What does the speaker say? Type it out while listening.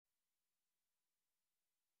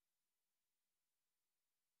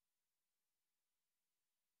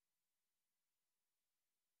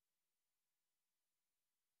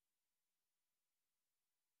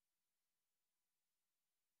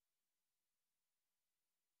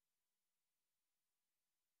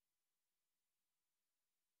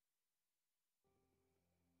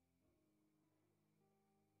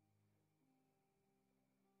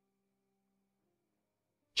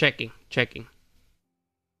Checking.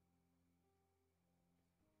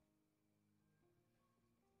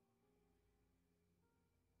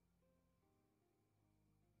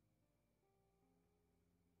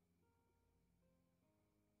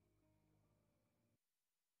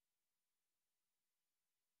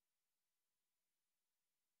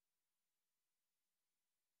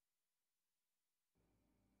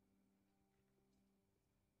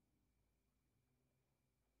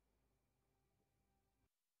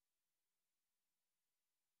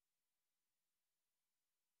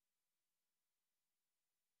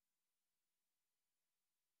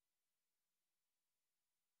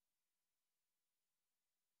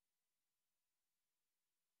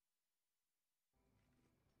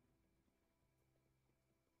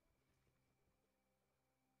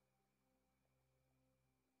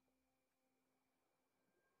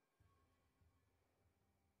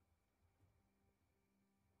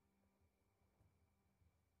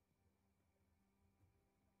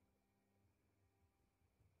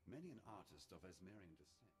 Many an artist of Esmerian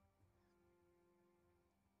descent.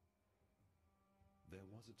 There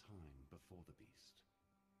was a time before the beast,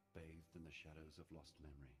 bathed in the shadows of lost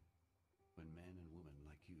memory, when men and women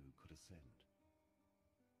like you could ascend.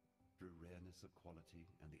 Through rareness of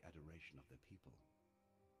quality and the adoration of their people,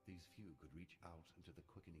 these few could reach out into the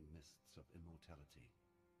quickening mists of immortality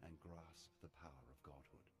and grasp the power of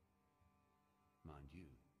godhood. Mind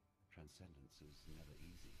you, transcendence is never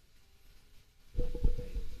easy. Like the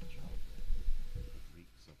pains of childbirth, it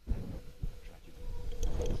reeks of anger and tragedy.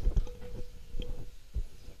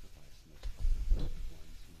 The sacrifice most often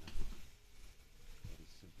one's humanity. That is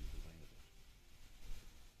simply the way of it.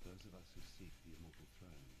 Those of us who seek the immortal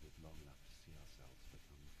throne live long enough to see ourselves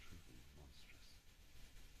become truly monstrous.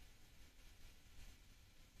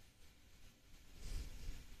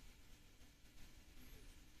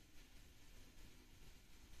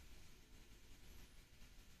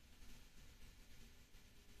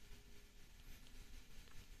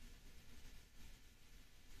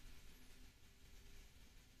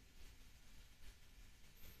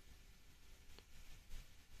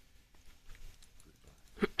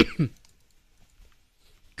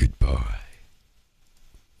 Goodbye.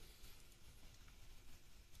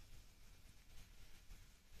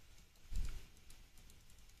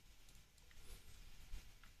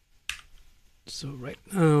 So right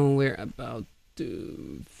now we're about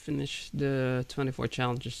to finish the 24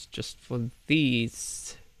 challenges just for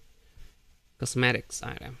these cosmetics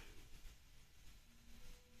item.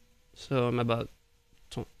 So I'm about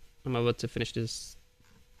to finish this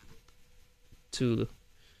two.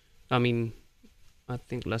 I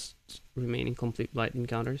think last remaining complete blight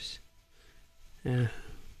encounters. Yeah.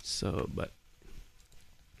 So, but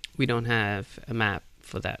we don't have a map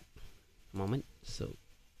for that moment, so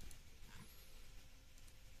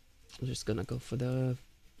I'm just gonna go for the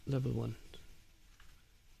level 1.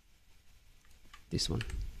 This one.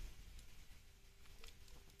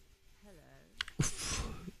 Oof.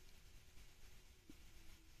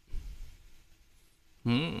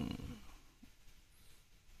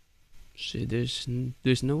 See, there's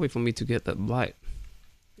no way for me to get that blight.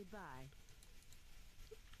 Goodbye.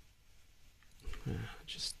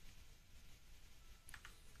 Just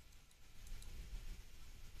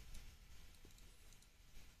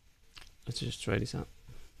let's just try this out.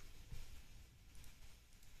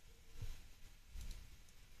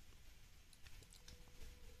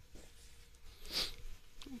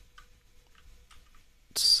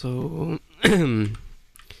 So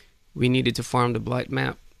we needed to farm the blight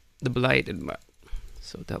map, the blighted map,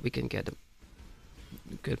 so that we can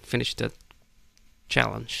finish the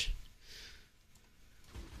challenge.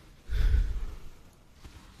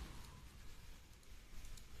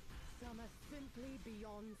 Some are simply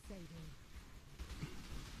beyond saving.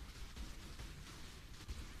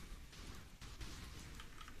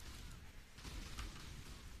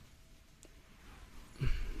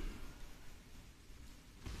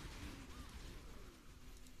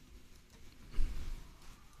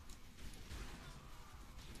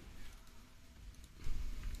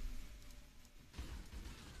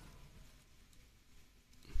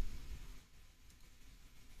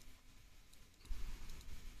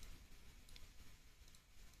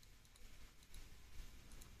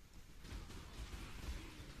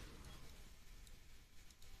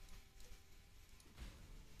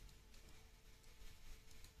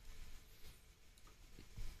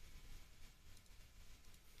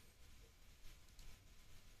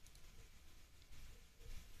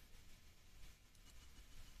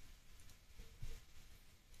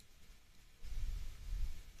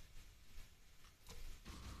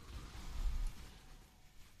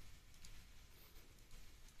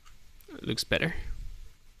 looks better.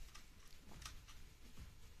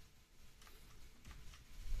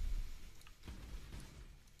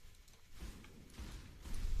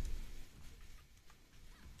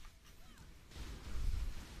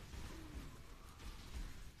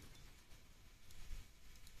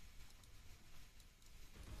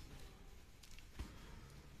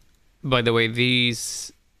 By the way,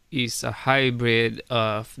 this is a hybrid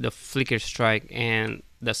of the Flicker Strike and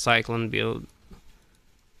the Cyclone build.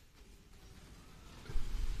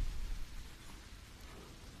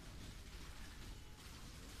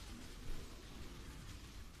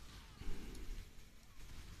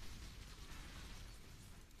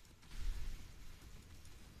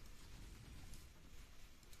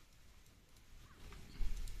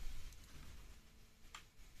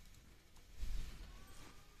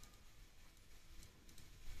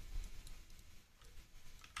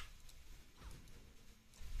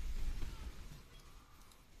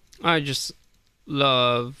 I just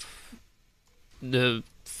love the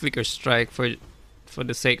Flicker Strike for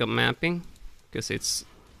the sake of mapping, because it's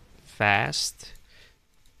fast.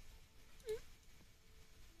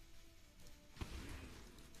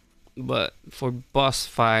 But for boss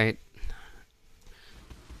fight,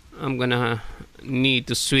 I'm gonna need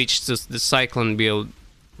to switch to the Cyclone build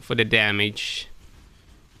for the damage.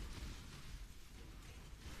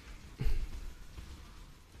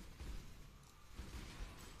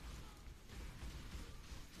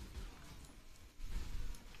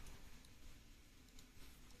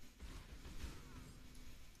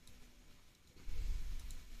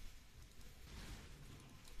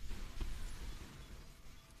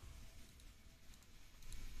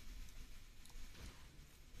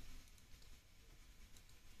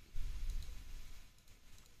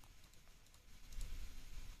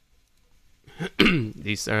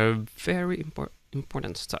 These are very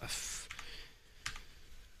important stuff.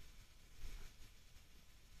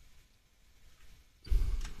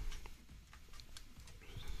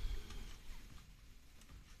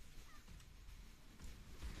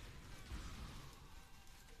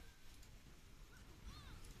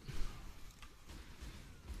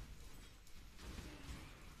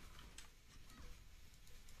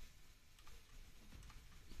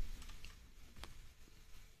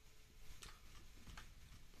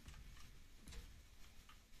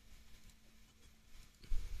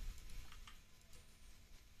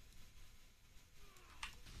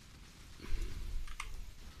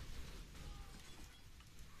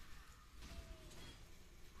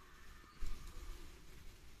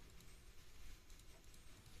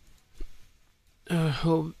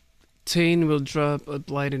 Hope Tane will drop a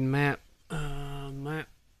blighted map.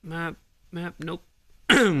 Map. Nope.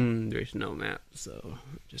 There's no map, so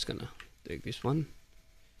I'm just gonna take this one.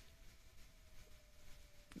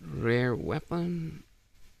 Rare weapon.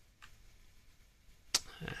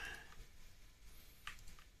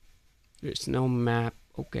 There's no map.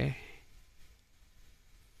 Okay.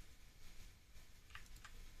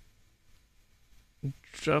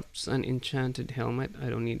 Drops an enchanted helmet. I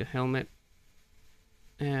don't need a helmet.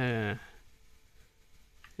 Yeah,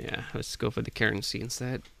 let's go for the currency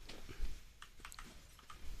instead.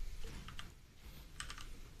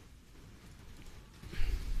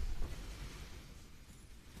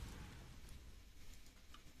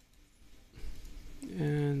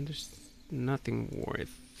 And there's nothing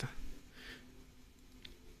worth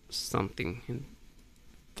something in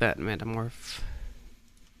that metamorph.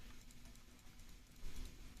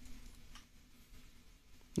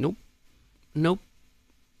 Nope.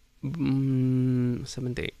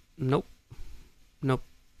 78. Nope.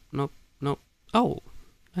 Oh,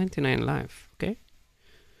 99 life. Okay.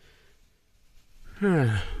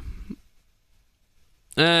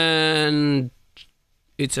 And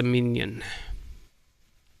it's a minion.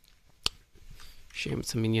 Shame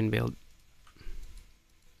it's a minion build.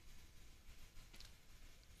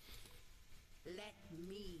 Let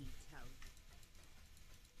me tell.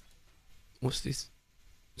 What's this?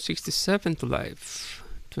 67 to life,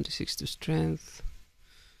 26 to strength.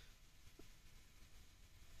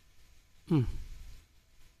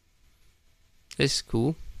 That's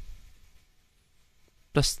cool.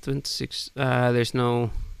 Plus 26. There's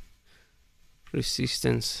no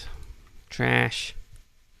resistance. Trash.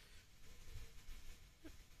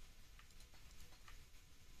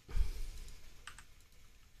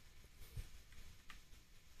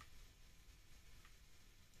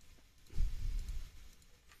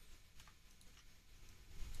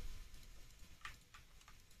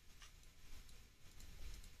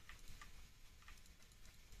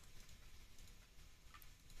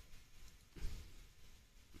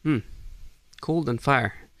 Cold and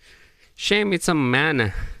fire. Shame it's a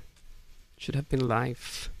mana. Should have been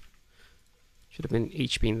life. Should have been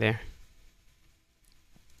HP in there.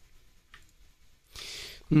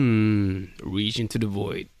 Reach into the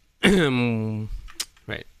void.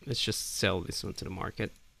 Right, let's just sell this one to the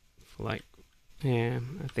market for like, yeah,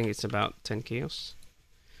 I think it's about 10 chaos.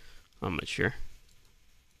 I'm not sure.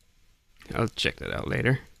 I'll check that out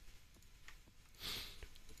later.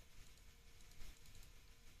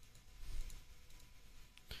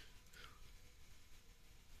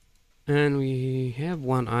 And we have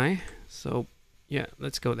one eye, so yeah,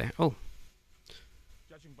 let's go there. Oh,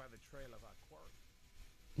 Judging by the trail of our quarry.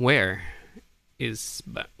 where is?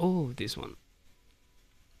 Oh, this one.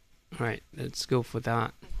 All right, let's go for that.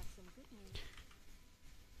 I have some good news.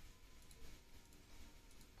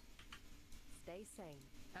 Stay sane.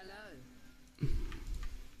 Hello.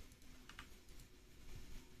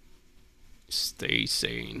 Stay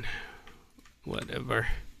sane. Whatever.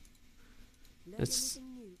 Learn Let's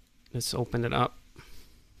anything new? let's open it up.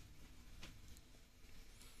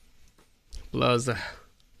 Plaza.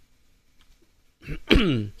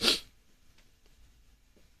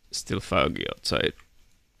 Still foggy outside.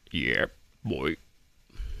 Yeah, boy.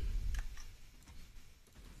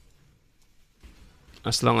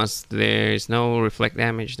 As long as there is no reflect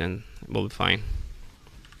damage, then we'll be fine.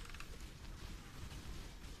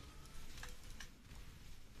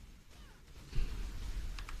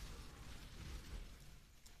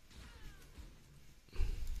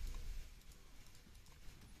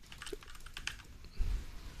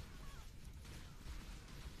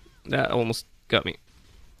 That almost got me.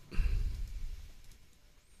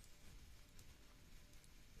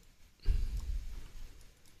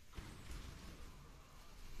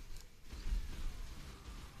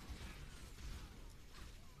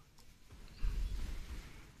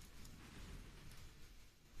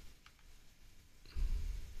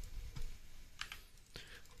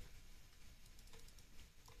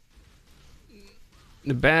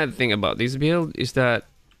 The bad thing about this build is that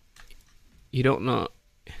you don't know,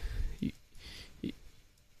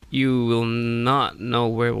 you will not know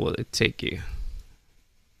where will it take you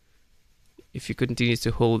if you continue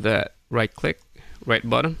to hold that right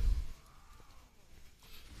button.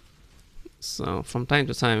 So from time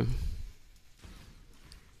to time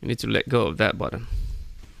you need to let go of that button.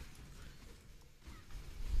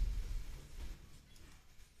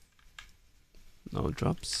 No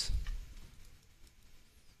drops.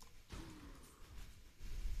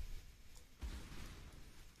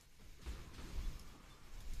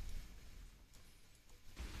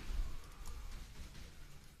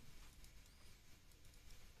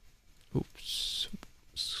 Oops.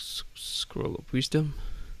 Scroll of wisdom.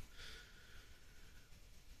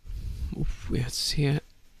 Oof, we have to see it.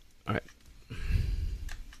 Alright.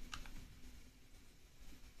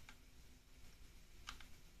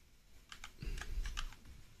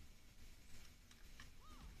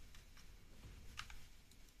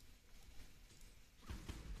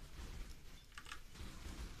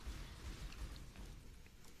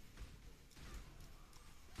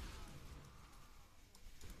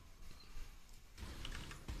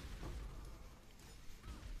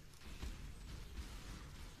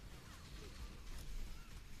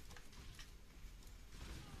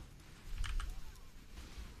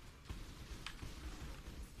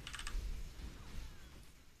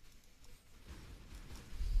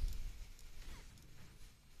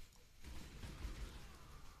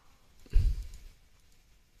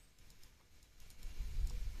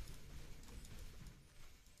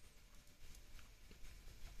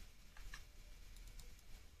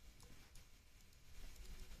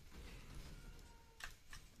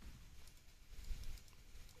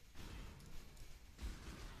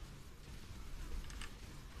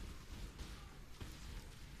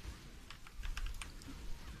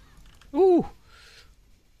 Ooh!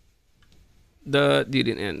 That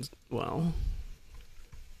didn't end well.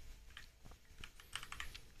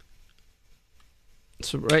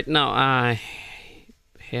 So right now I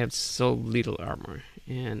have so little armor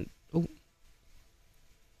and oh,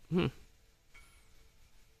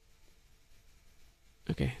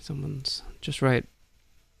 okay, someone's just right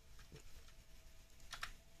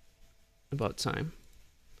about time.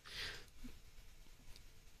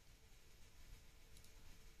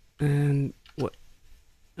 And what?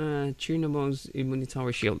 Chernobog's immunity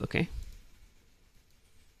tower shield. Okay,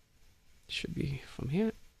 should be from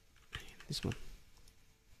here. This one.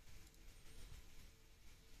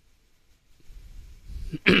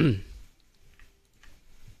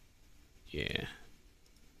 Yeah.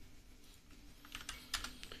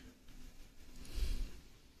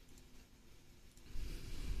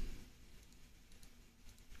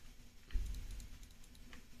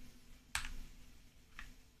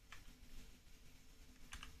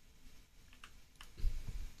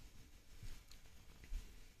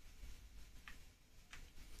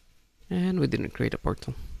 And we didn't create a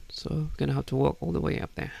portal, so we're gonna have to walk all the way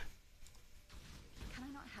up there. Can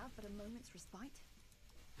I not have but a moment's respite?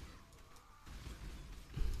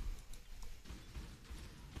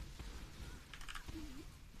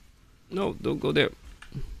 No, don't go there.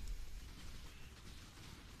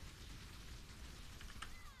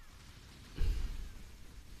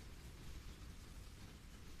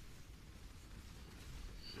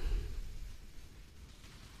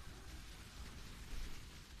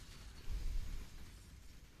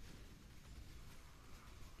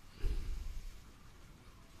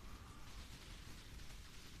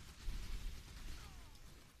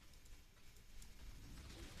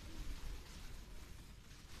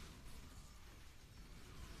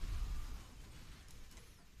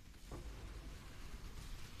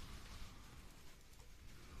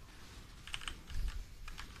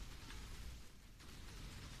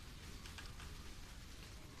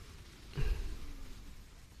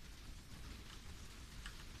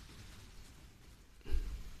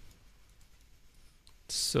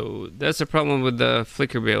 So that's the problem with the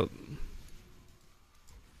flicker build.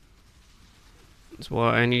 That's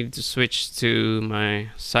why I need to switch to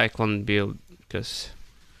my Cyclone build, because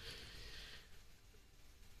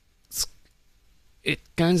it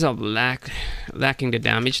kinds of lacking the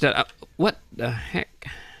damage that what the heck?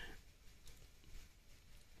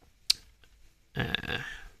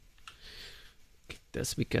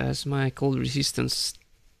 That's because my cold resistance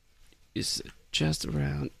is just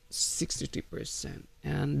around 63%,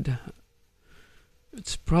 and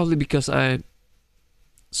it's probably because I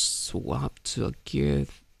swapped to a gear.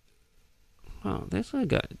 Oh, that's I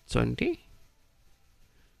got 20.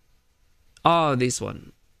 Oh, this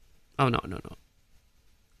one. Oh no.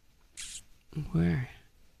 Where?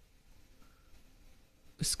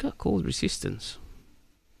 It's got cold resistance.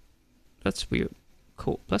 That's weird.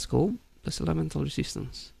 Cold plus elemental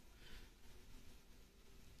resistance.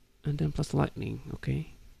 And then plus lightning,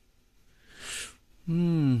 okay.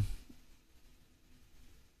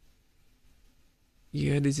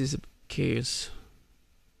 Yeah, this is a case.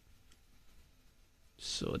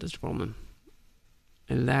 So that's the problem.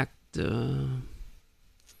 I lack the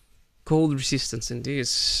cold resistance in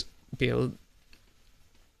this build.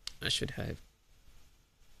 I should have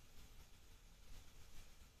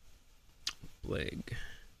plague.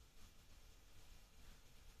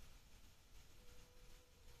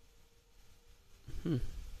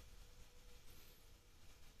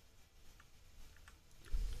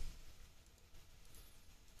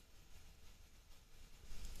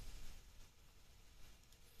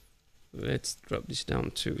 Let's drop this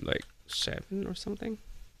down to like 7 or something.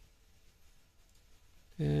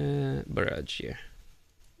 Barrage, yeah.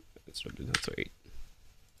 Let's drop it down to 8.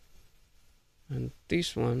 And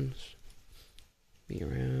these ones be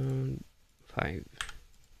around 5.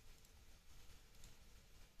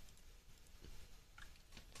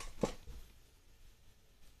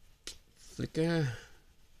 Flicker.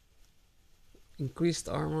 Increased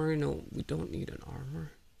armor. No, we don't need an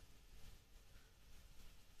armor.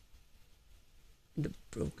 The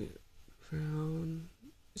broken crown.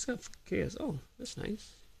 It's got chaos. Oh, that's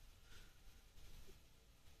nice.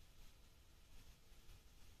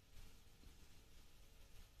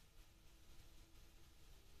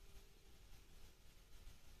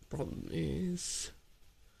 Problem is,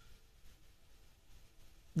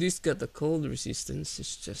 this got the cold resistance.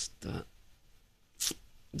 It's just that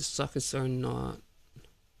the sockets are not.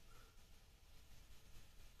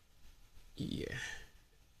 Yeah.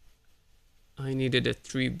 I needed a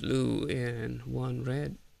 3 blue and 1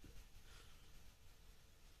 red.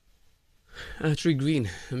 3 green,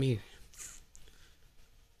 I mean.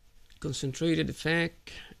 Concentrated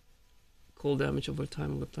effect. Cold damage over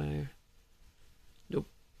time multiplier. Nope.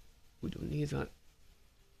 We don't need that.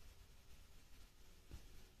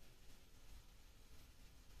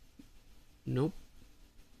 Nope.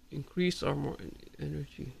 Increase armor and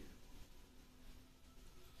energy.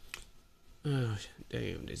 Oh,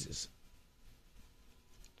 damn, this is.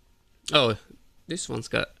 Oh, this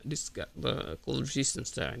got the cold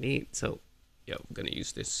resistance that I need, so yeah, we're gonna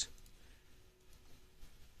use this.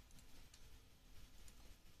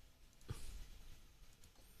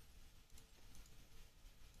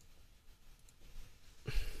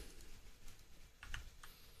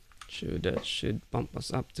 That should bump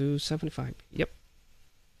us up to 75. Yep.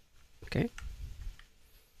 Okay.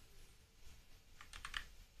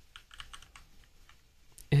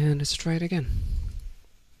 And let's try it again.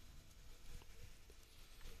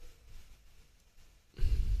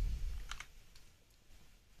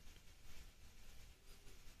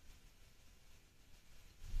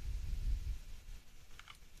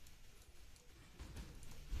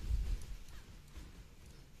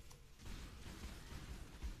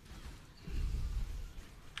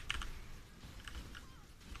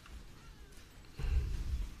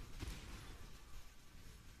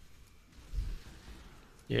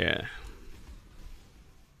 Yeah.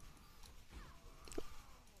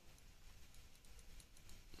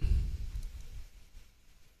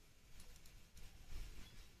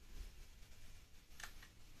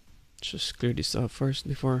 Just clear this up first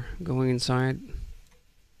before going inside.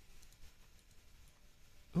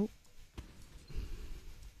 Oh.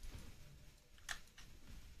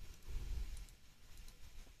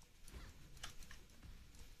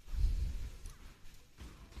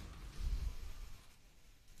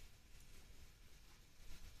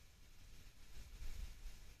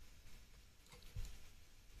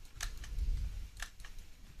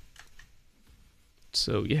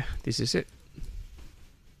 So yeah, this is it.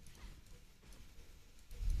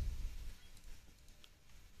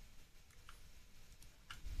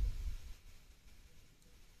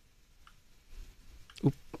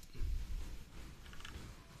 Oop.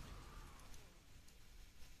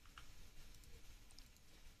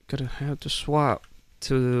 Gonna have to swap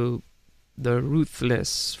to the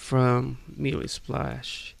Ruthless from Melee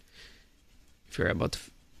Splash if you're about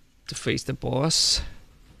to face the boss.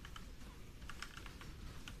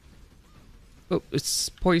 Oh, it's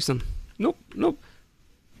poison. Nope, nope.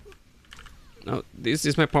 No, this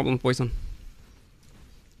is my problem, poison.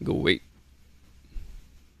 Go away.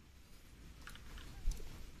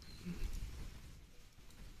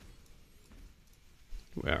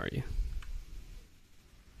 Where are you?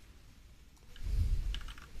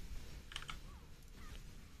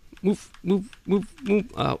 Move, move, move, move.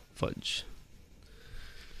 Oh, fudge.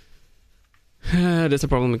 That's a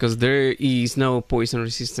problem because there is no poison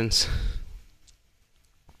resistance.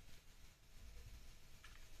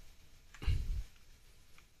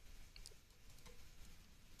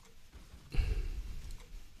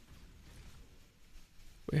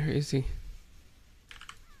 Where is he?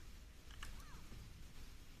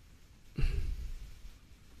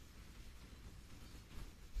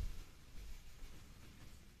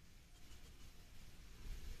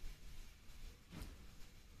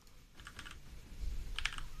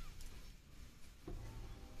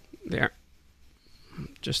 There.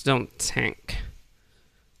 Just don't tank.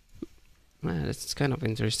 That's kind of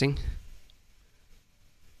interesting.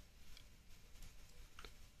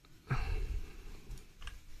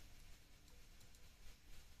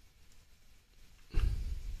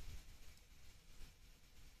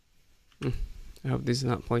 I hope this is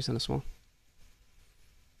not poison as well.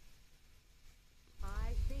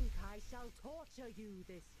 I think I shall torture you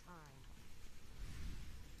this time.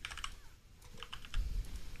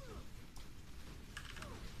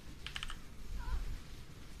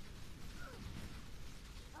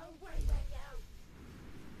 Away with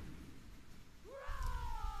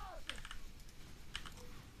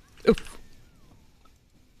you! Oof.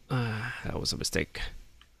 That was a mistake.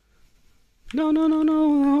 No, no, no,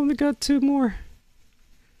 no. I only got 2 more.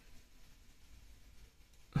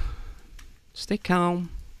 Stay calm.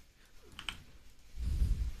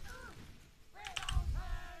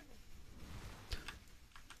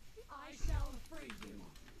 I shall free you.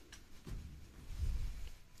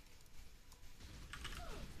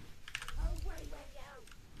 Away with you!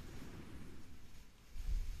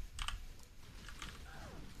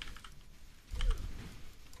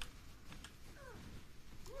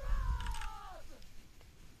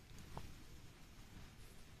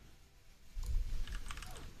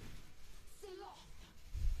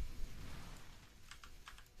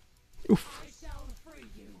 Oof. I shall free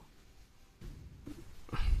you.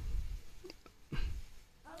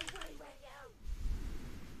 Away with you!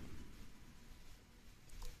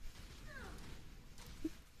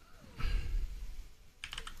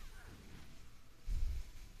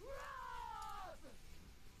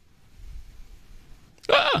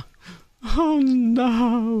 Ah! Oh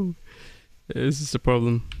no! This is a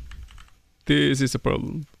problem. This is a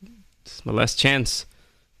problem. This is my last chance.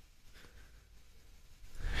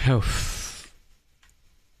 Oh.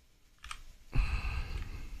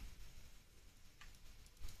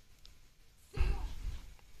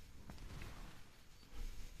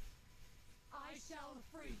 I shall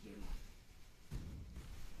free you.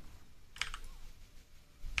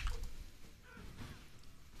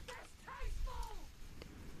 Distasteful!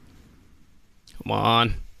 Come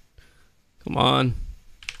on. Come on.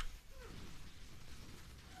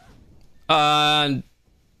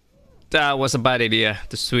 That was a bad idea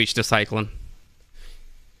to switch to Cyclone.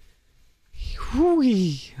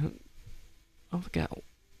 Whee. Oh my god.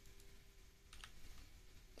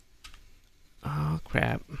 Oh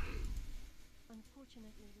crap.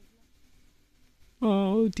 Unfortunately,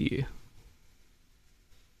 Oh dear.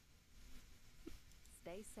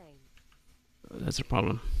 stay sane. That's a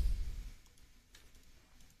problem.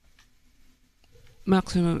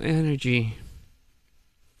 Maximum energy.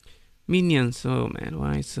 Minions. Oh man,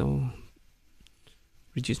 why so?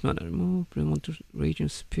 Reduce mana remove. Remote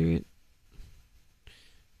radiant spirit.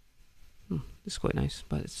 This is quite nice,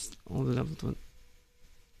 but it's only level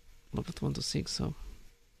 1 to 6, so.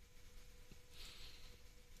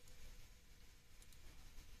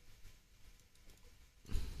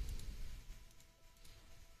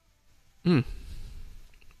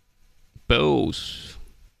 Bows.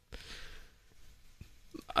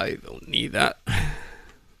 I don't need that.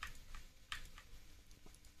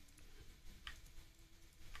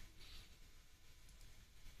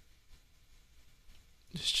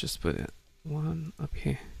 Let's just put it one up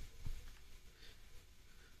here.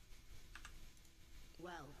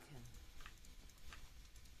 Welcome.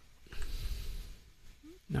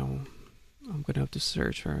 No, I'm gonna have to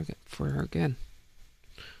search for her again.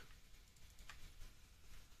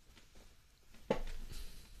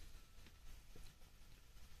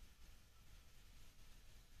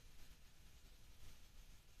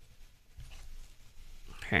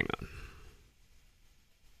 Hang on.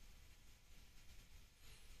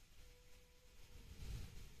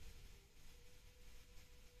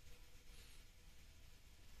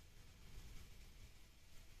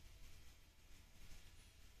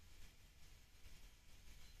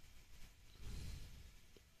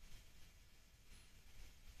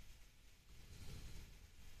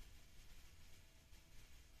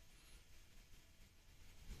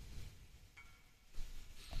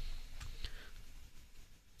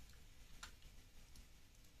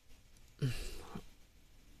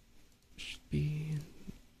 Should be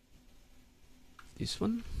this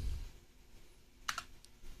one.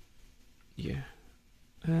 Yeah.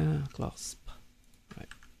 Clasp. Right.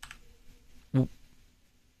 Whoop.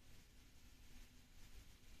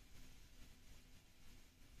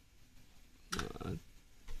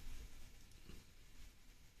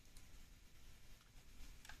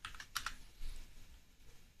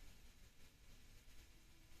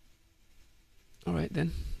 All right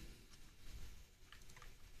then.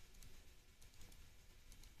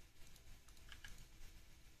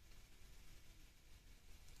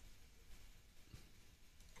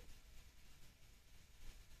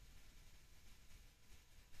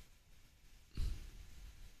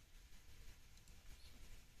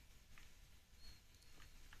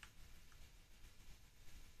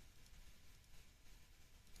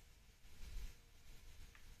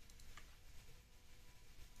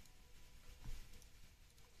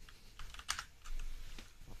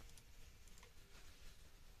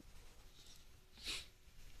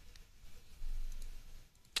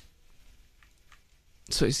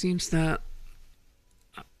 So it seems that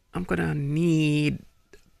I'm gonna need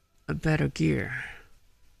a better gear.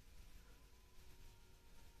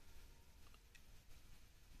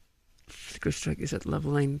 Flicker Strike is at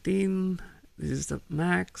level 19. This is the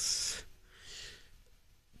max.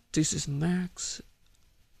 This is max.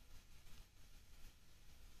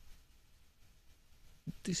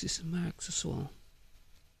 This is max as well.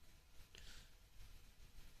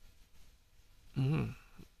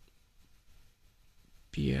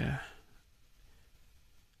 Yeah.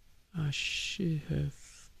 I should have.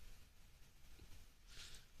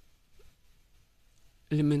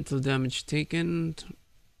 Elemental damage taken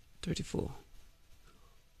 34.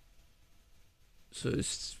 So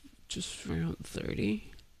it's just around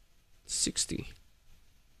 30. 60.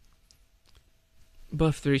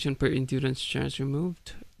 Buff duration per endurance charge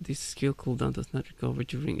removed. This skill cooldown does not recover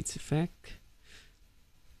during its effect.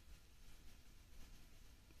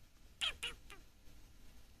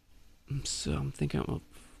 So I'm thinking of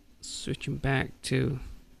switching back to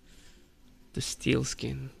the steel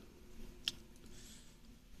skin.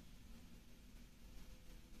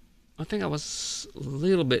 I think I was a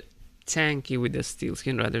little bit tanky with the steel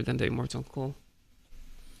skin rather than the immortal coal.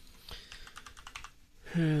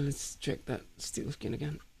 Let's check that steel skin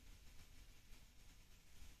again.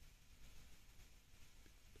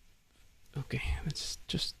 Okay, let's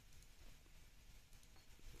just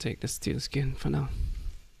take the steel skin for now.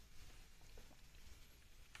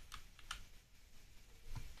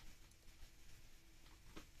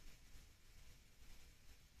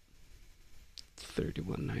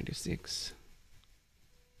 $31.96.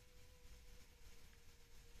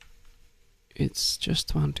 It's just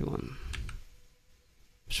 21.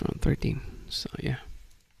 It's around 13. So yeah.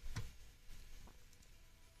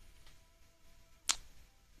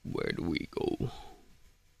 Where do we go?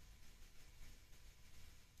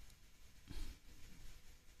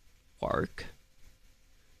 Arc.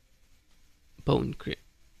 Bone crit.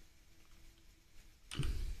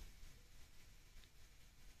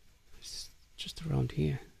 It's just around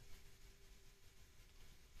here.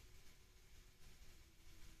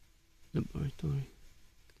 story.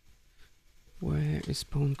 Where is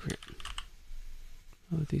Bone Crit?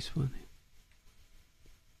 Oh, this one.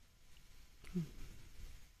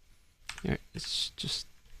 Yeah, it's just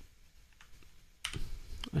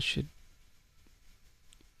I should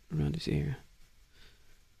around this area.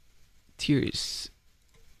 Tears.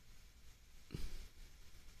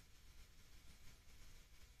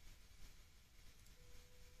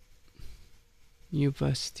 New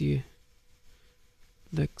Bastille.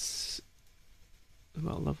 Lex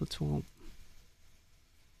about level 12.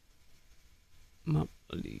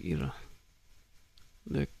 Mob.cr.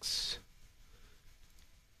 Lex.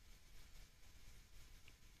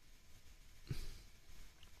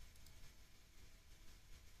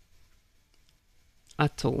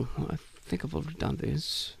 Atoll. I think I've already done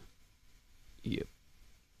this. Yep.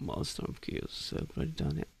 Monster of Chaos. I've already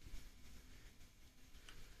done it.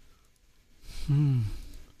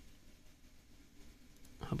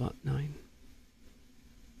 How about 9?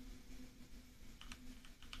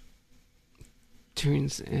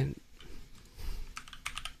 Turns and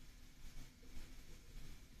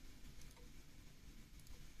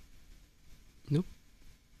nope.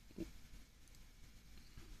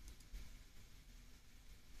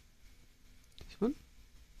 This one?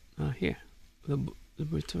 Here.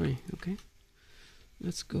 Laboratory. Okay.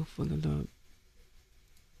 Let's go for the lab.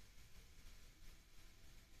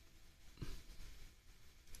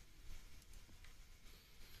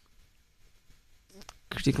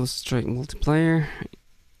 Critical strike multiplier.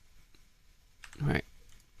 Right.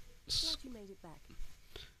 Let's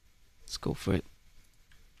go for it.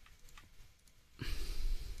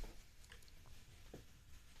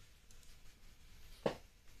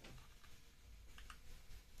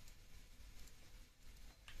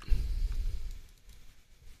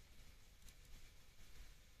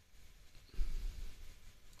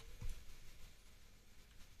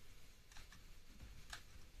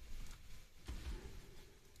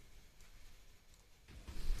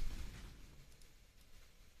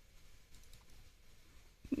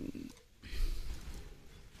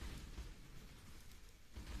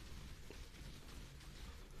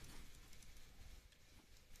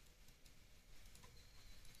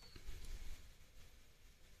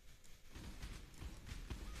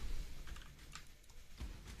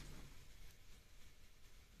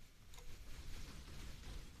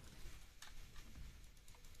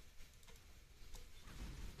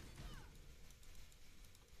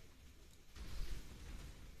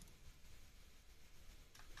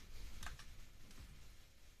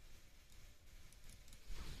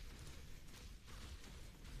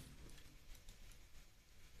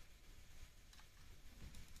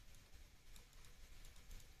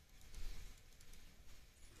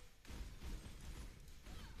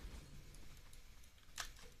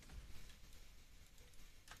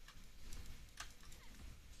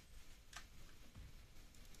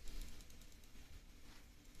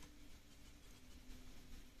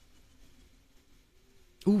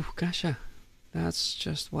 Ooh, gotcha. That's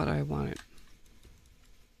just what I wanted.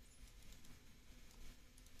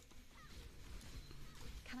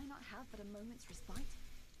 Can I not have but a moment's respite?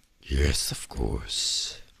 Yes, of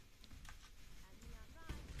course.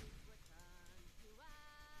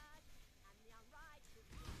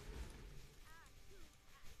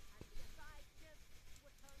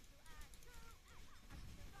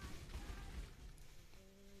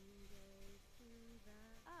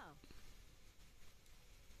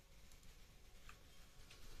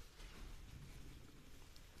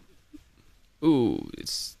 Ooh,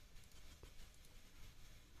 it's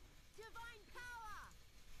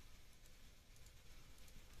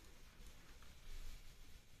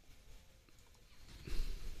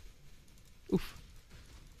oof.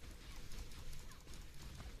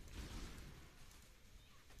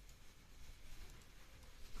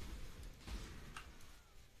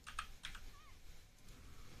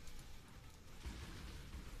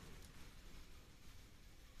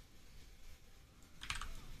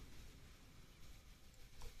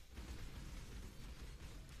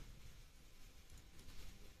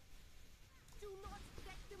 Do not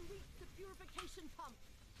let them reach the purification pump.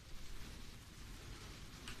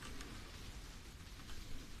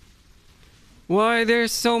 Why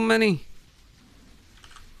there's so many?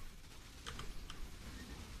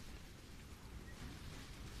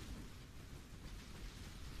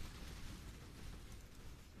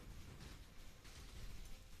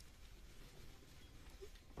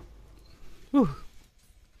 Whew.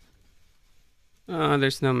 Oh,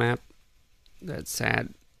 there's no map. That's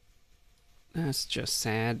sad. That's just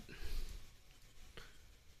sad.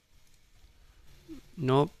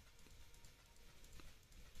 Nope.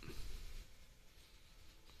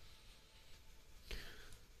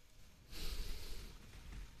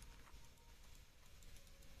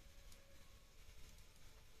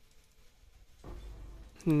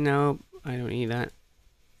 No, I don't need that.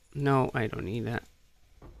 No, I don't need that.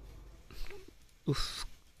 Oof.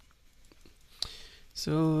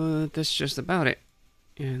 So that's just about it.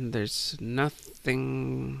 And there's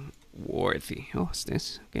nothing worthy. Oh, what's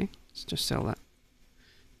this? Okay, let's just sell that.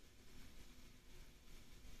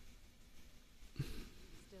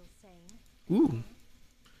 Still sane. Ooh.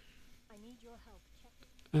 I need your help.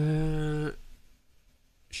 Check.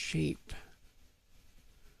 Shape.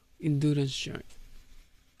 Endurance chart.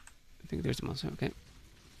 I think there's a monster. Okay.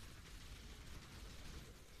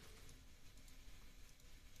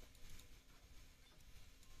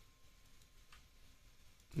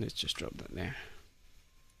 Let's just drop that there.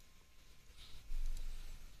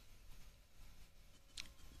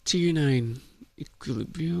 Tier 9.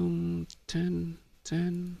 Equilibrium 10,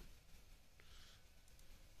 10.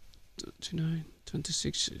 29,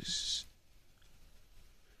 26 is...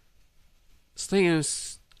 Staying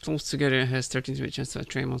close together has 13% chance to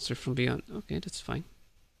attract monster from beyond. Okay, that's fine.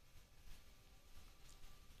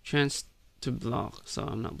 Chance to block, so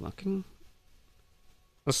I'm not blocking.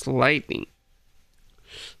 What's lightning?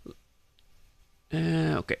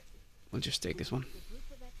 Okay, we'll just take this one. The group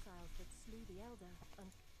of exiles that slew the elder.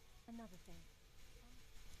 Another thing.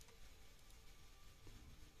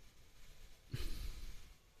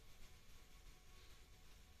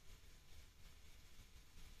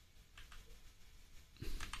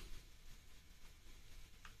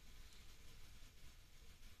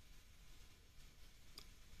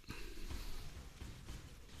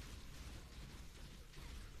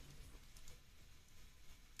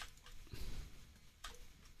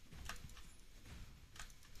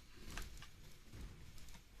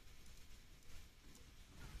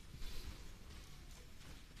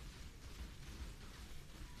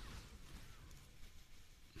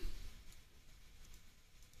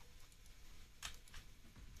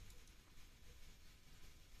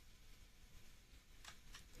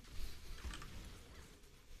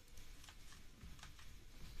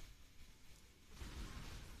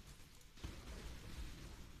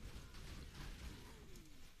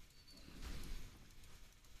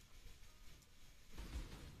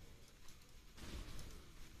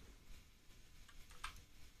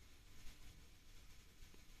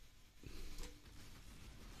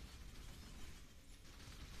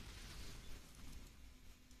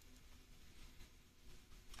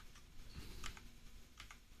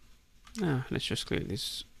 Let's just clear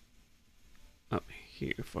this up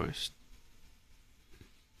here first.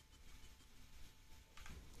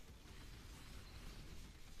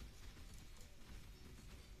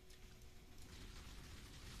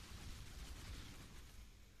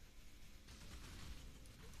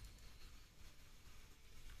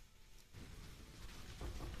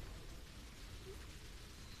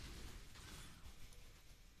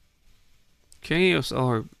 Chaos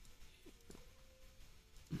Orb.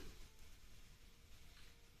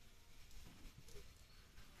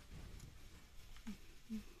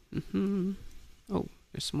 Oh,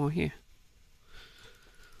 there's more here.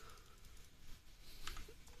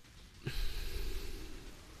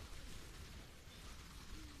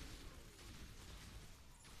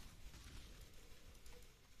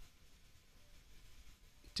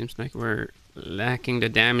 Seems like we're lacking the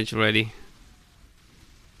damage already.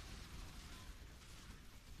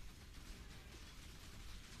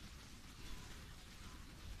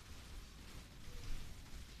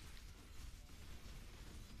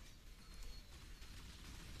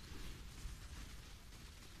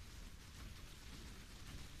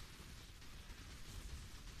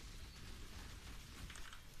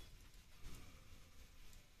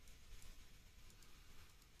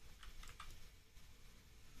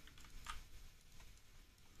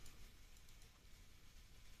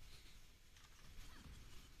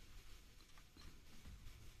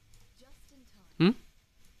 Just in time.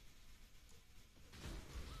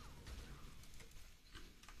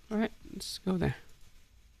 Alright, let's go there.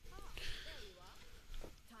 There you are.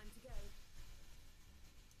 Time to go.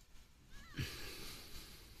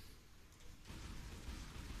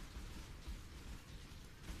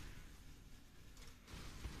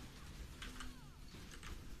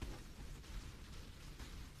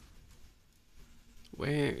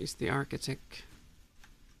 Where is the architect?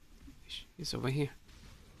 He's over here.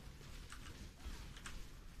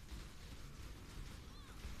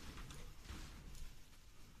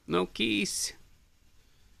 No keys.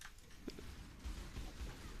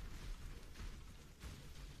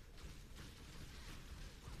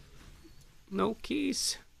 No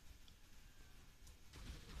keys.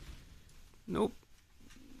 Nope.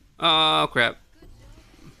 Oh crap.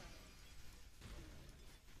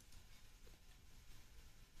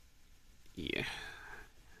 Yeah.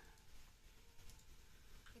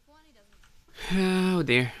 Oh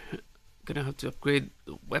dear. Gonna have to upgrade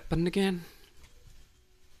the weapon again.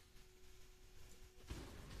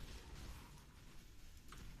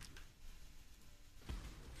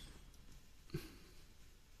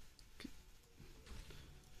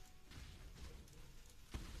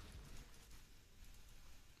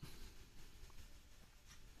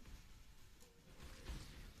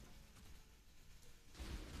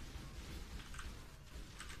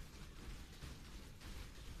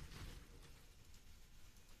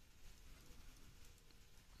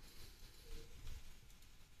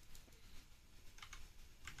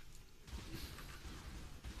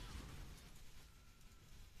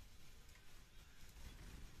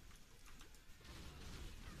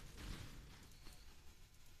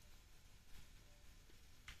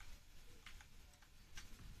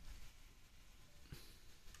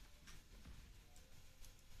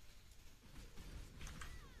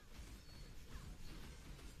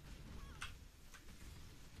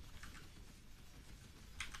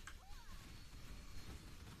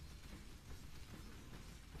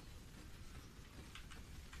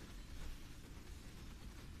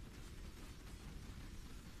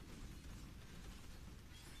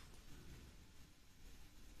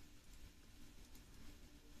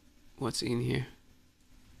 What's in here?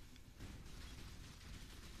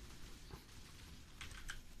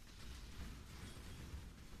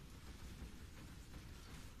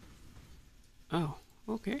 Oh,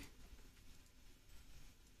 okay.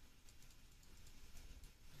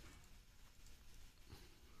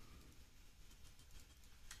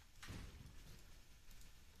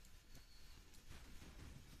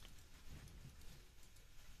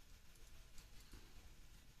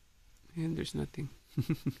 And there's nothing.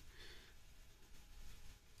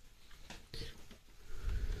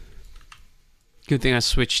 Good thing I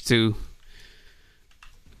switched to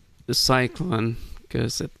the Cyclone,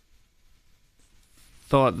 because I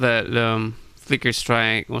thought that Flicker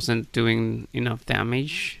Strike wasn't doing enough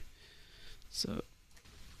damage. So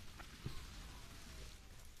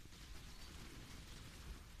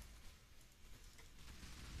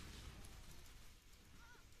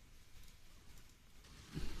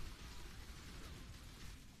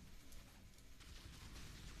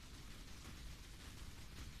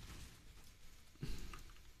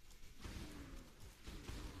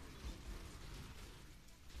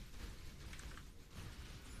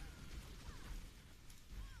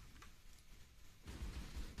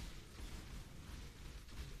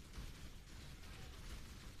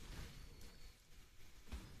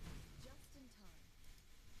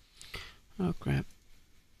oh crap.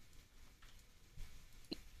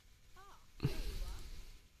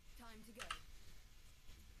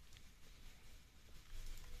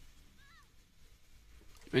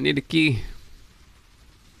 I need a key.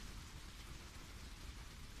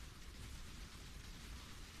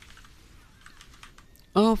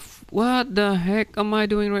 Oh, what the heck am I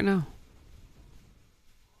doing right now?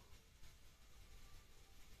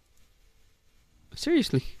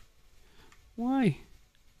 Seriously? Why?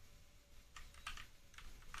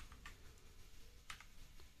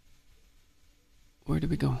 Where did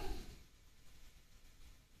we go?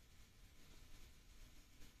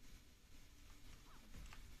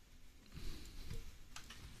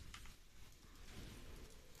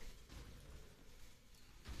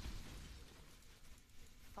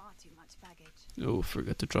 Far too much baggage. Oh,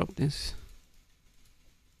 forgot to drop this.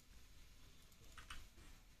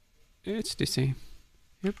 It's the same.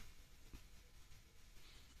 Yep.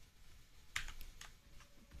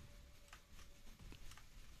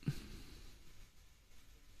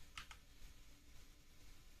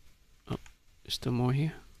 Oh, there's still more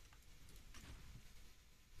here.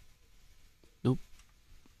 Nope.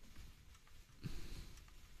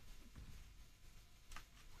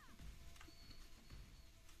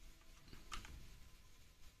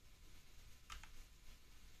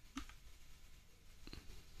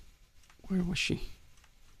 Where was she?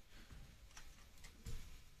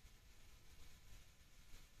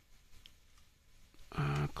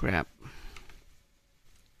 Ah, crap.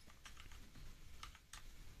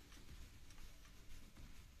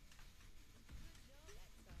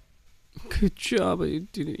 Good job, I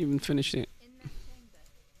didn't even finish it.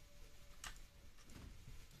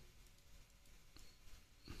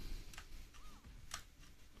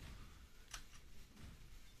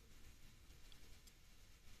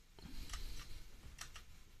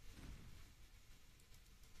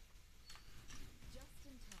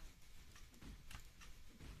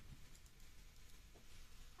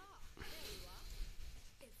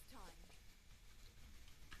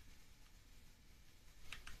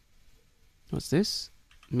 What's this?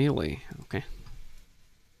 Melee, okay.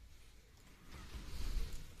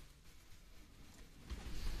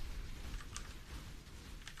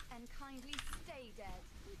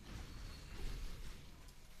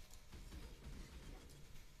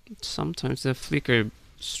 Sometimes the flicker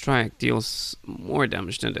strike deals more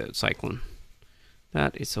damage than the cyclone.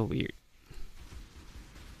 That is so weird.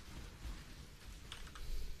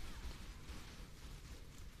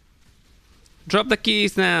 Drop the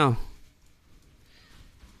keys now.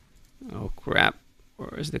 Oh crap.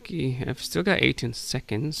 Where is the key? I've still got 18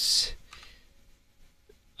 seconds.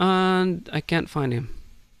 And I can't find him.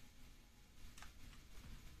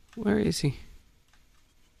 Where is he?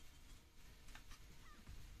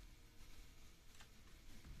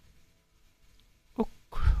 Oh,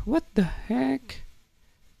 what the heck?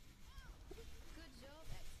 Good job,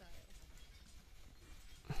 exile.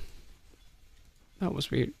 That was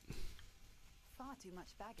weird. Far too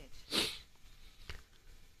much baggage.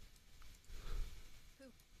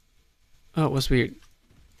 That was weird.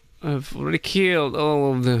 I've already killed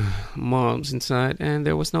all of the mobs inside and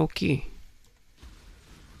there was no key.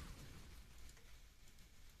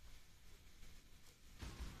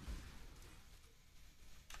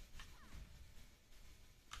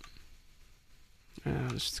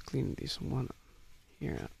 Let's clean this one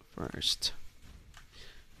here first.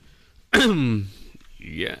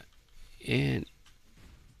 Yeah, and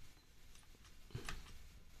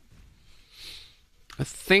I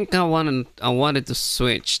think I wanted to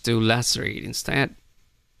switch to lacerate instead.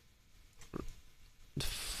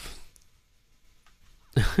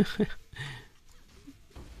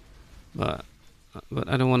 but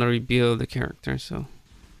I don't want to rebuild the character, so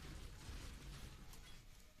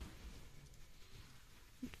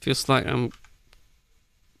feels like I'm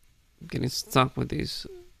getting stuck with this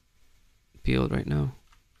build right now.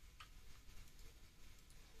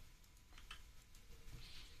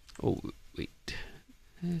 Oh wait,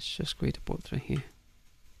 let's just create a portrait here.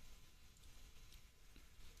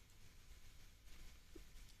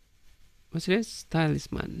 What's this?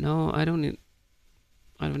 Talisman? No, I don't need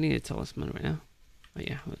a talisman right now. Oh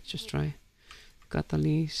yeah, let's just try.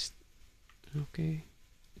 Catalyst. Okay.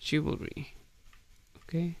 Chivalry.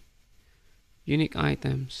 Okay. Unique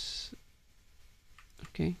items.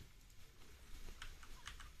 Okay.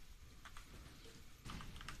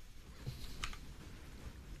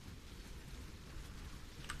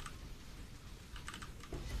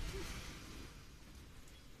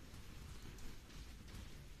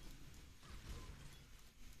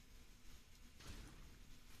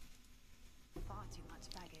 Far too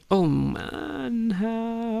much baggage. Oh man,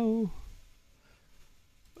 how?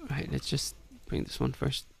 Alright, let's just bring this one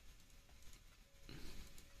first.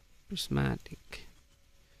 Prismatic.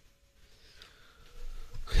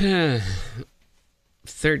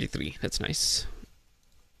 33, that's nice.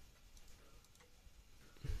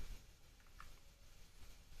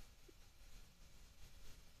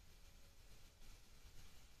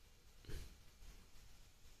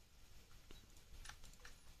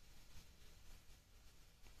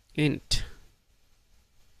 Int.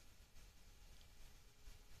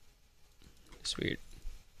 It's weird.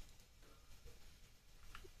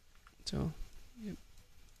 So, yep.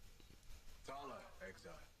 Tala,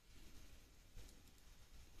 exile.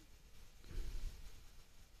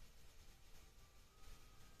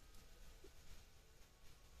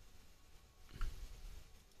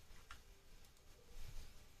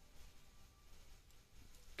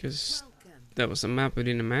 Because that was a map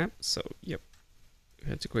within a map, so yep. We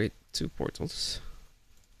had to create 2 portals.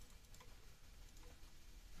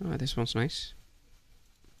 Ah, this one's nice.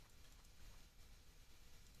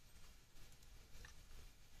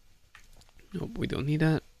 Nope, we don't need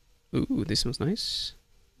that. Ooh, this one's nice.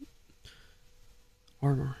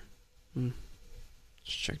 Armor. Let's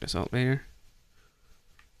check this out later.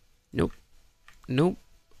 Nope. Nope.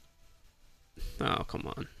 Oh, come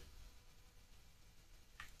on.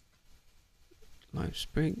 Life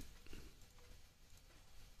spring.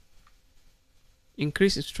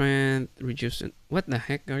 Increase in strength, reduce it. What the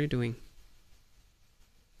heck are you doing?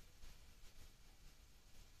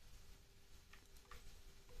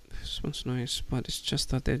 This one's nice, but it's just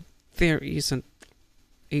that there isn't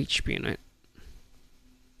HP in it.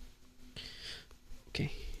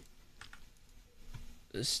 Okay.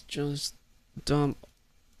 Let's just dump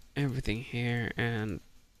everything here and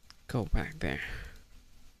go back there.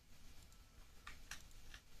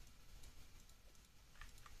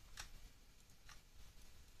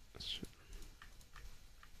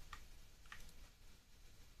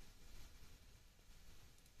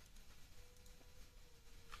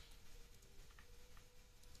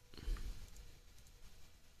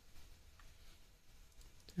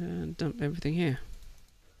 And dump everything here.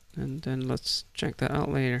 And then let's check that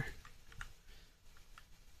out later.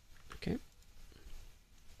 Okay.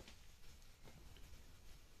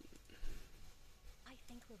 I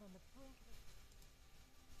think we're on the brink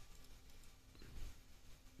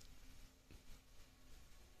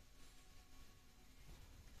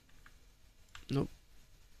Nope.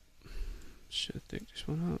 Should take this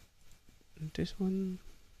one out. This one.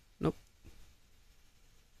 Nope.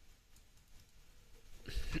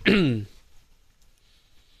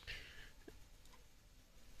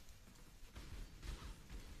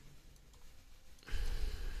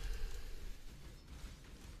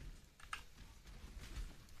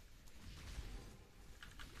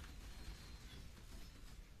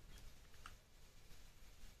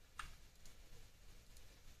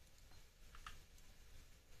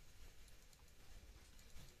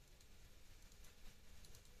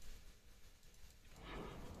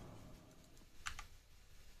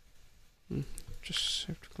 Just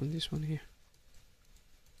have to clean this one here.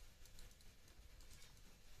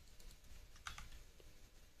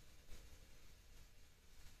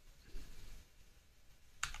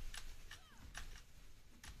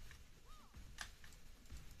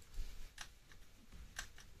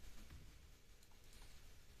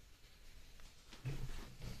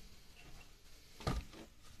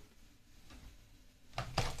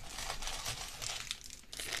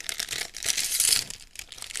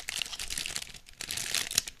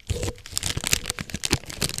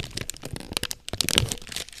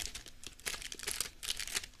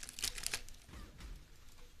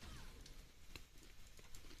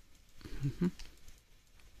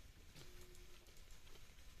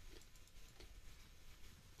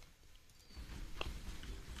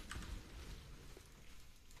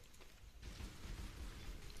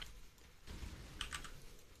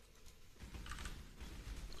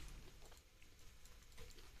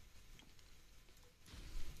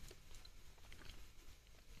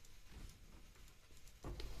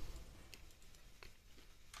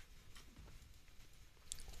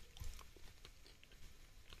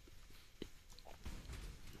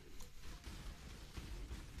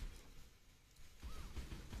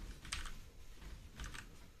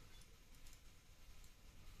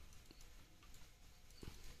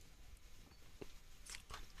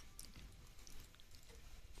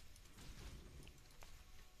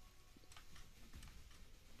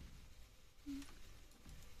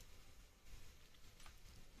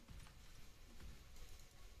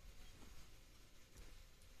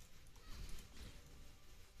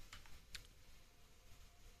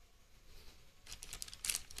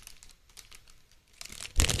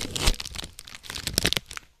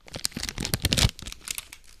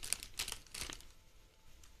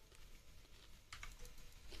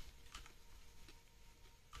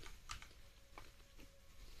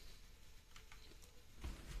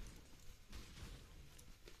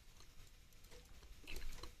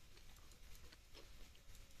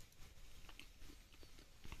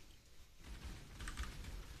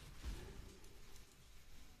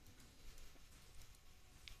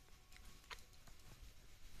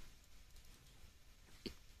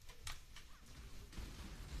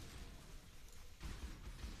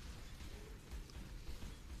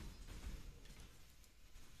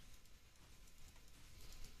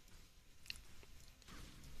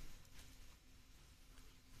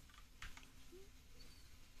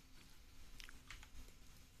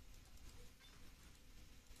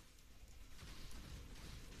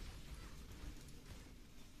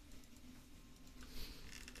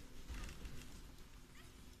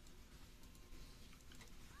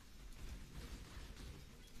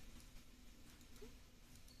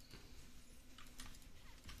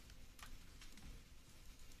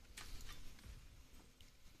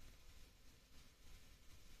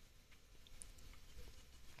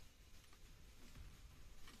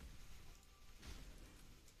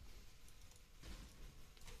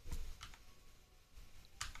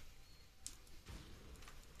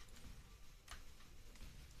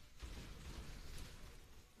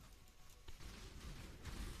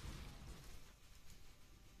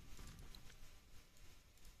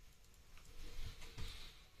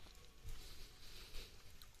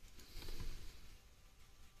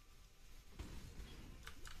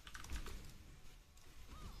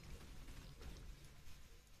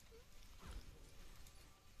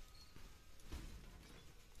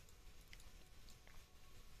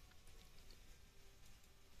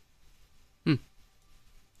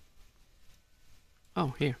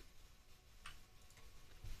 Oh, here.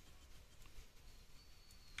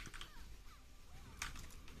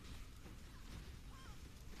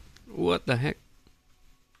 What the heck?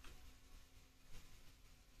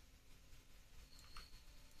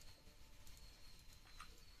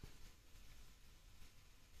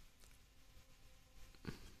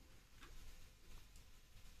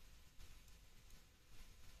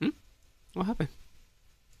 What happened?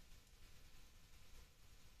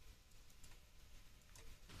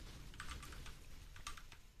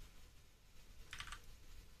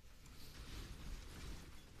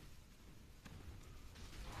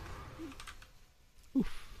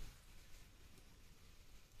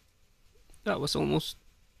 That was almost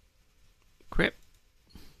crap.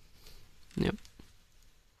 Yep.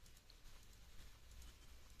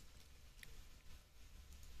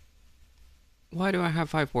 Why do I have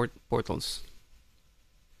 5 portals?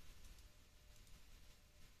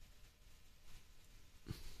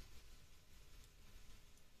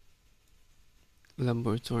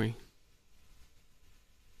 Laboratory.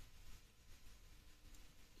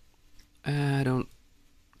 I don't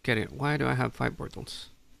get it. Why do I have 5 portals?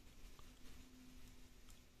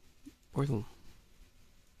 Portal.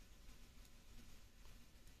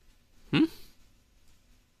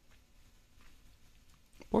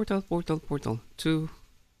 Portal, portal, portal. 2.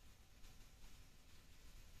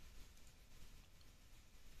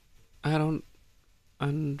 I don't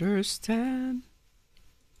understand.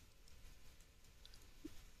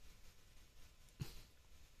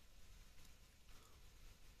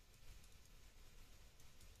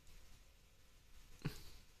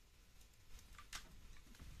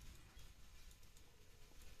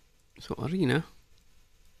 So arena.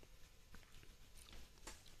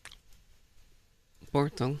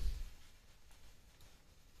 Portal.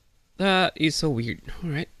 That is so weird.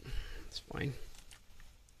 Alright. It's fine.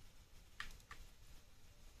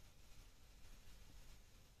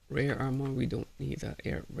 Rare armor. We don't need that.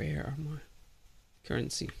 Rare armor.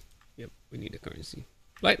 Currency. Yep, we need a currency.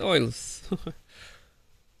 Light oils.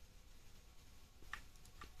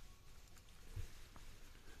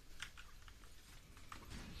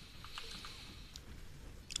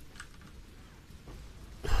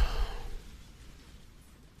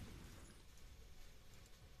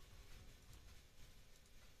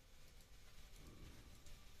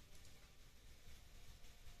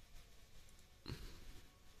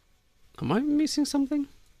 Am I missing something?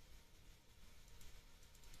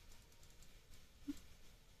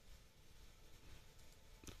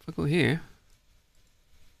 If I go here,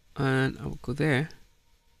 and I will go there,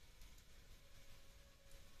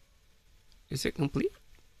 is it complete?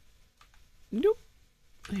 Nope.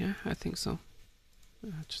 Yeah, I think so.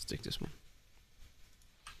 I'll just take this one.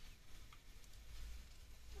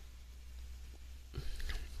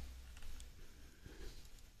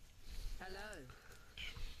 Hello.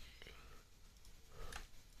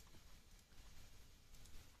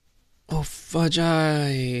 Oh fudge!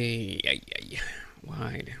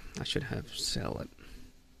 Why? I should have sell it.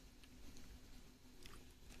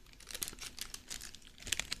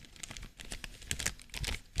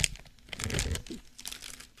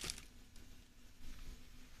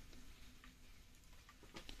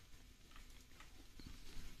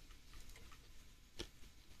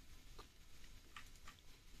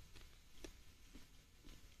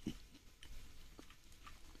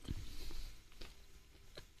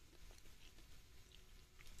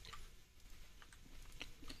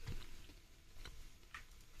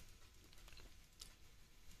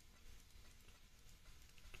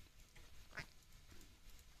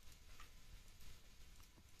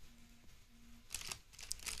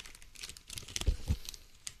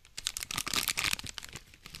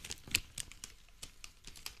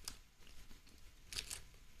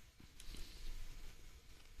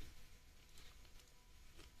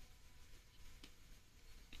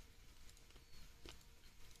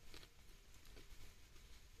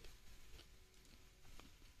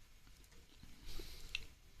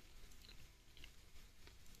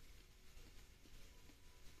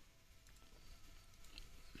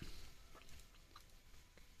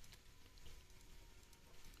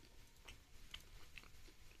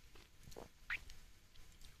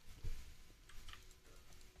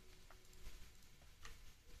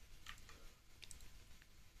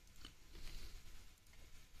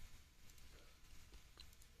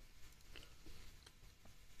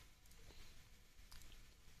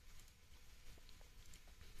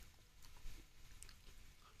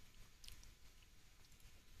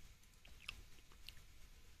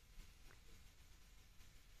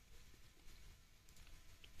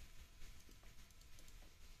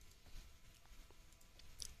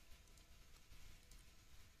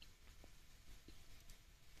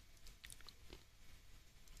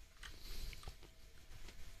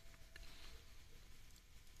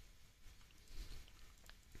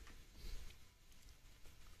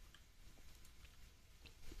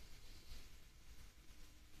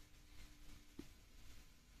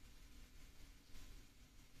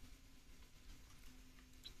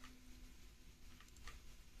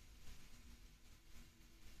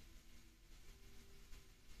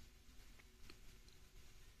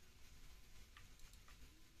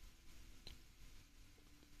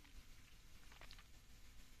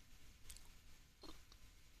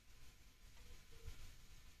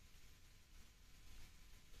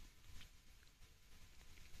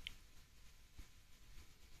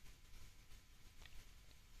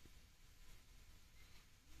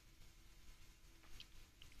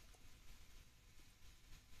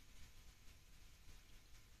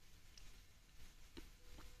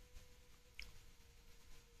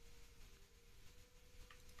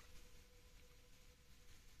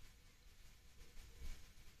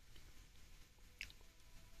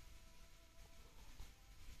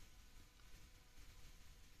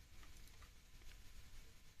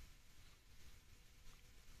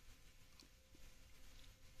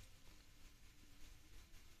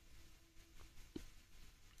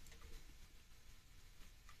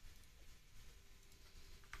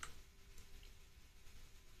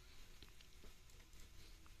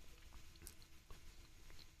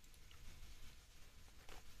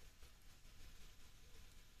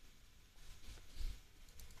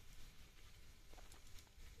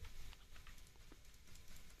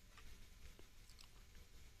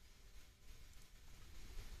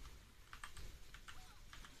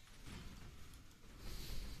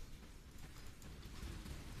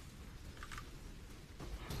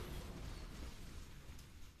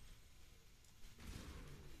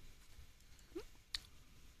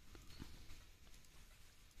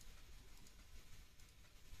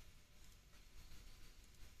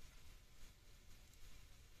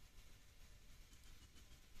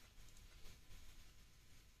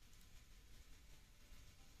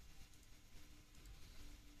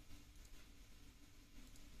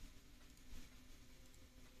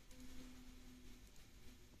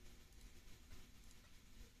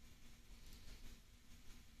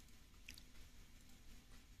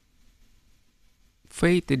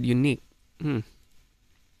 Fated unique. Hmm.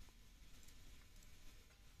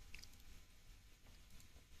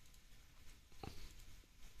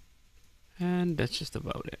 And that's just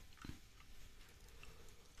about it.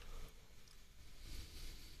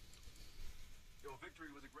 Your victory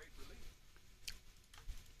was a great relief.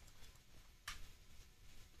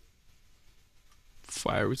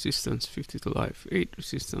 Fire resistance 50 to life, 8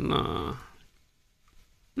 resistance.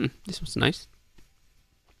 This was nice.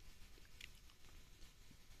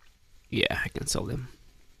 Yeah, I can sell them.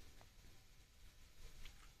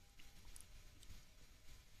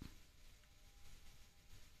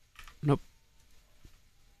 Nope.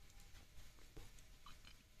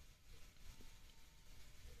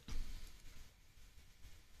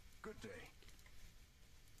 Good day.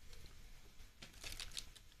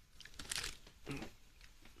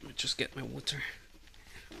 Let me just get my water.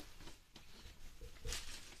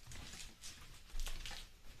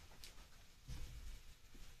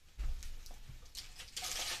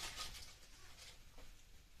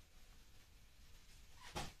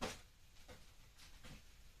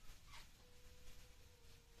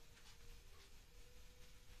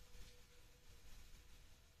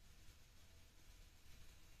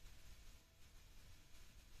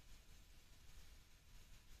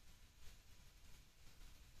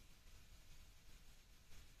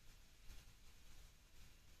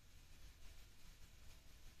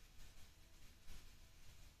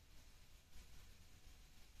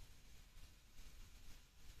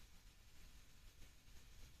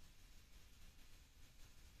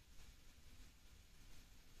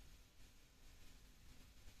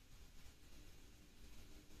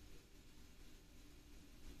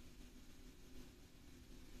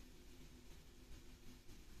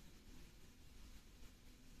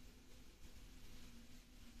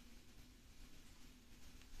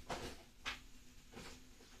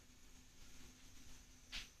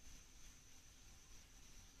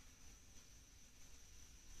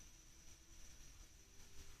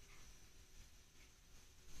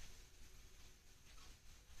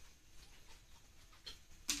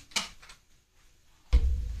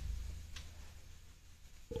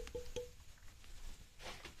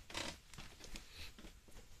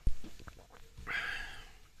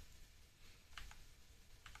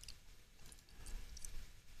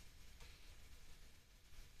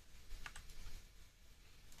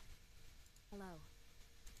 Hello.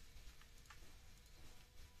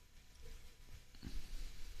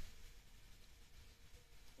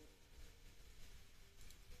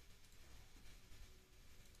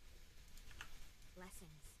 Blessings.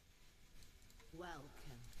 Welcome.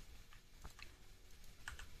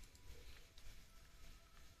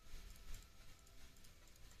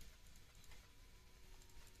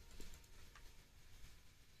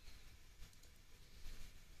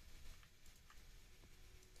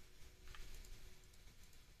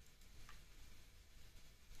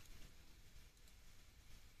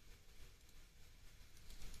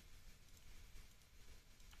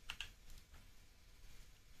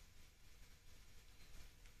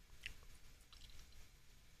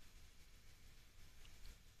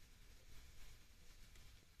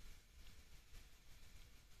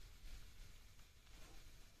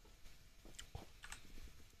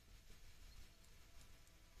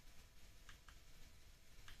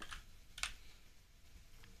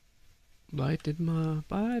 Blighted mob.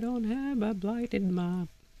 I don't have a blighted mob.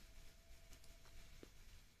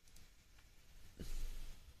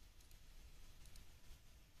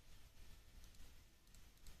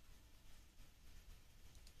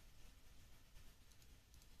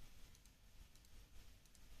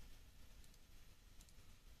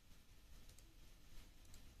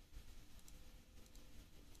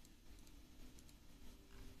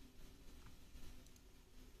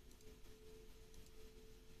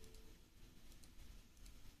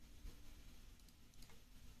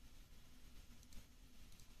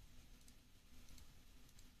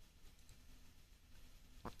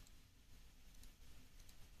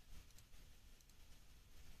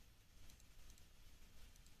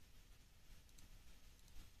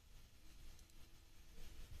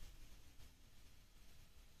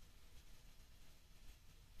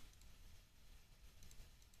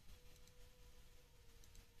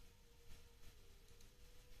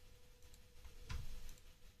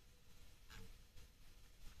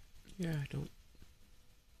 Yeah, I don't.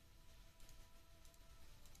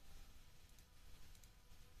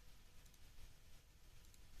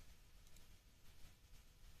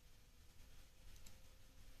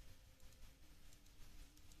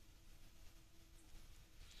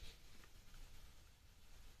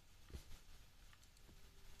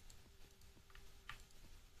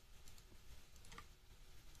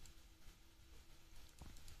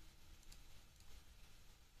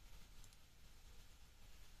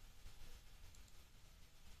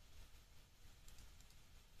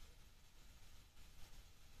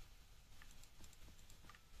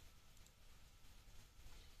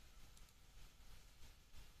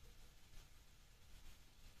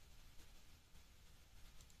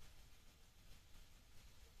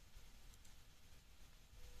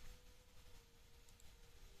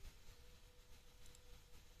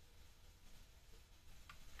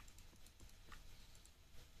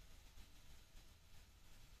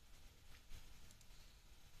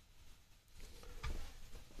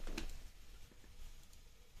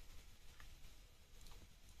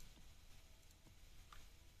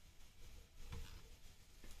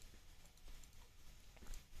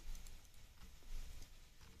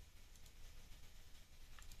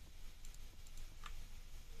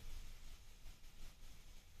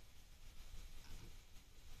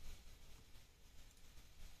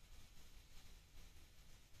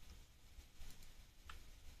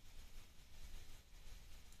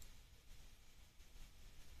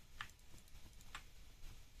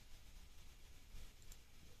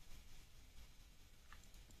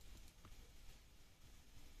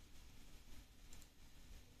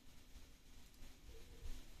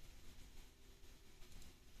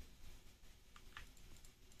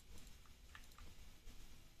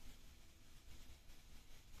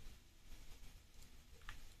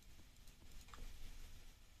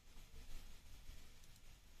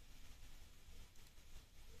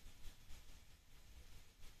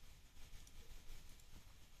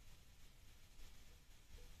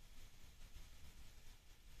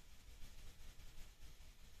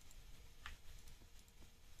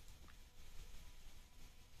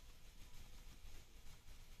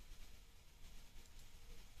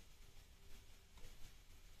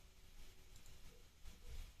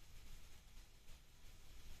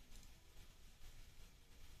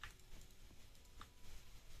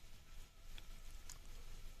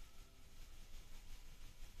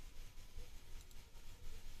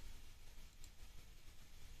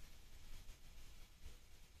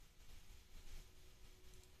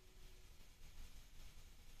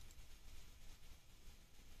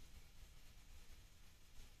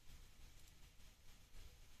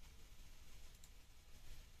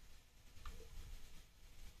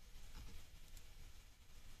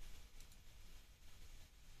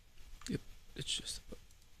 it's just.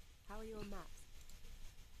 How are your maps?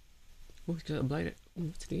 Oh, it's got a blighted.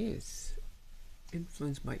 What's this?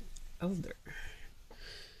 Influenced by Elder.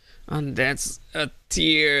 And that's a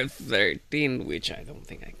tier 13, which I don't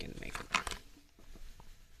think I can make it.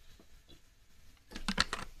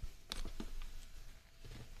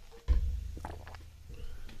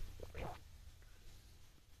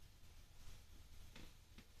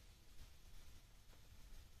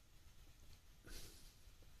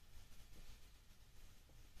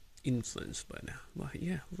 Influenced by now. Well,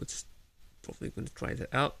 yeah, let's probably gonna try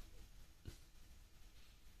that out.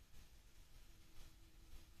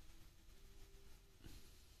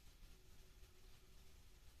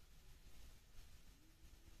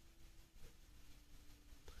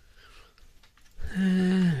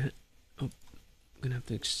 Oh, I'm gonna have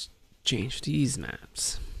to exchange these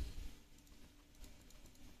maps.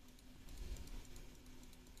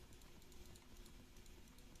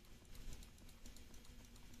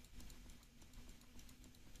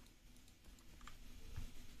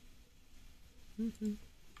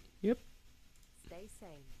 Yep. Stay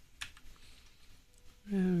sane.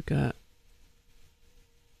 We got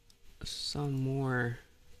some more.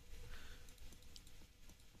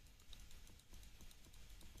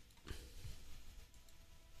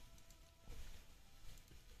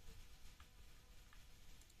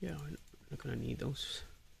 Yeah, we're not gonna need those.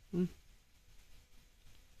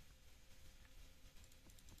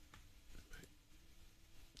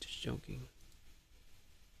 Just joking.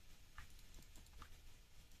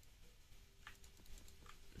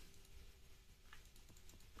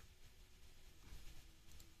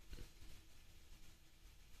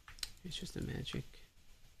 It's just a magic.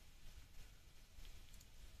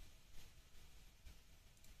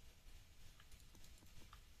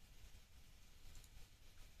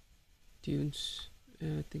 Dunes.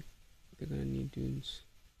 I think they're gonna need dunes.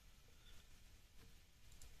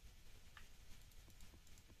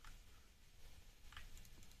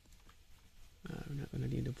 We're not gonna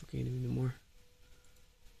need duplicate anymore.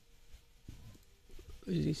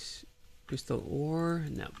 Is this crystal ore?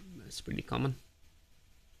 No, that's pretty common.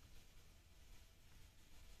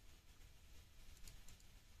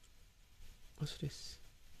 What's this?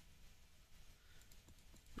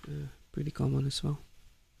 Pretty common as well.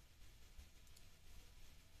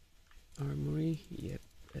 Armory? Yep,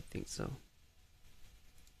 I think so.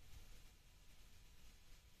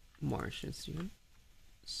 Martians, you know?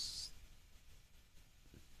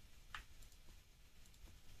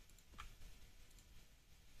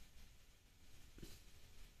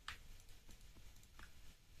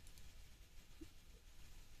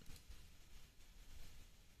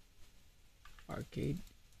 Arcade.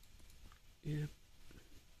 Yeah.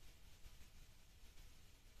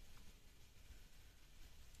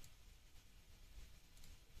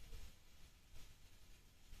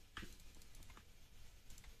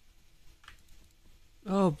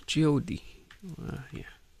 Oh, GOD. Yeah.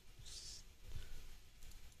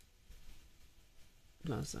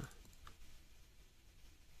 Plaza.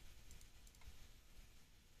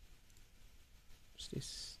 What's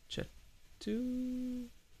this? Chat 2.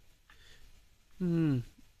 Yeah.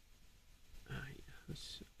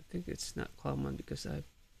 I think it's not common because I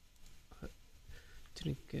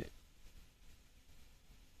didn't get.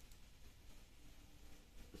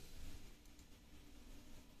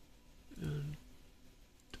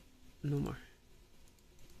 No more.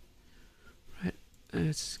 Right,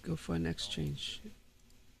 let's go for an exchange.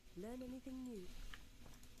 Learn anything new?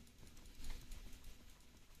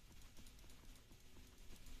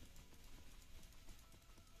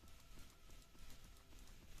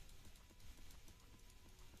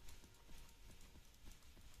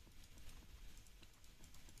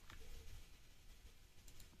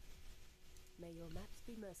 May your maps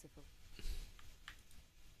be merciful.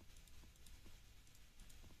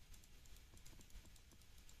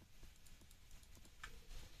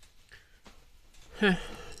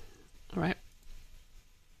 Alright.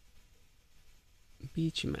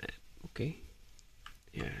 Beach map, okay.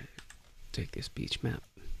 Yeah, take this beach map.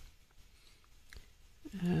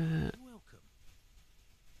 Welcome.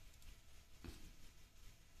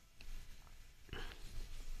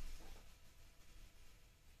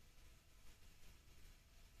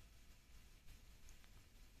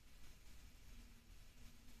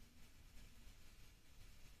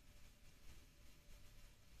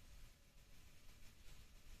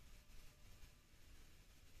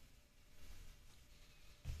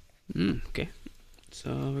 Okay.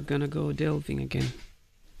 So we're gonna go delving again.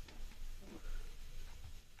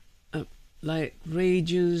 Light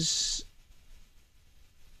rages.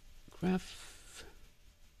 Craft.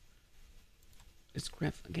 Let's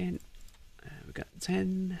craft again. we got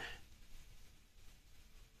 10.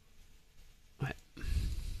 Right.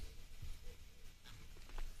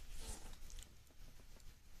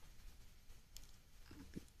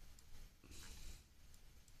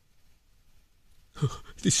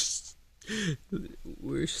 This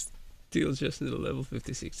we're still just in the level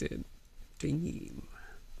 56 in game.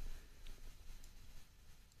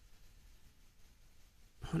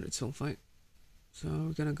 100 sulfite. So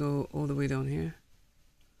we're gonna go all the way down here.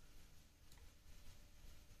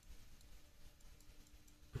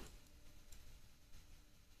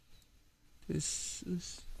 This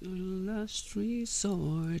is the last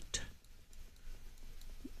resort.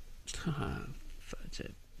 Haha, fudge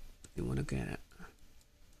it. You wanna get it?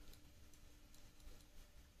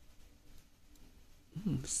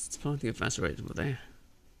 It's probably a faster rate over there.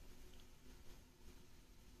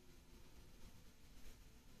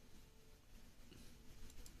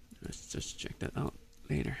 Let's just check that out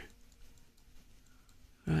later.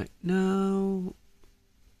 Right now,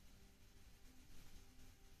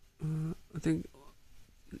 I think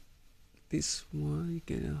this one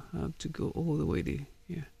you're gonna have to go all the way to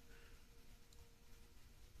here.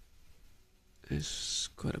 It's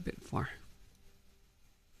quite a bit far.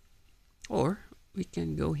 Or we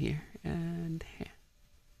can go here and here.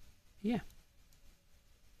 Yeah.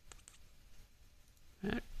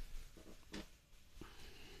 Right.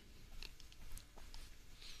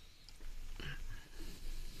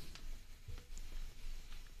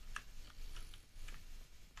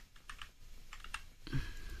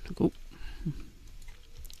 Go.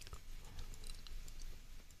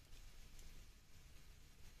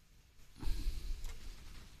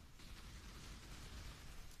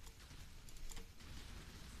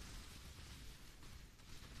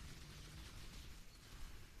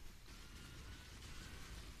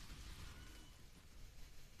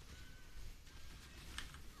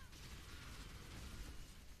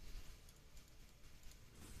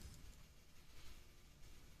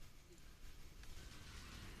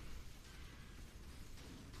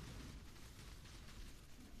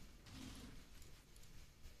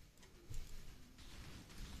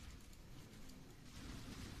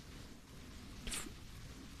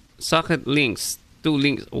 Socket links. 2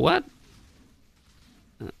 links. What?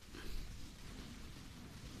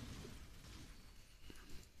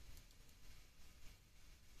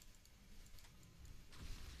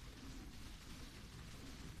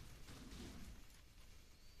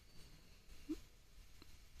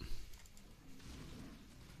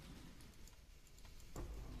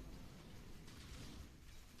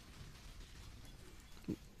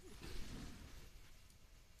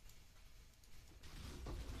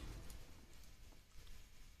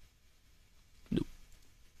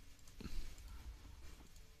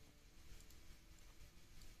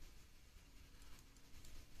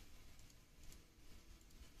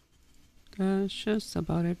 That's just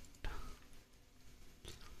about it.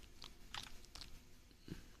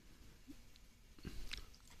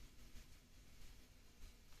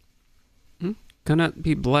 Cannot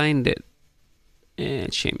be blinded.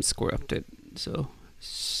 And shame is corrupted. So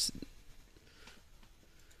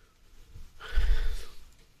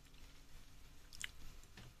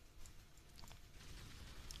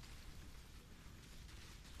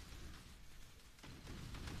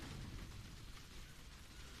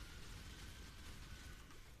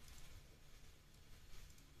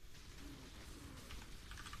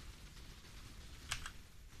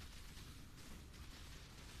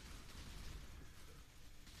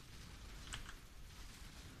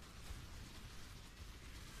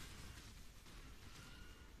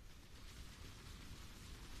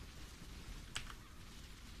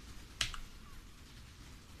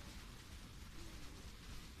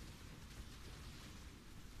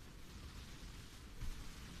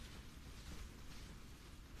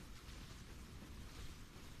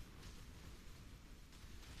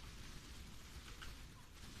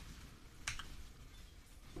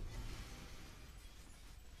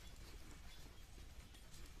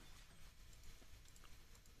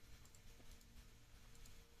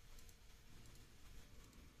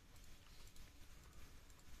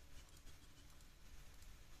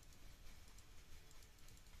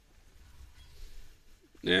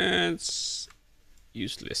it's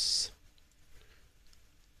useless.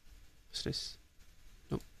 What's this?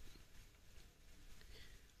 Nope.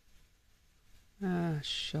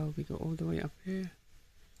 Shall we go all the way up here?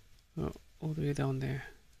 Oh, all the way down there.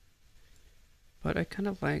 But I kind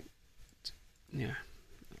of like, yeah.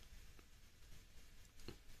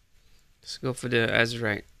 Let's go for the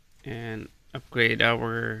Azurite and upgrade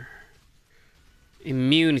our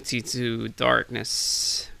immunity to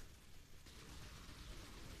darkness.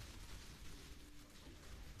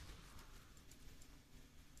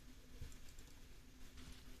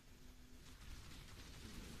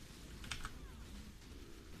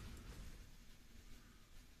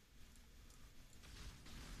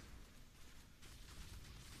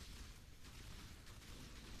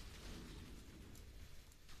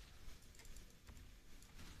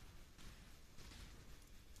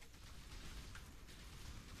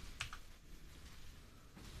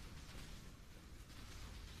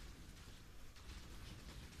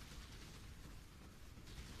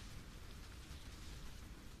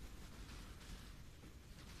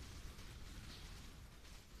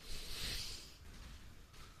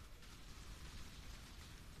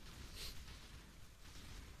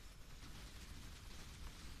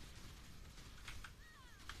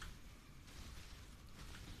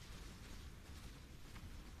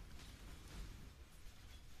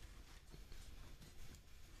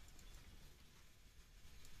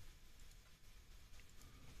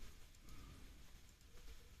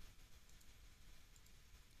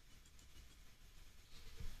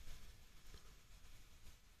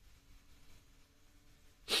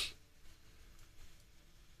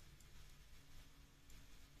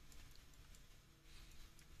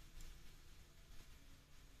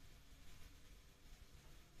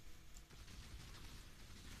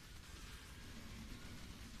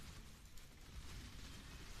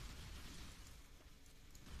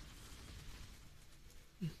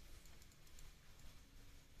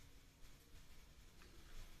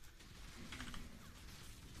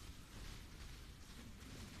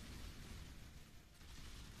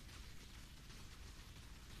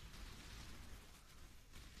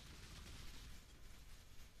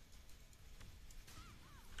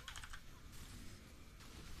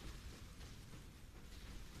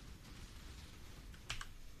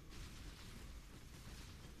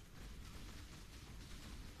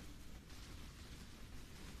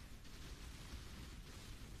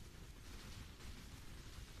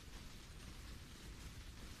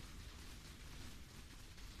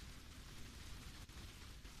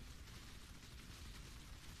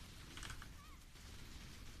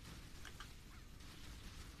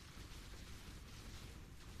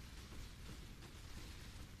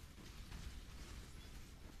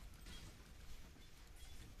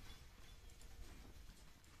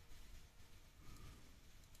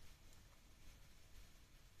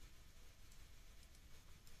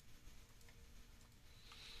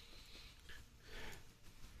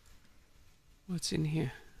 What's in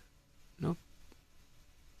here? Nope.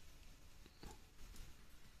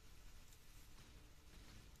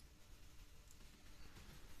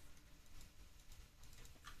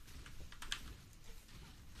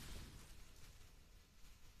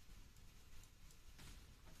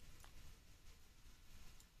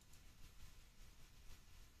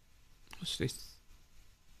 What's this?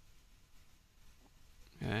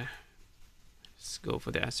 Yeah. Let's go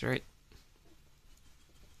for the asteroid.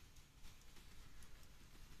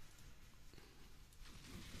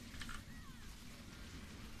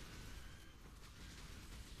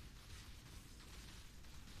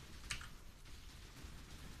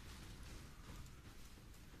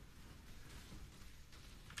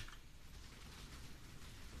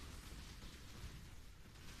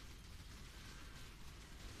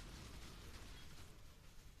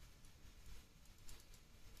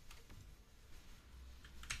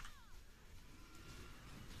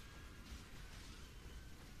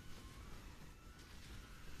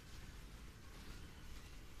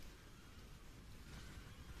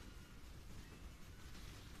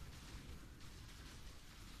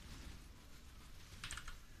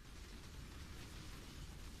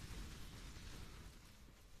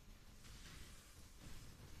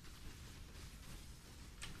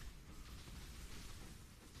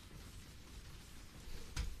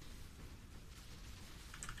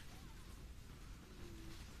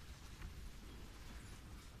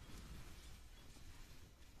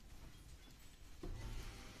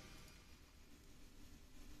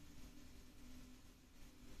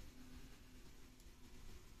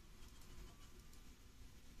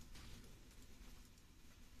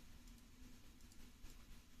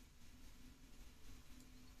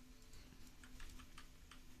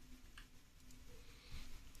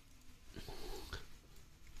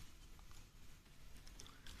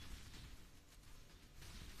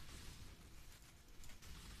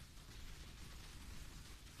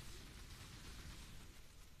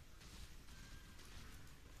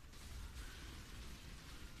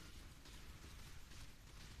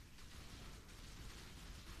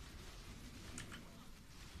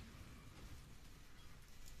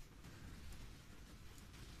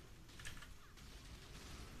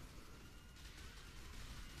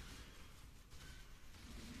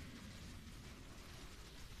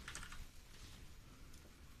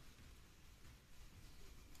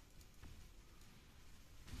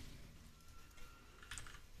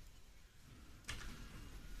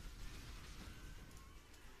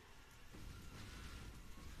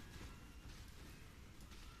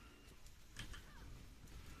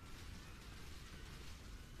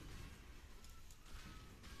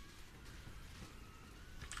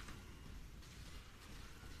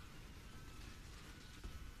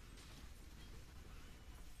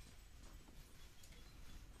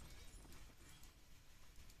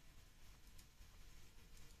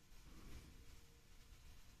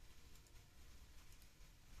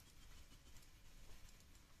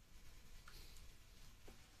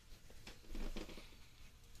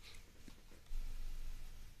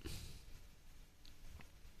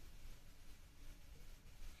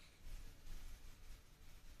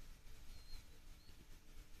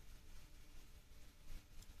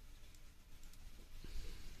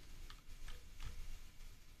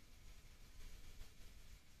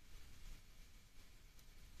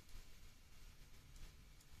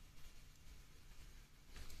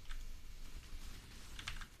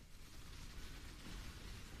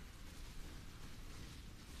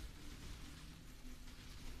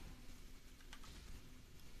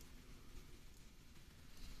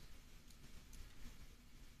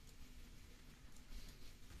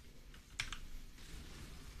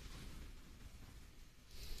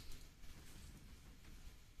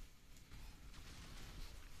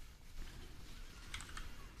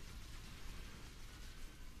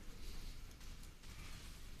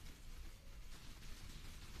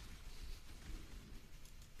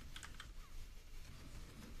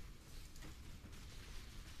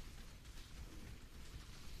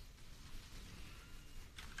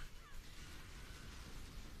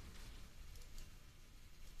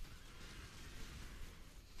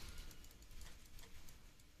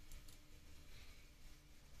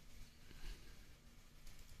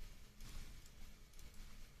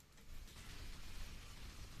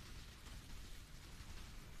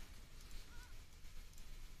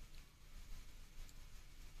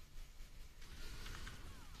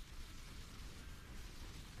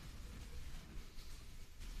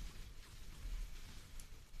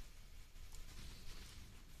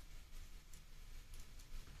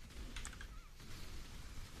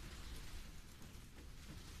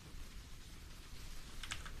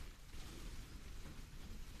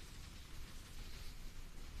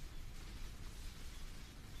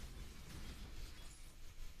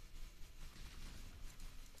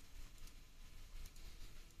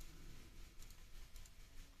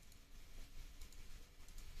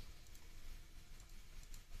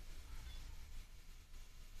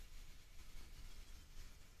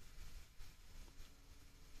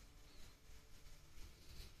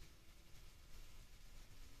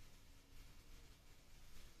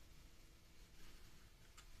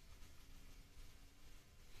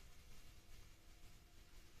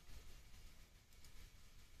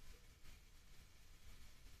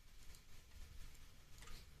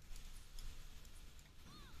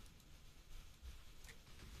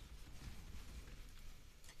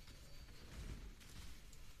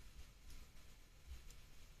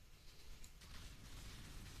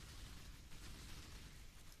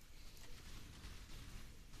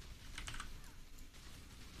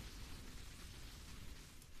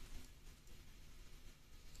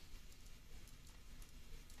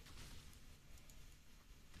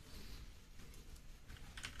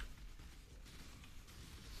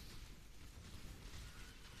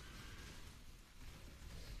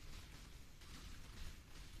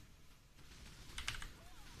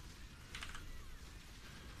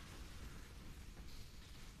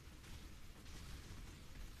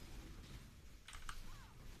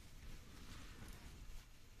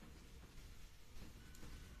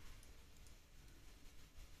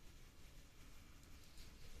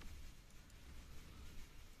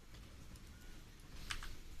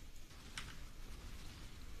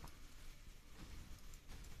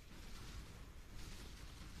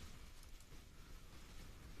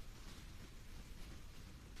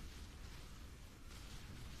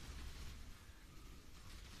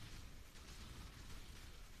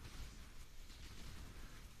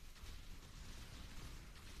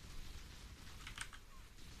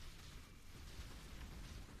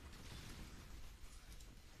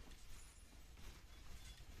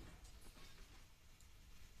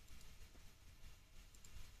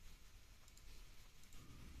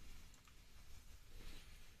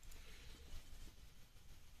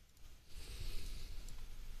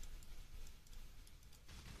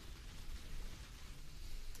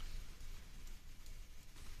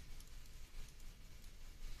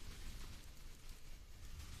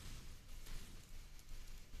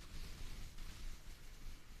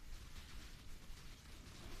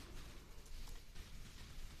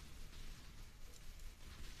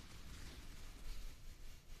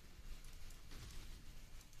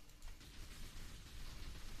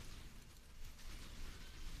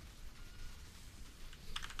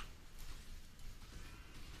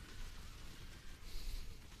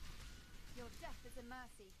 to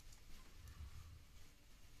mercy.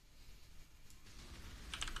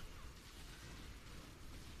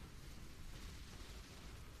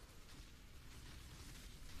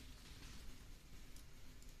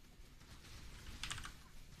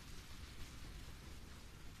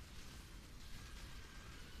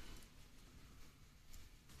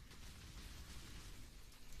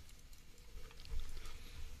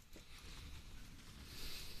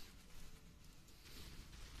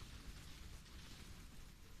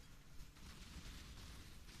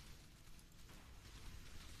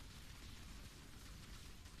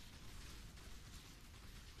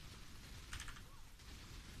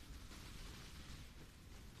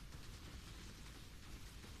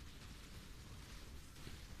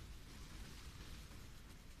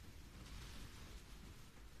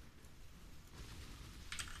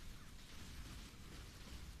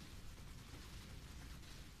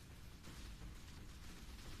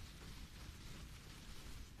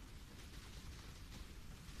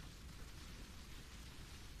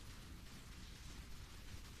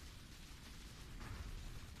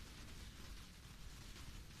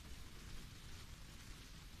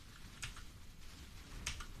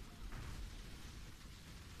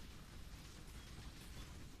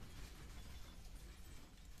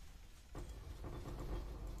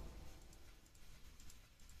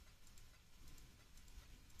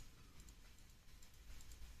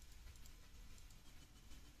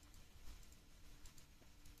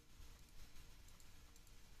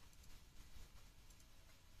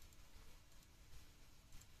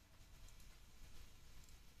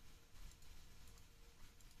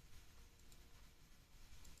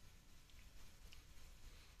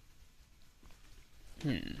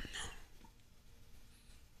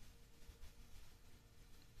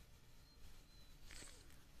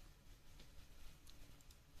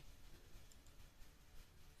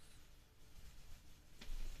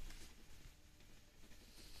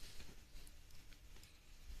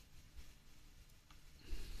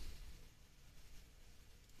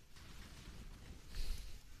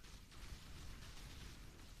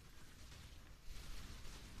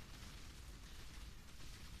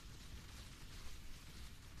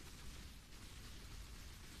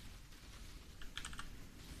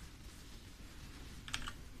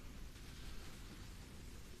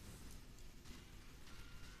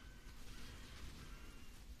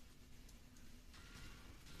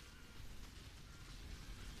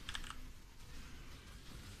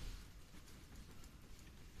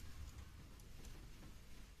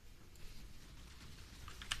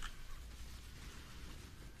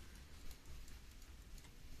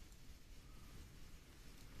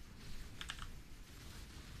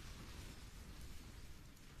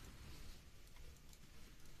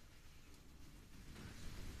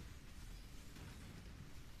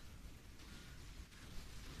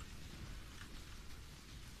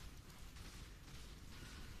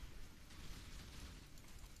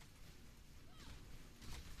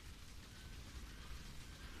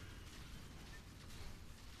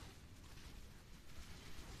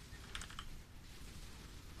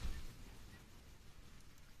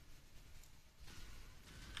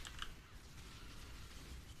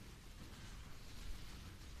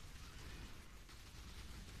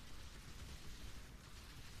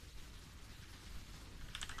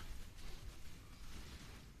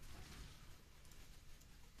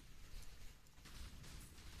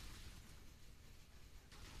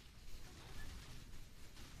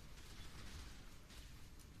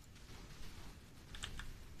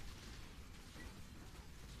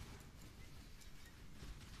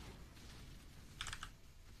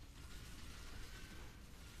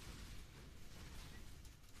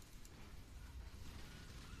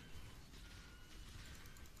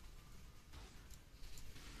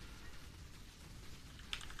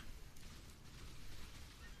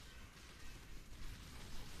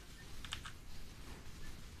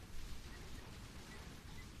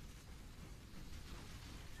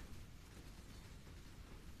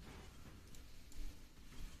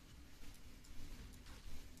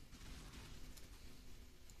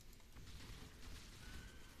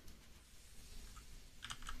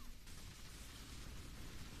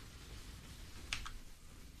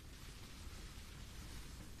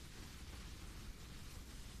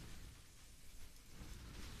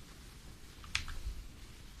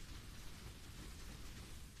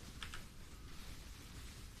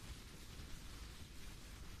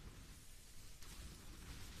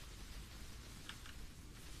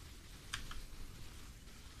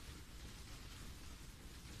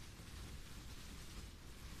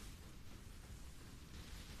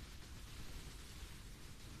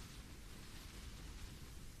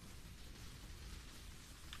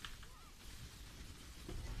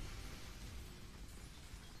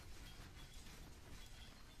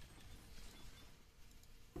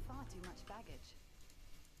 baggage.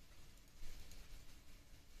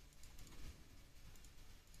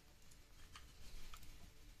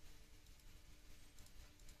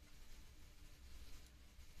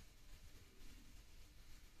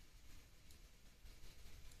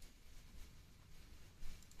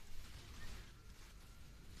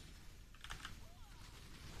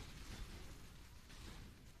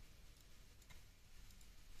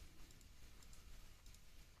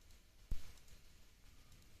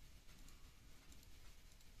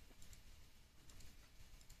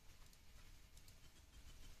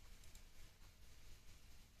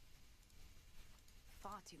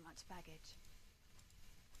 Far too much baggage.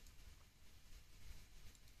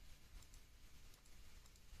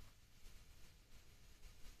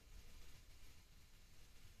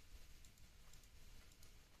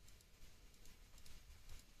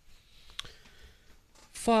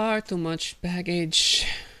 Far too much baggage.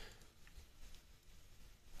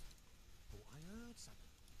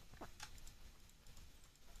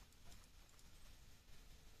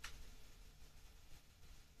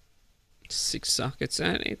 Six sockets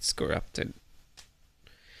and it's corrupted.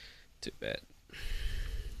 Too bad.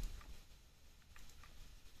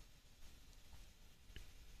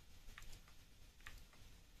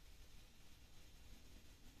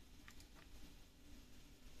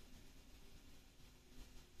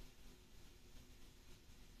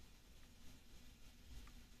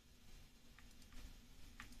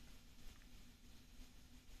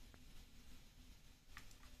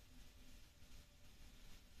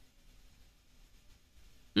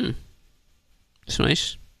 It's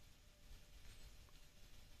nice.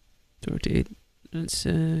 38. That's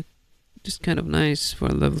just kind of nice for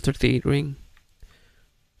a level 38 ring.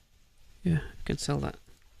 Yeah, you can sell that.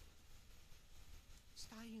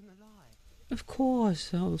 Stay in the light. Of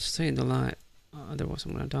course, I'll stay in the light. Otherwise,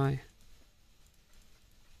 I'm gonna die.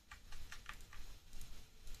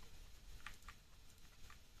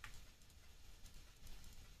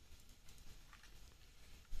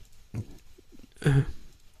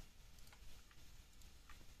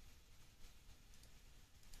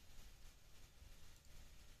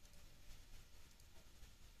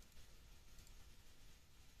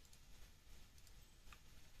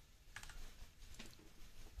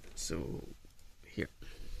 So, here.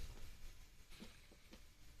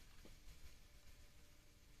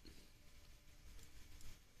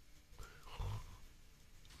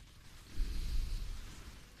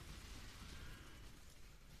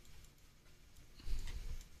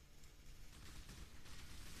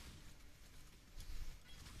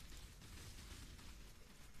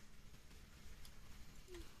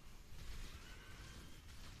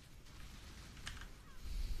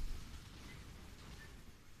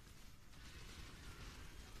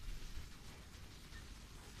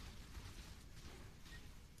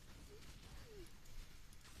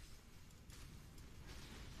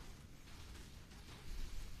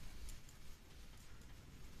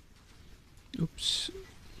 Oops.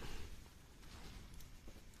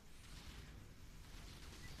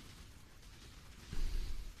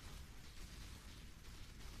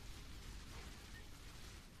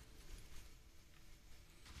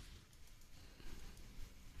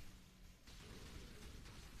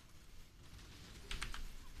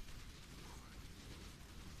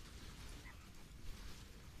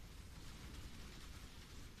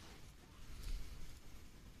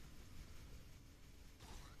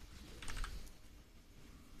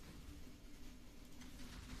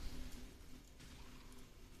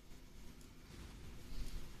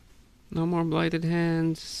 No more blighted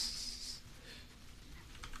hands.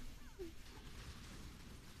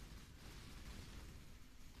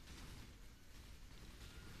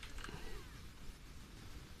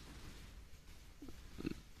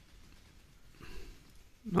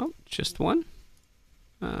 Nope, just one.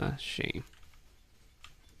 Shame.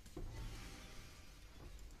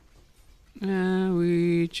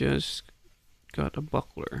 We just got a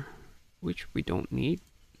buckler, which we don't need.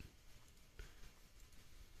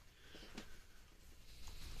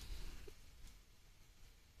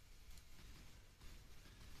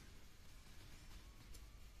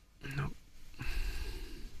 Nope.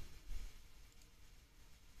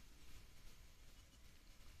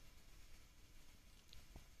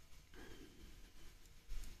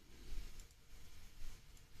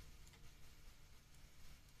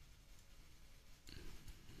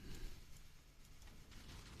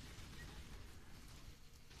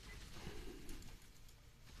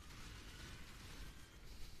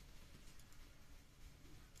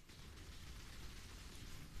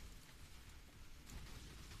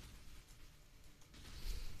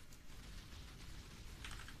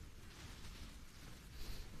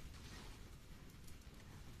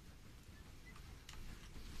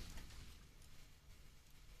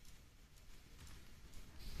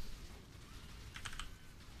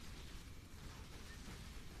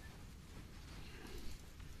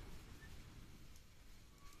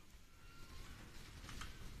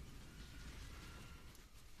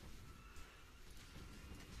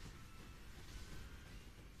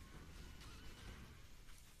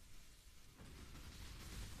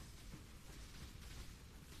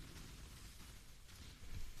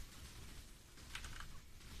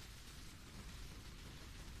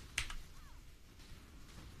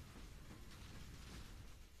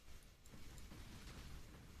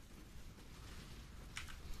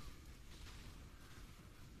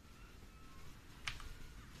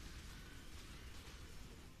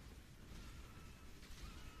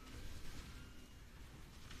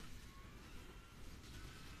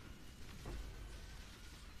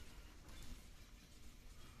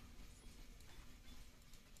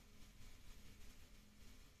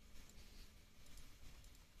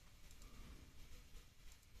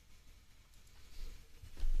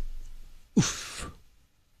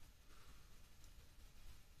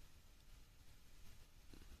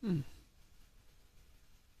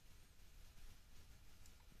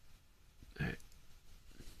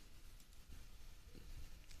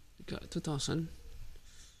 got 2000.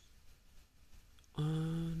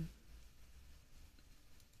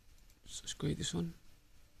 Let's create this one.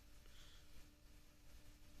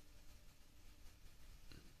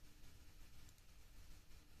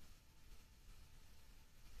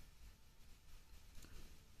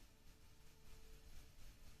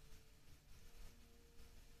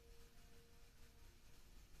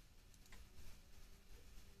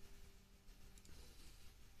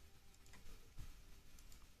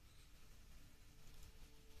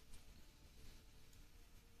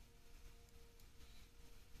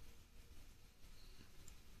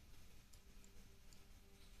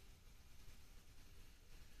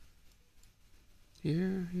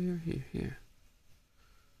 Here.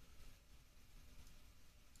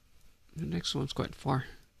 The next one's quite far.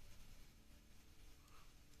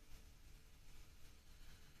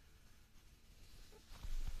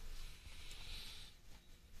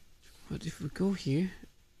 But if we go here,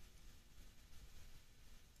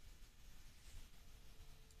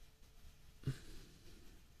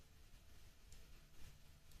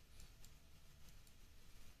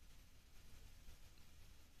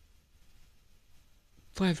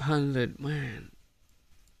 $500, man.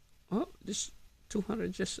 Oh, this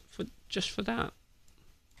 200 just for that.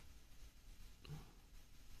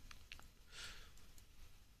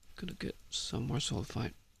 Gonna get some more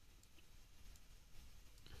sulfite.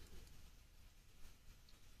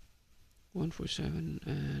 147,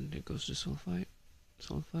 and there goes the sulfite.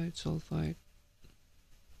 Sulfite.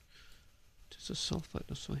 There's a sulfite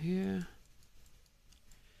also here.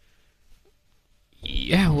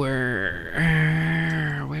 Yeah, where?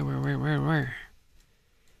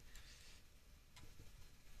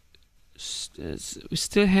 We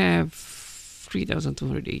still have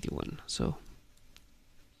 3,281. So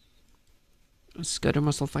let's gather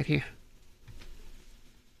my sulfite here.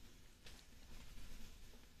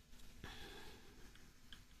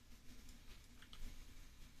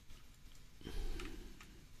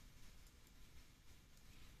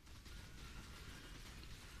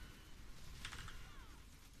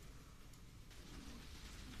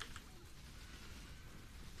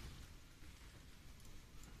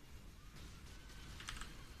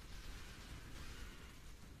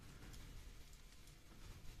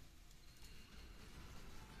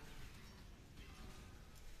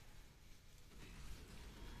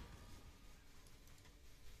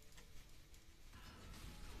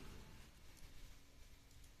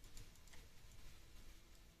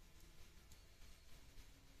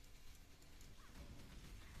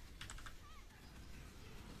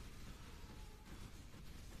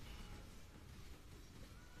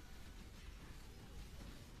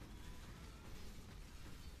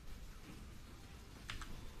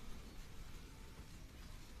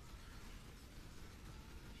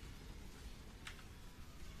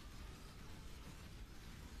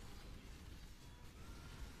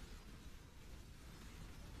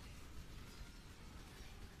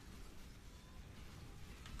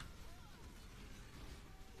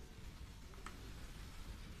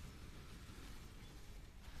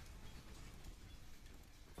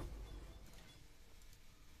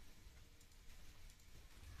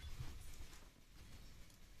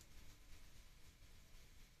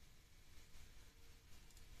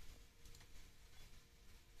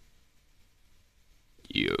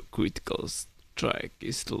 Your critical strike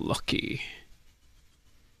is lucky.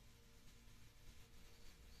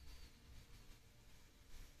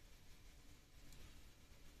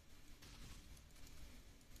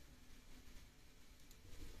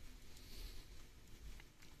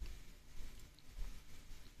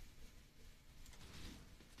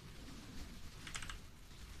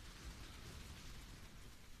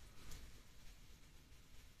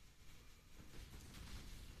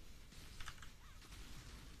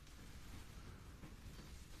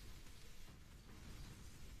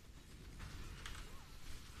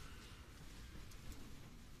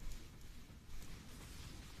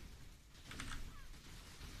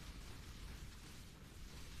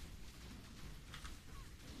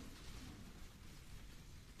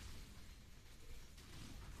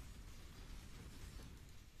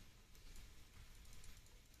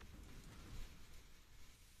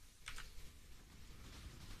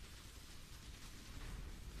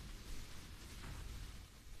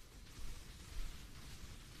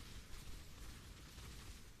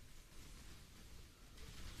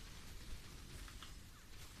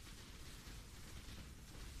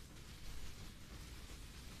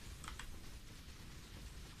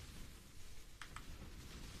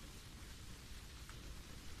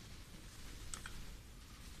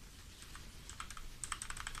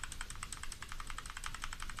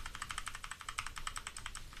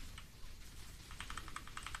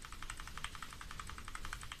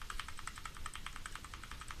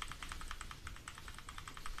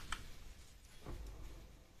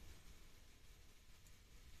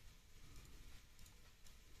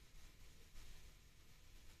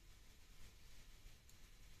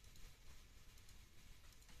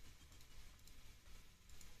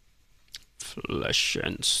 Flesh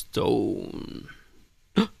and stone.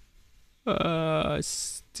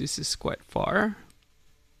 This is quite far.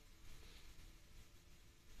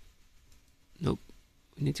 Nope.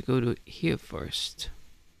 We need to go to here first.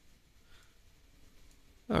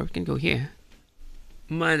 Or we can go here.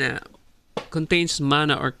 Mana. Contains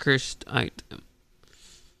mana or cursed item.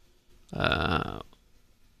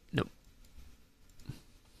 Nope.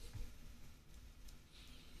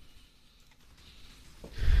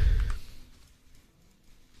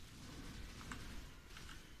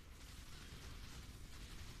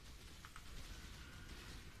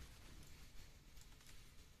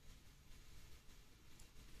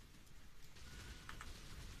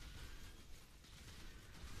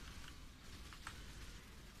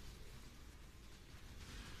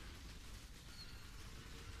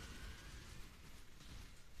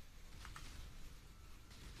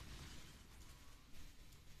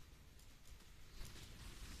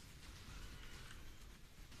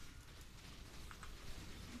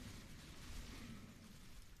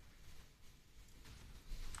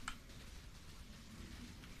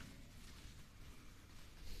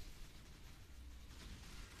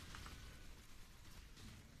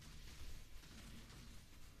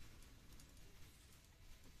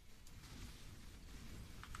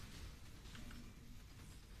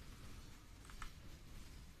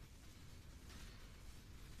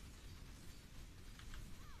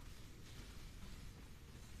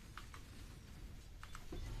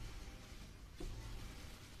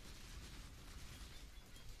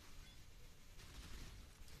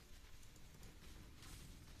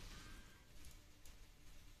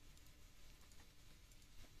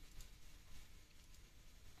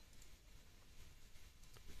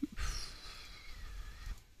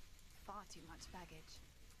 Far too much baggage.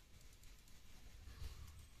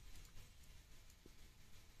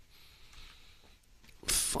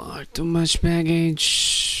 Far too much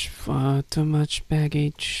baggage. Far too much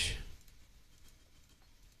baggage.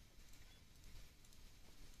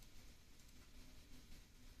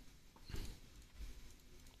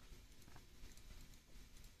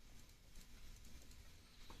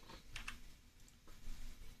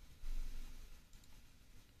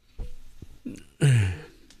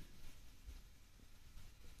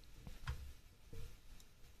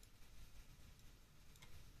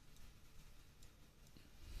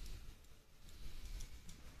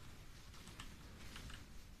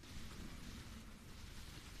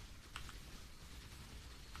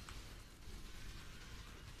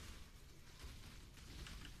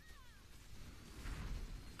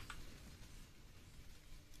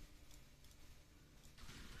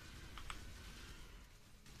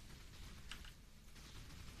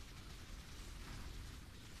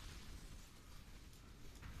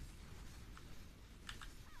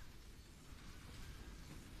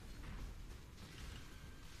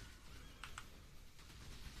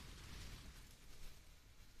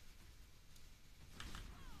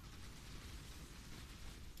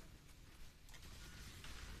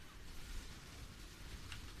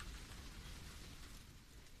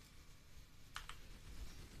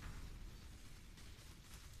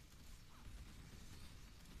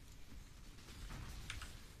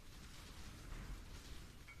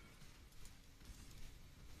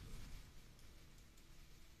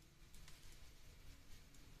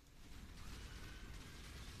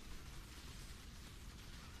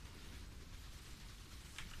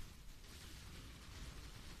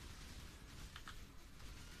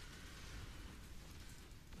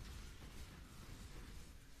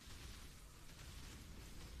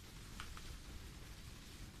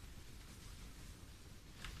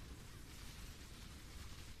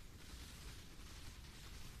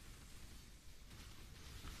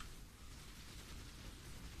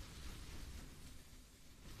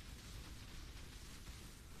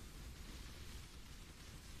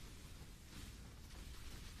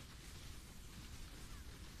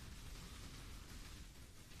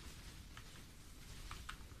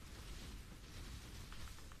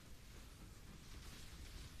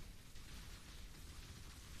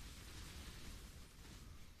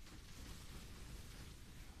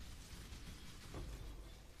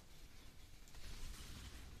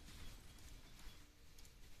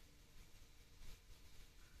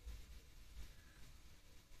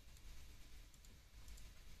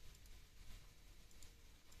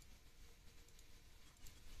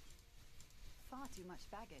 Far too much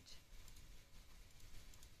baggage.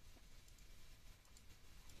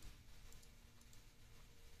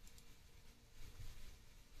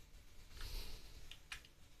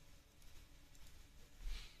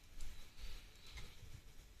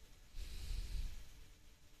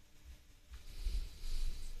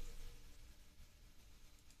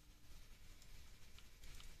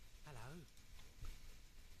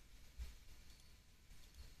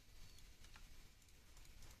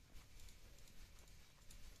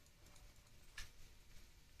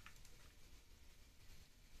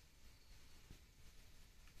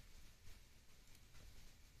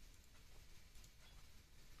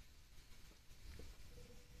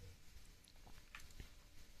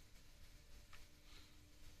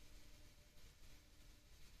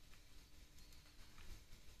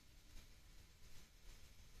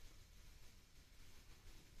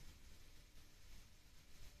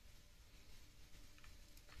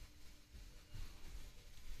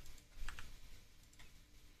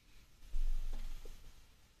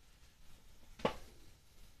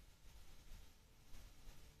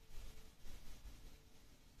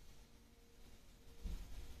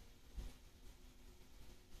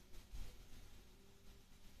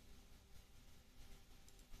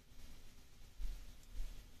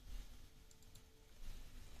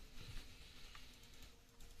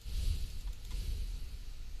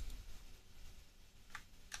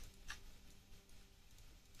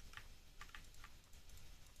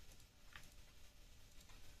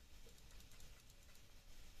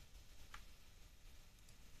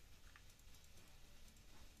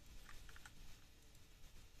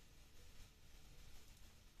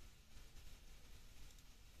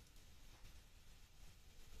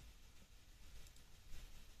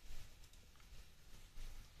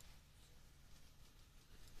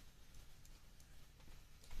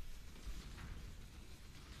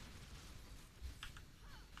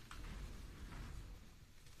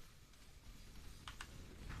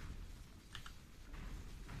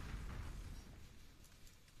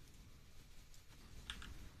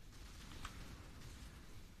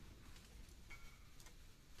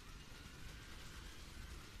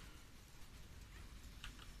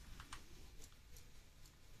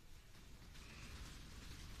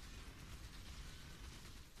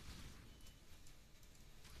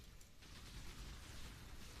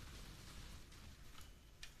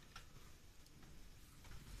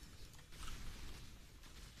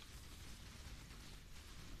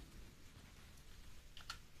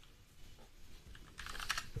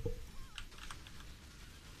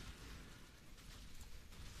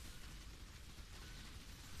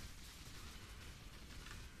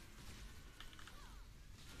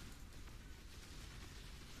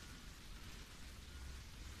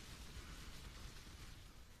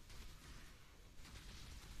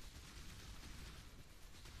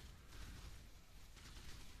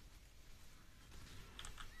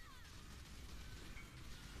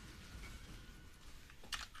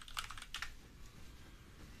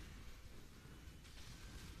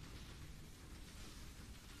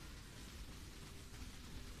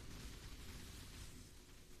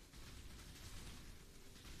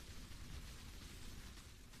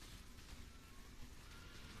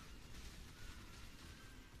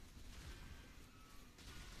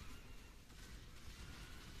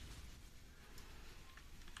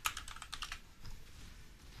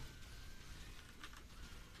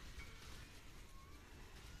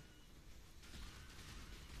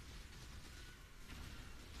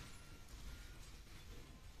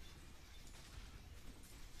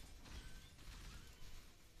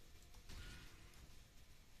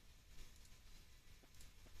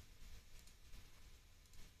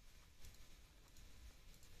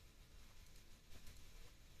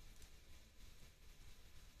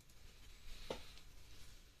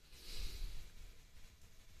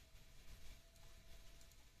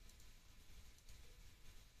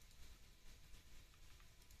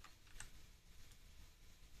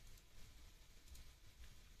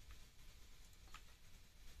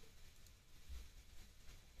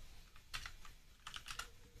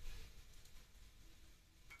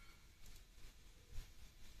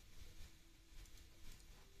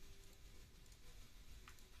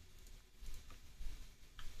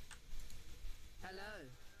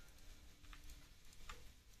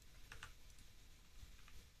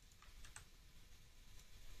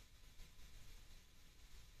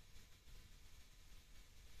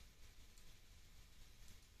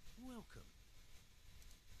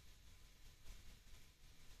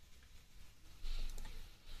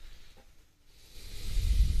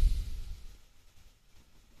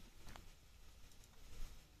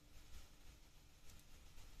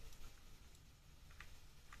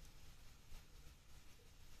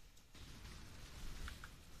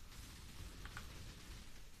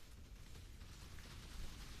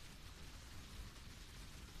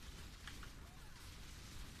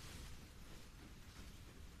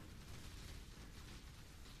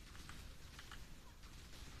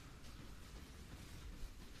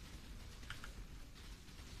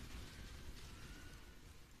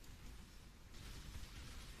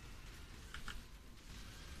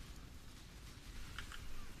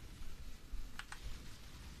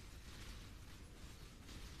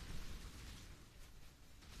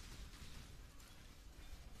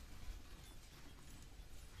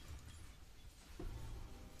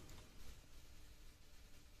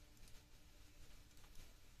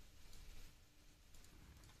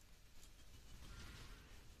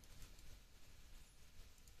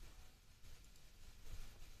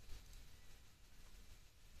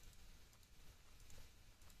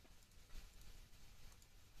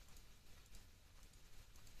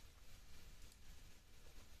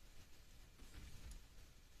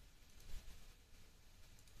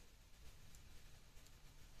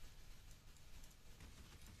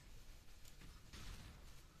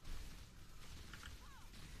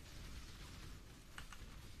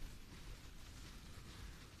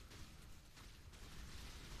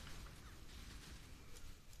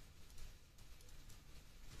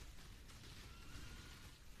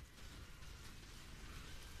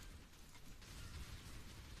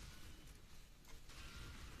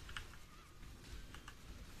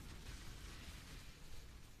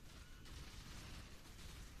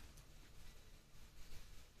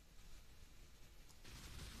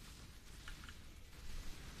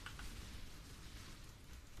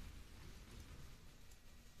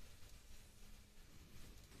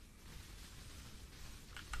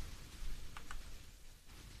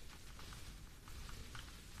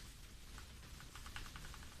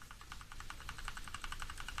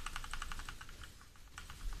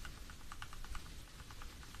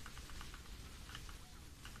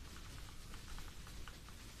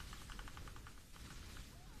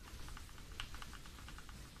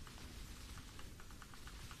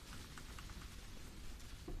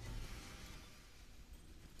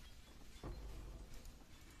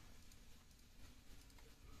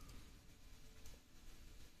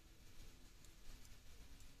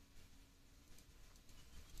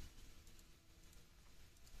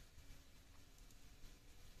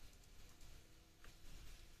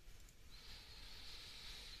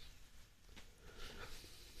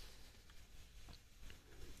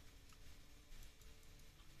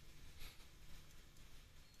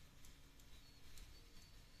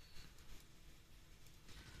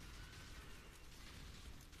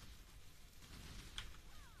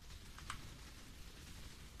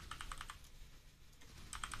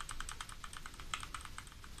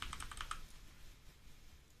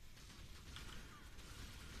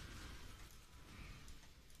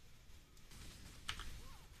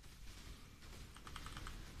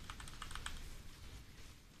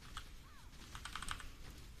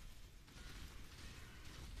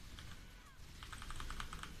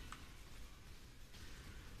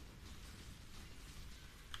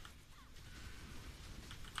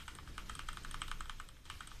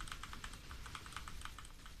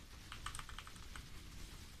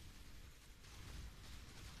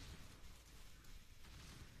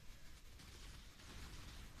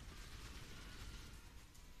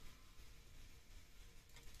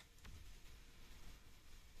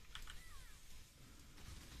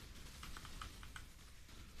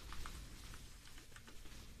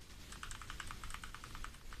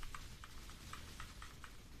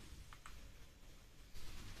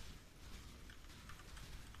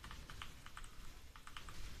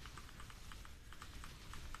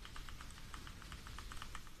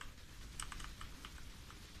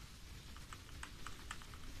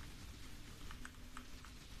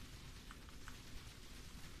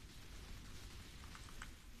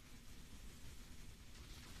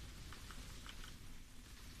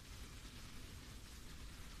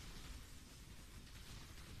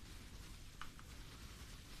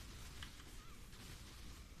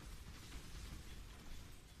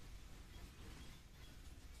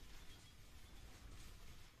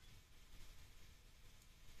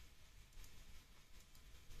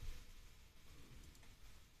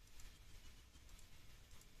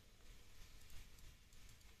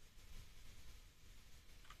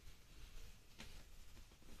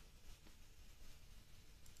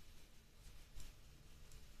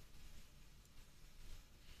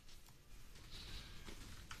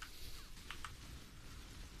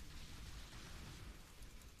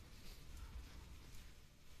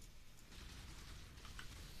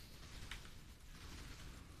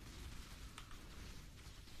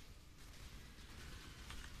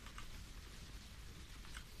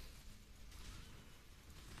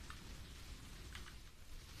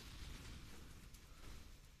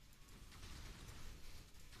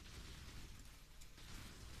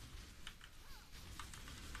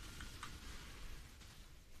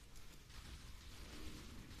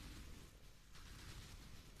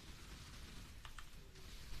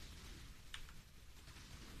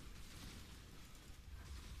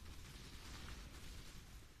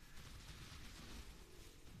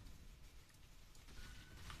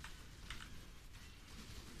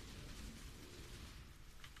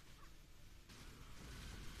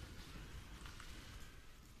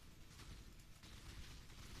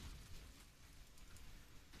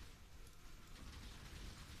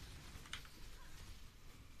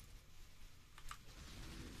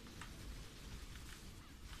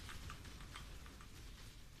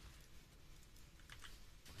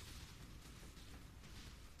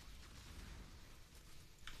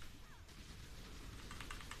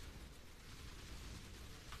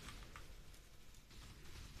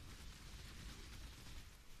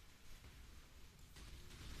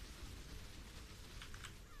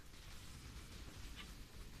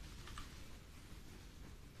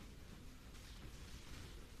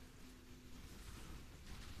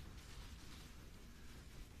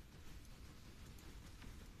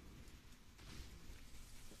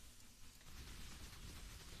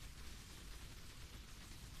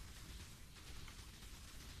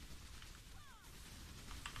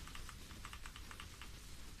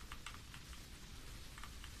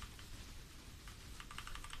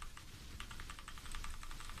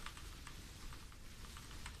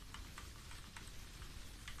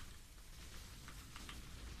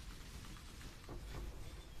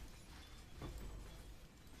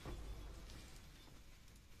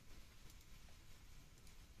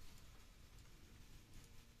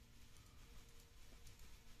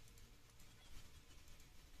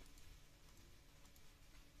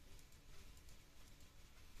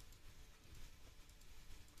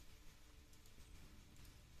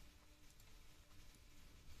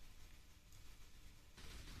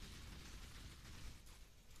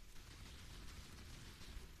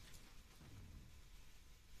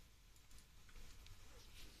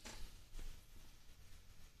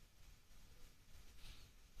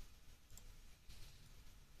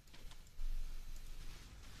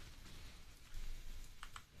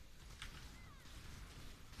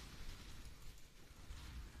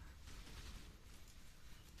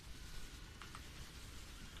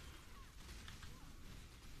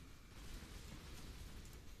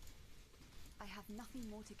 have nothing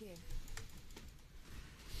more to give.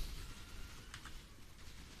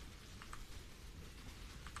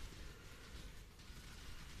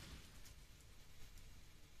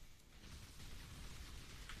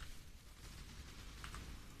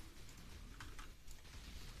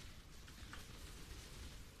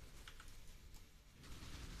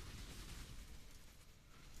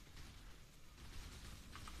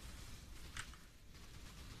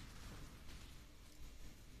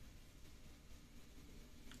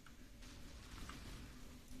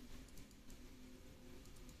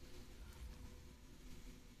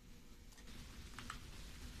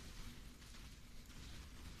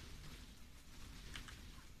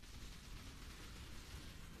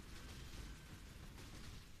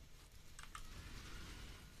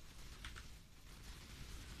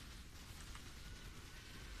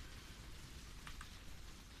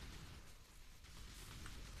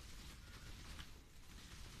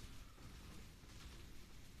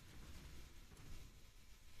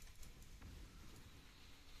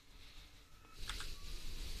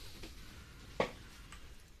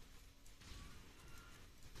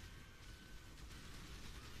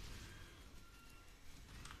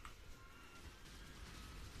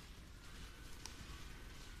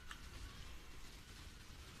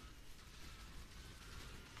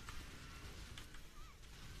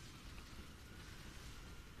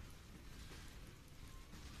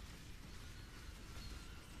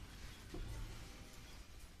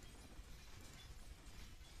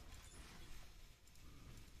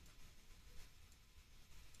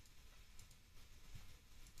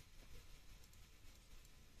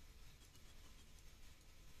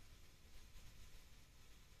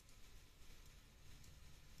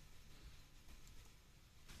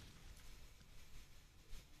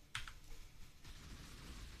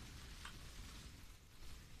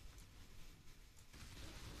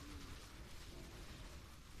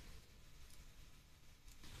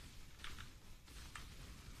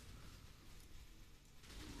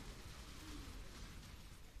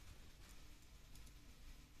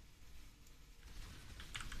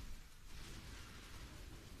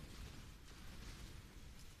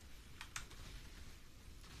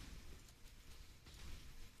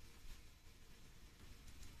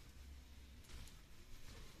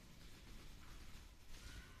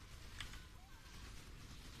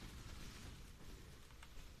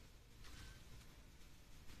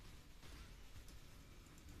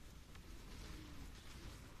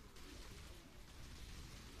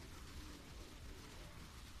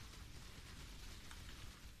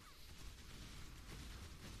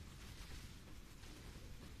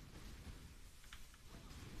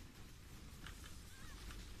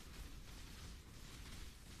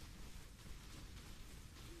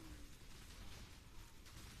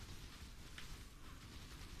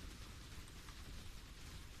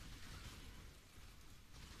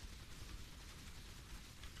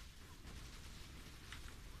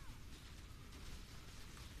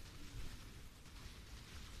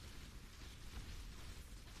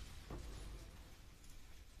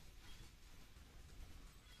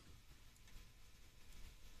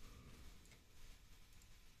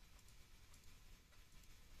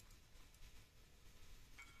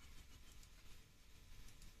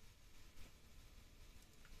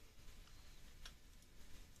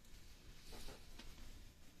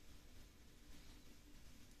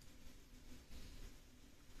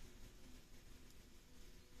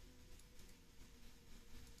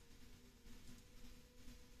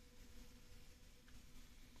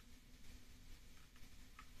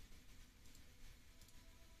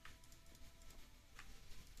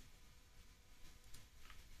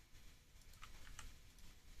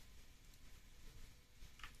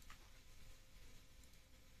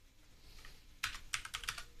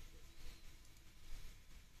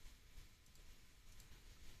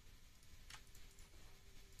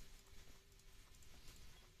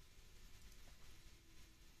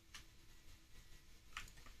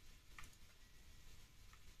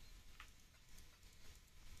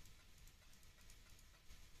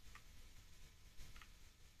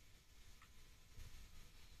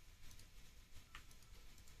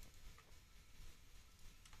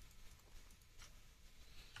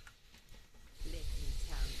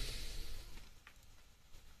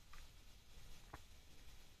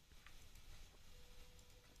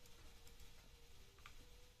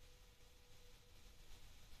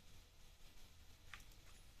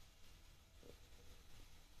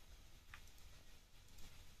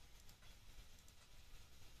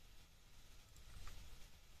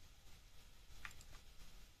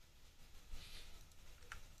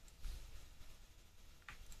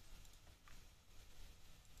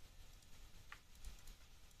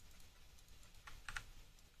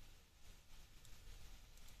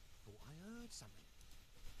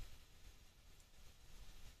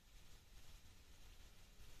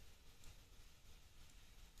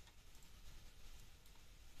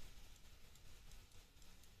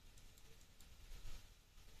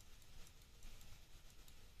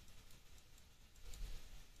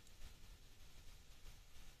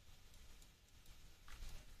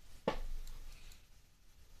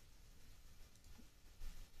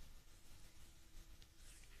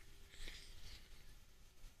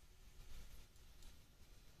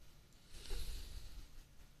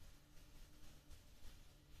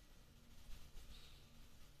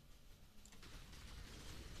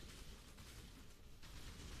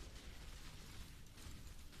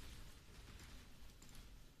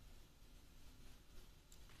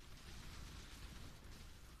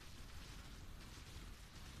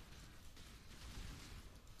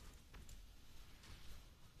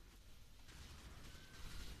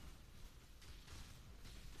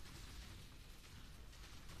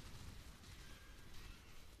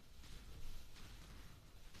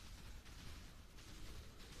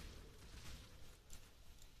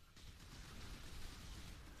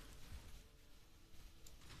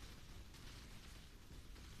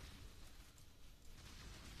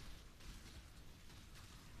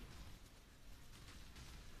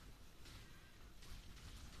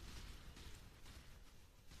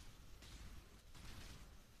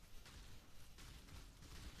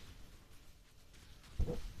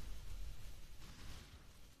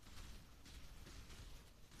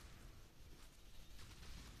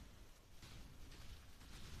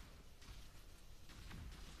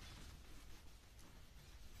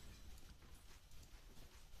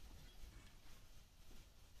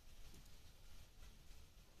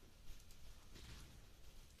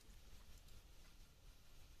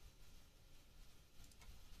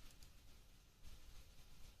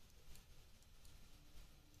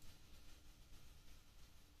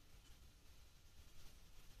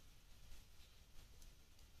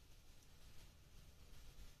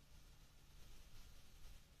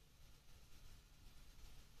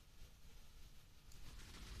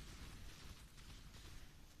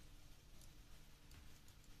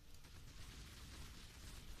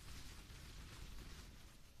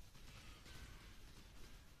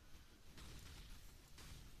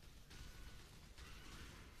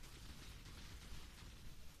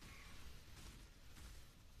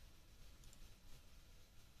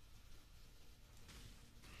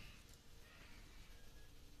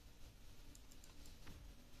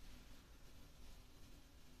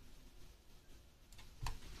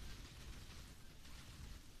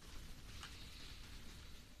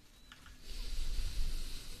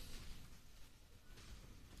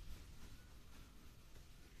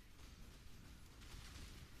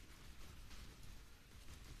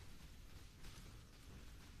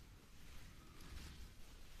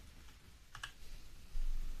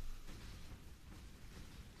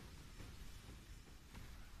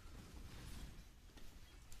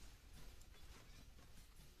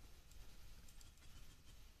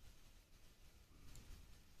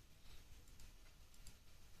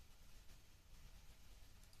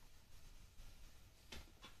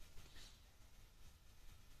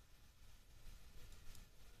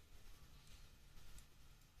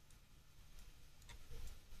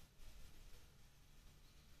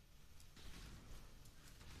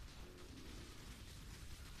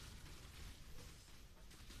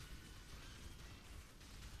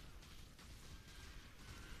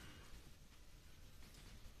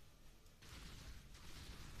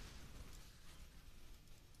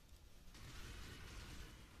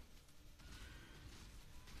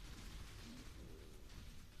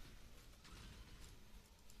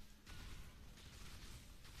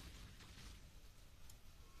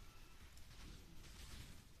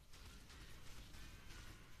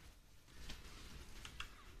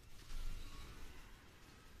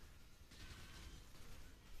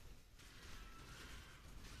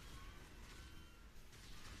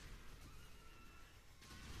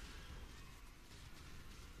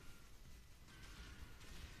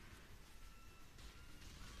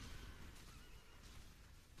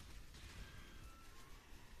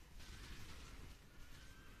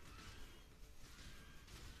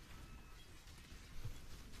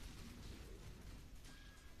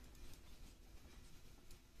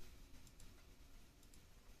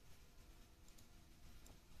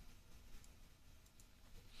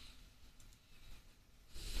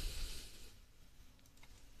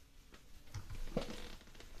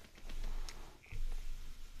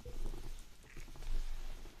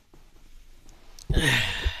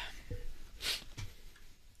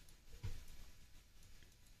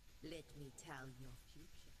 Let me tell your future.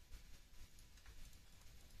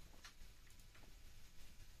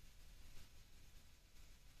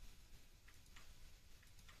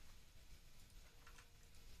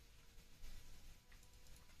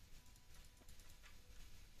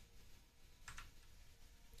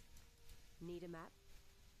 Need a map?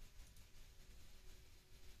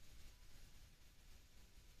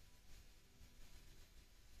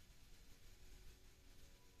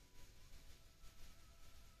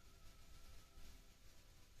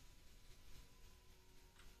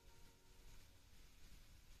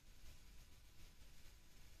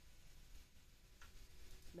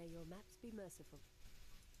 May your maps be merciful.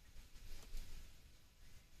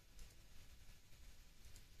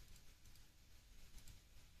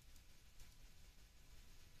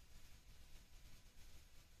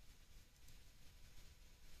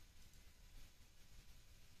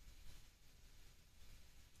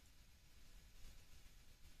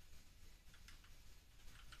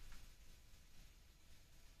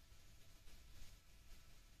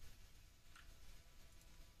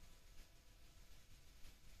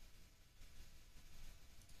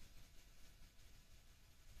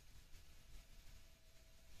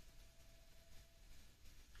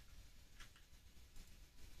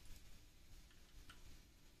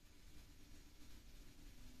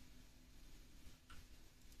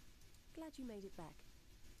 Glad you made it back.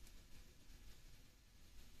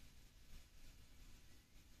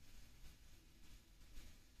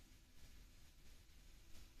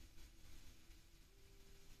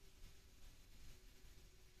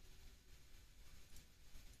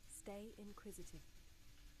 Stay inquisitive.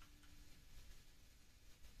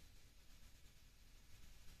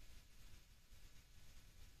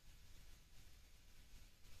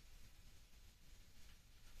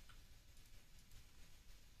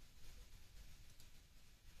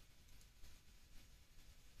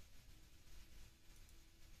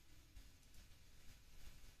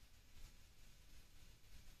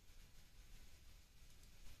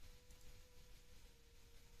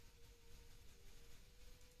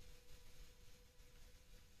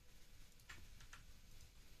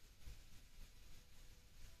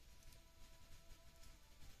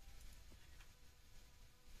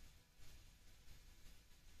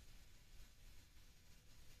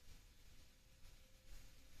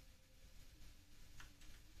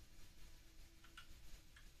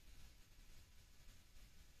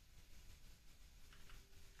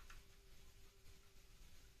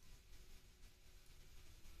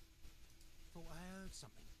 Thought I heard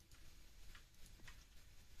something.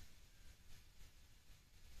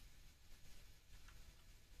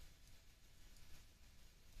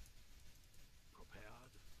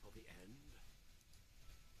 Prepared for the end?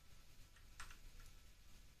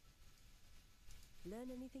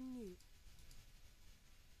 Learn anything new?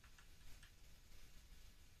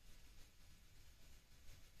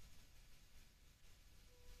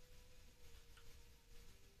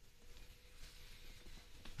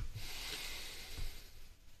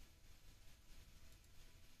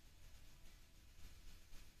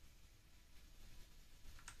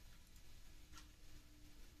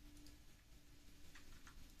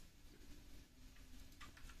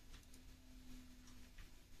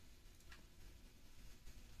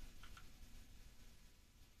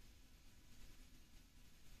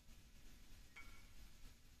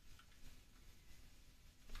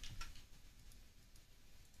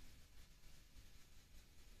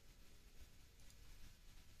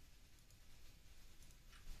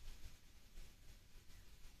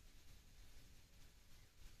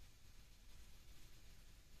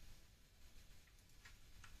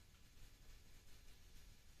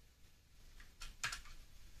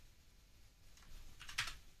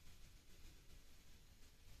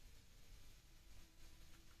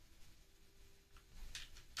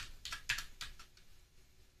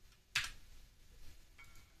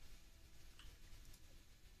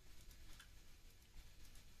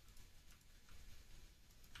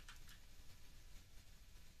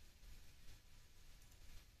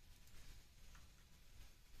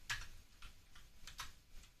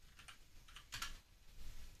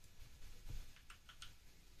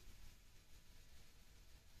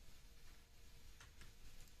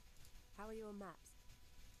 How are your maps?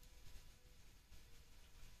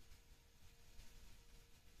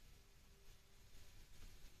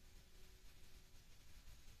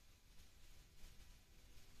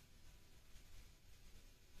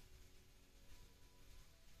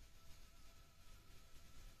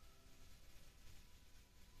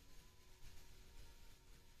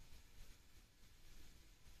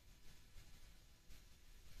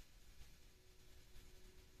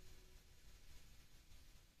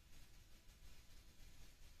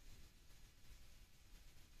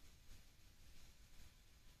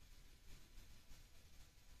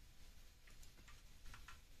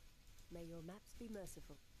 Maps be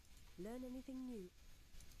merciful. Learn anything new?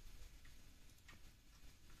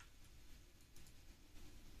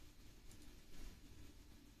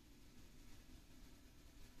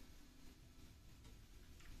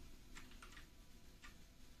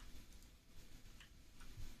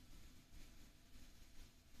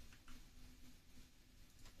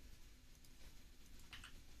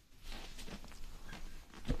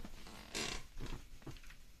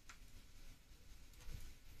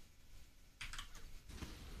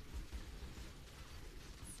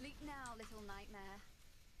 Sleep now, little nightmare.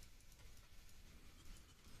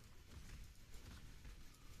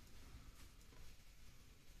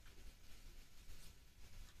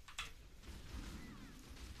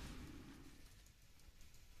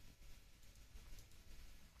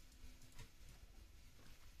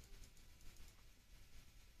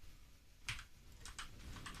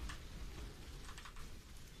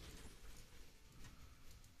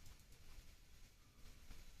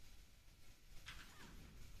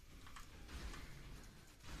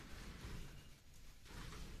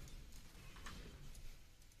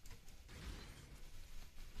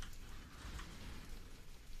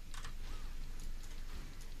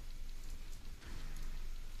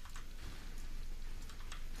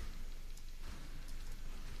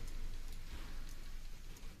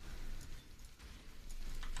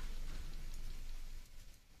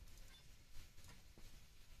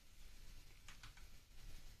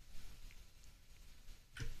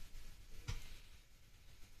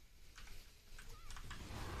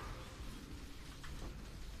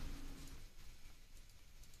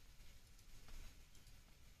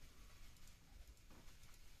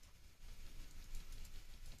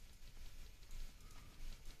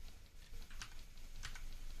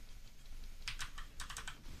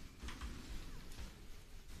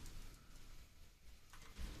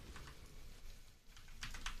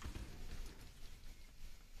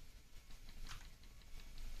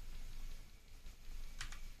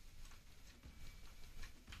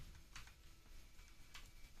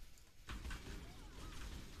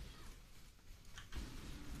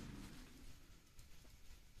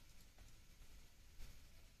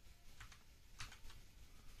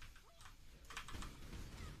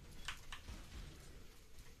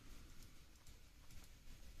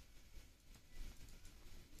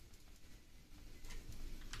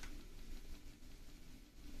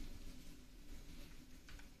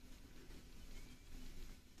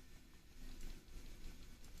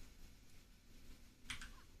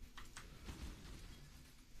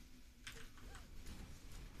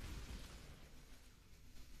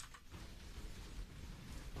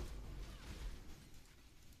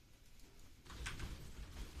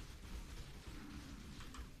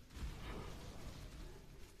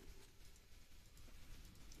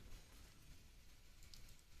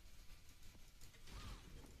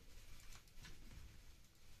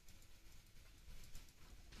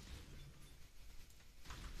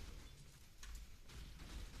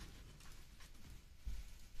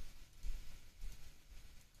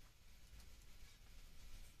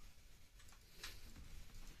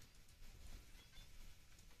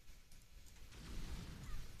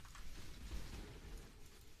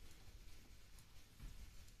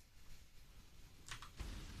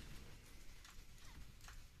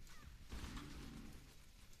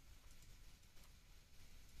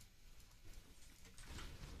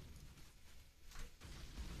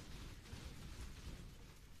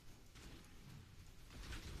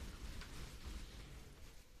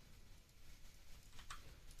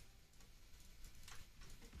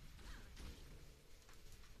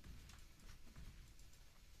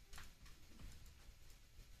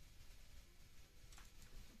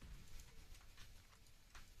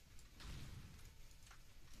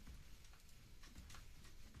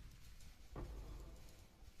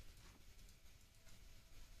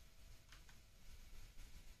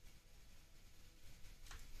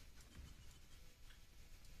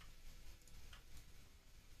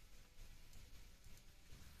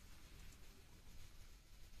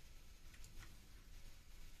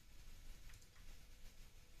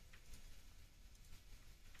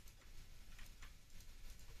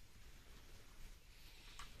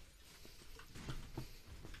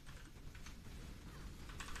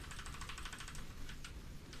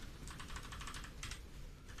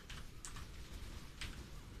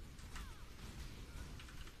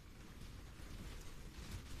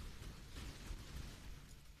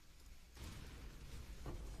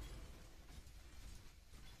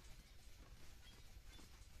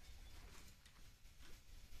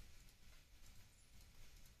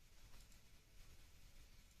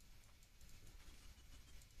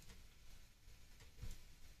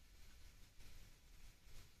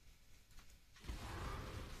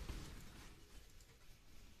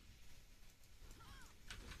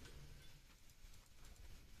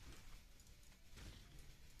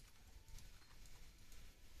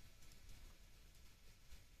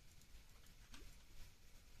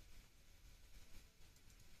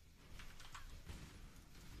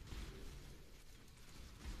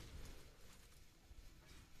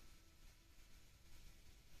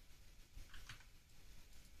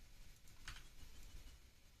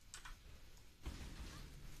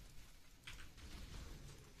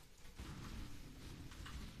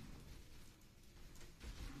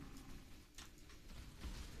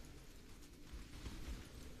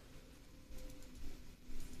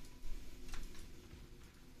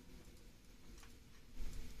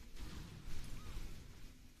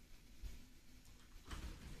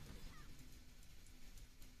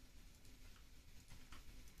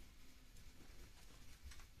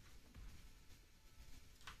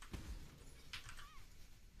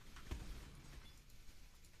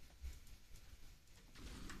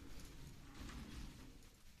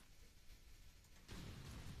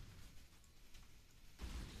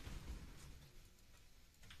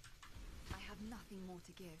 nothing more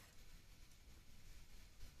to give.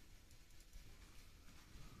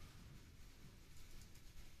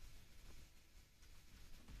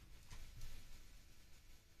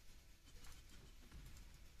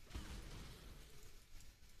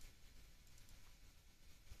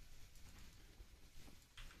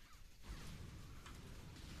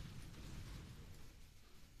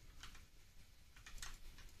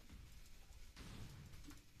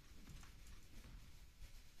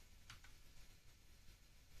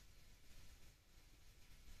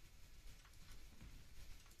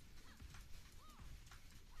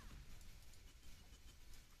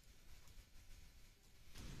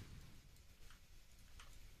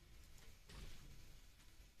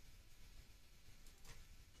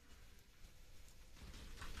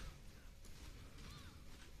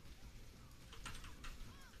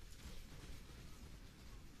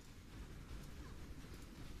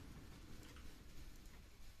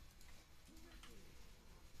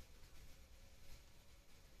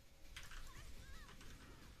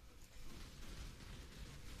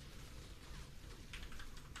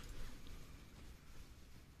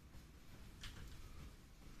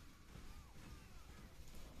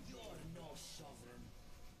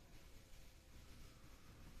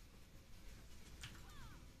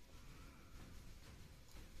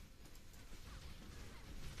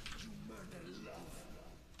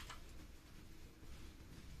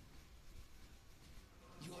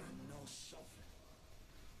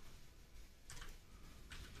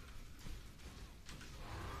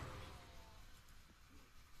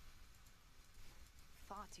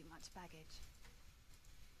 Far too much baggage.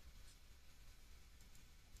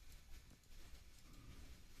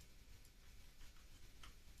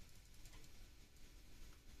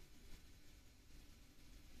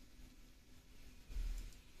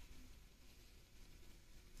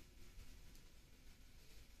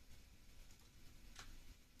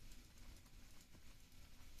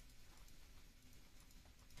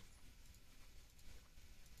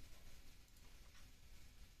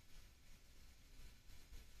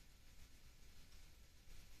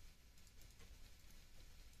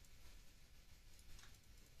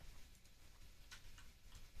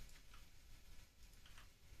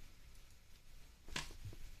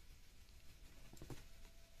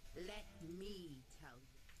 Let me tell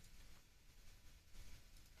you.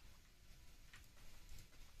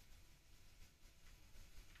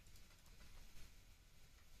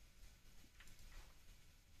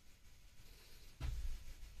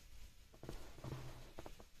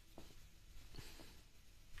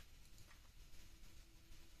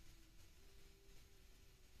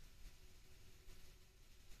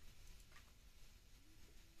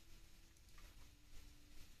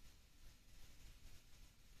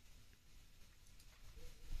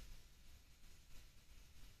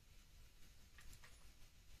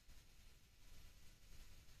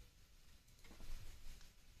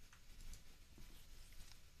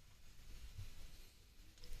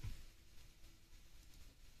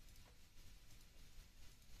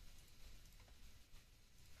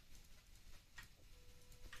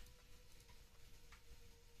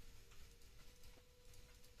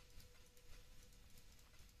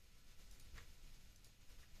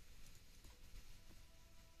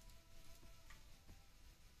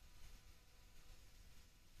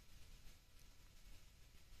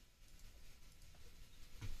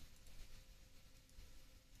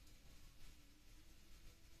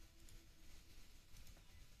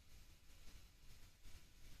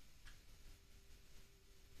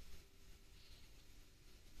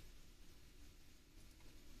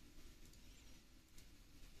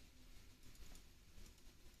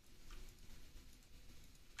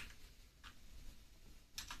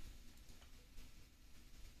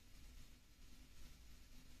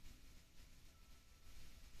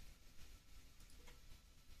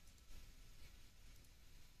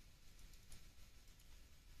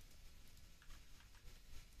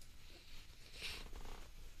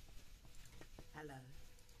 Hello.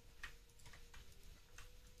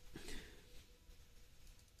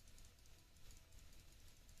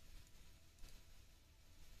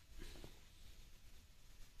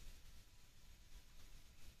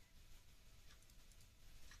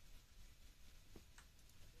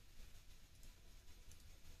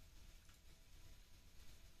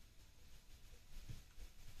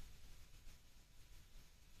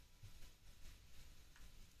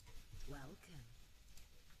 Welcome.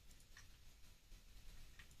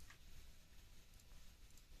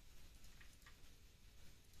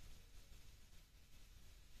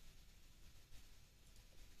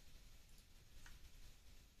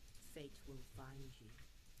 Fate will find you.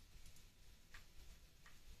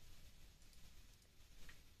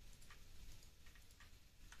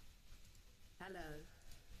 Hello.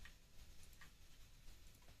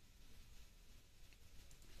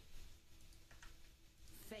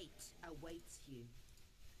 Fate awaits you.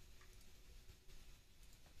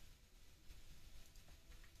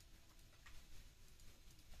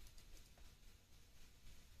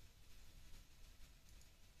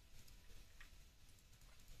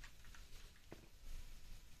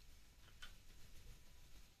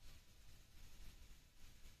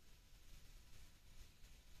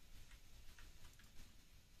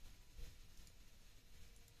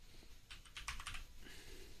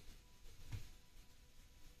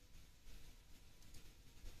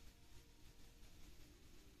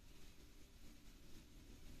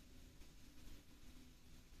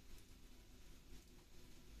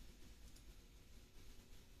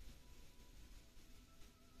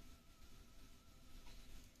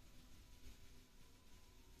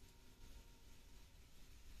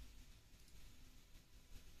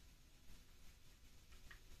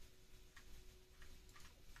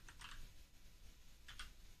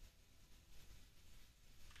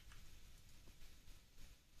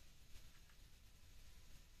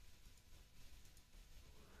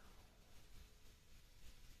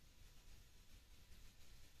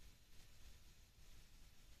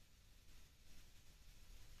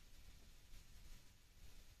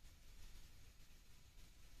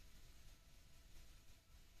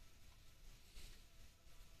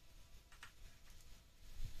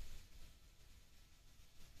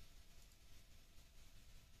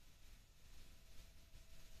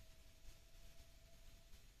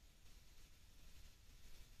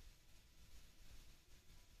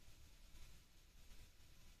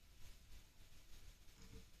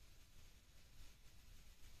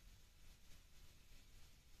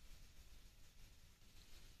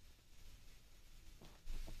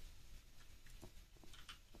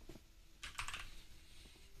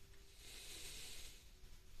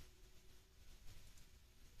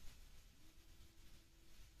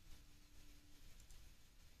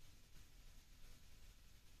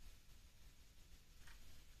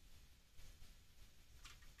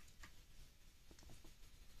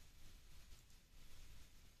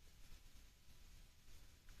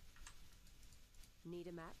 Need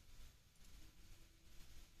a map?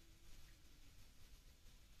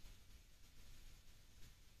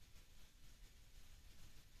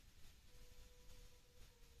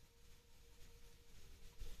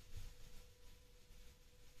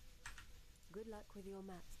 Good luck with your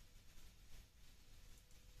maps.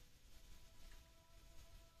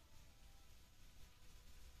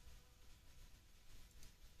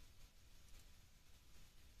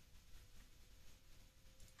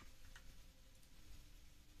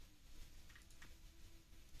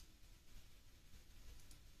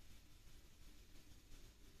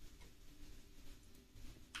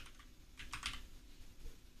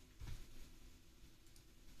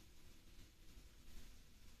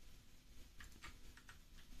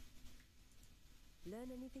 Learn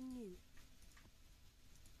anything new?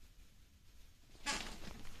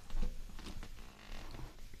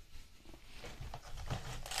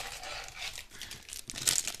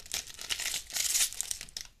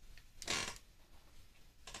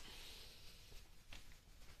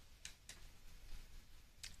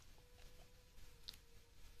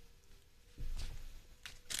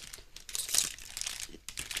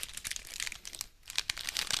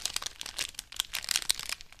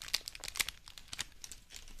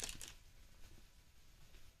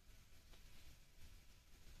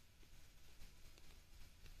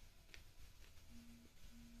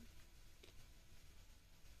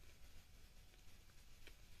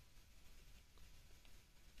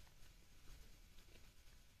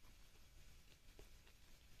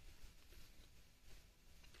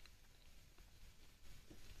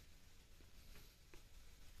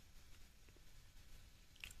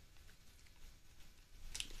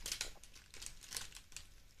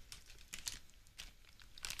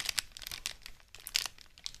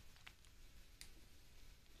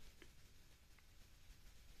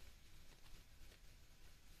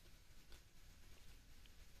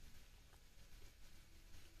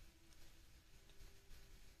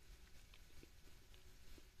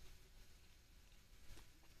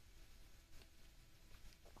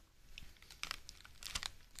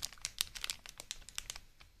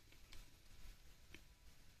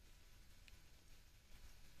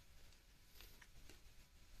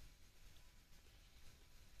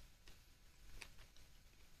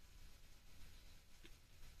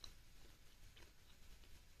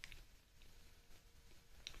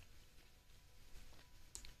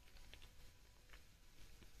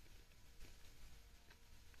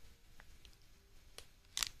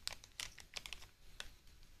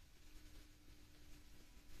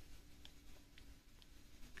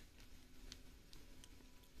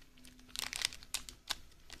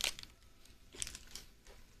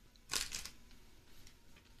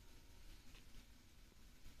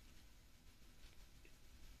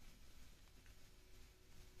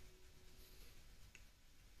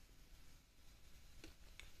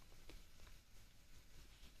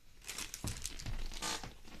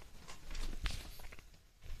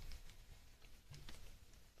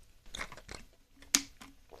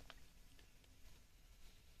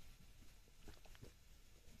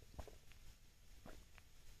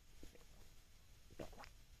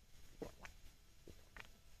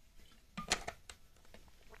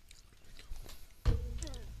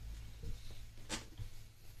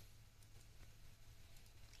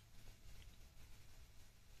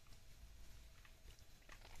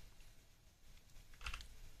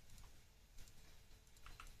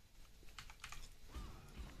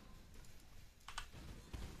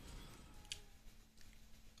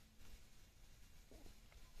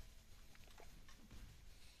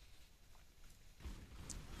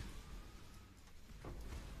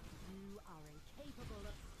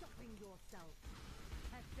 yourself.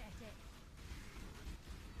 Pathetic.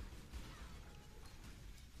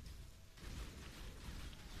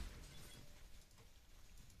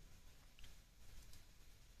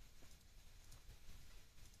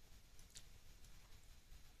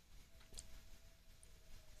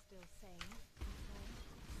 Still sane,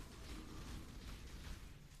 okay?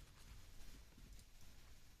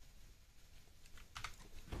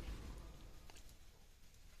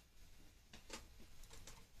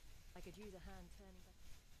 I could use a hand turning back.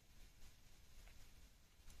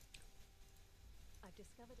 I've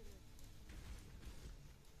discovered a little.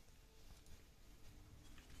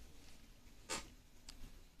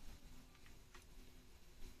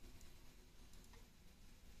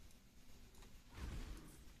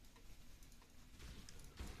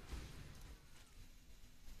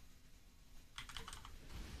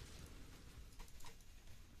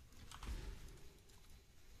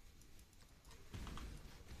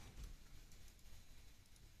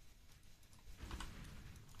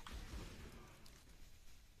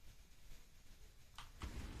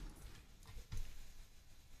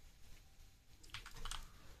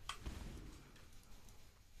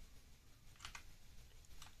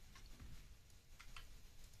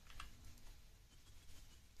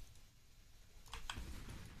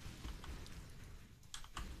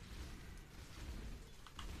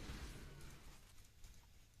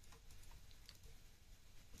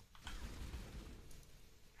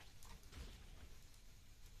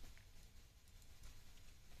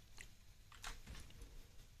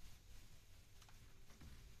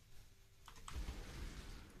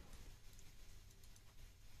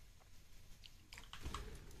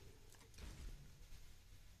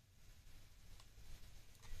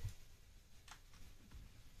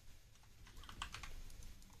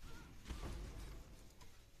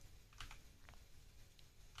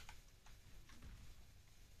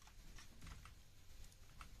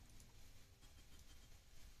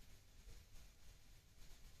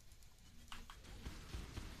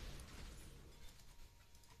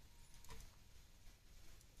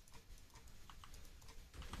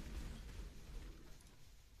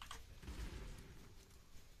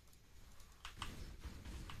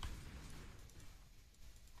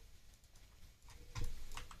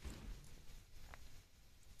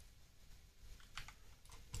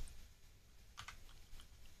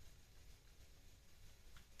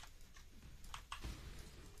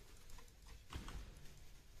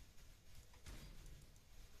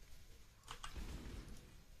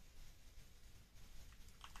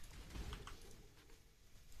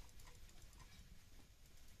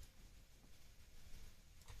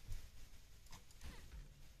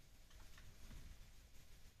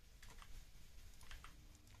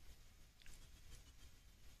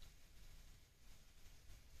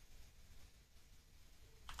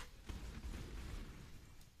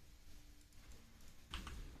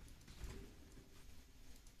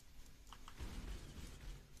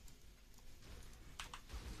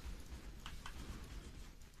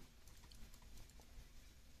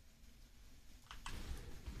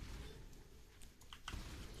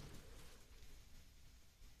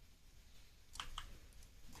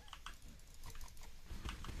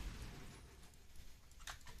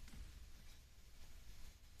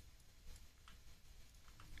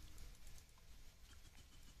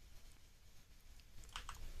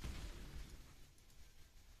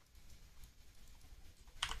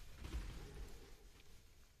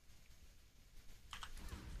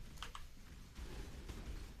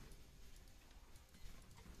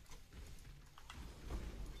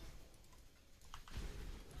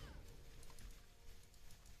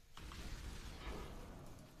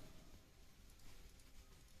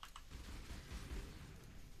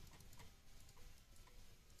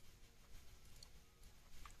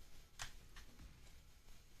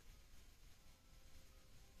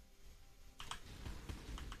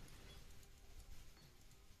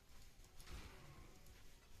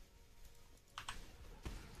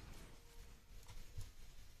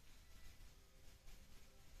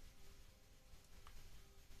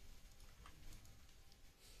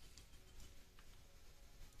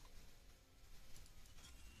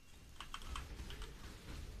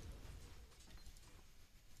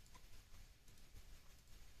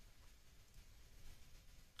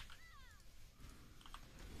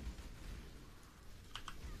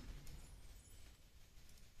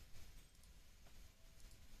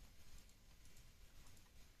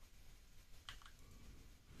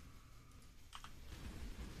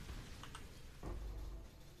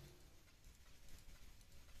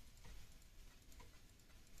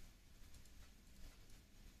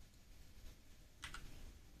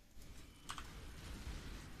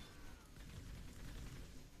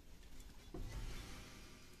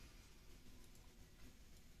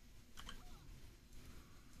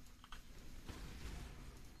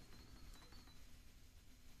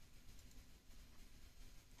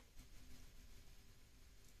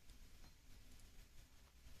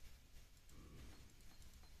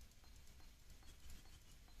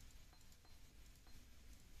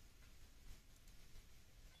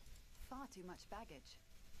 Far too much baggage.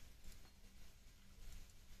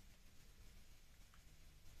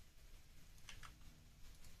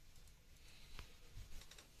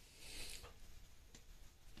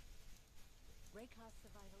 Raycast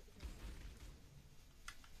survival is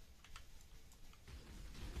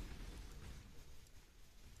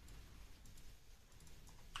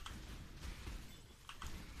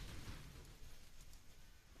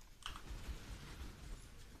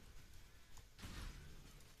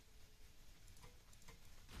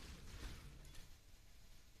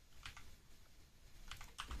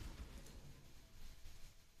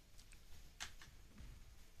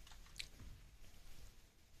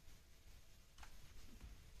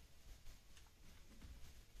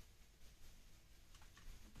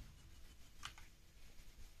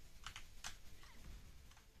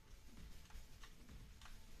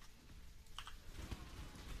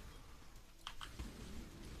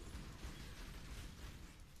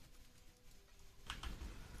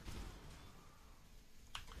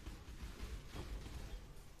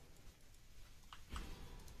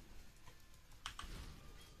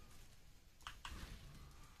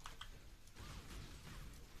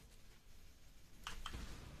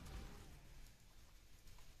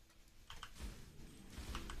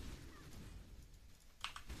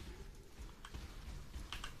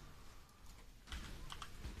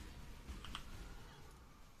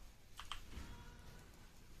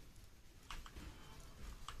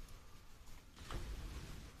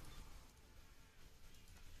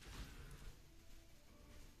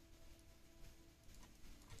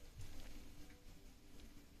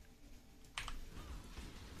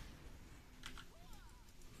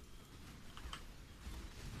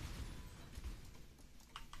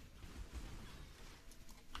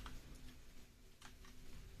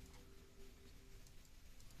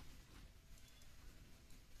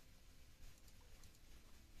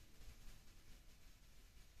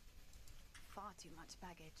Far too much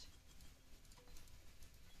baggage.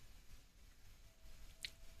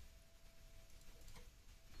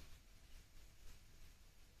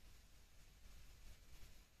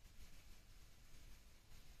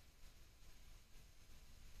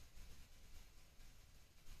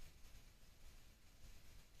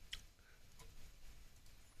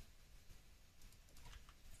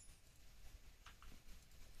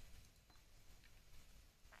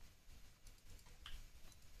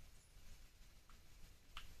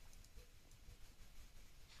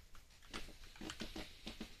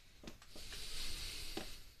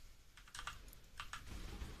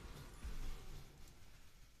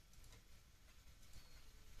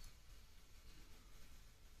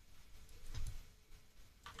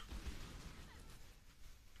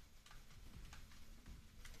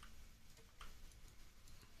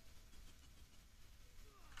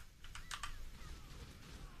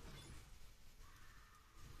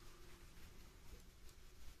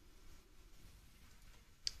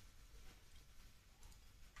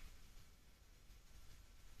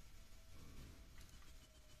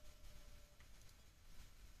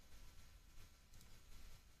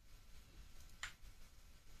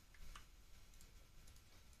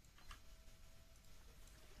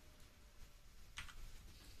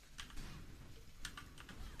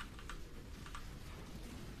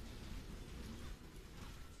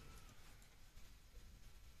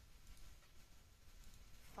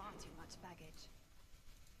 Far too much baggage.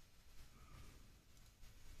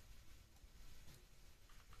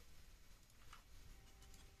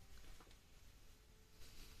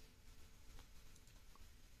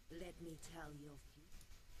 Let me tell your future.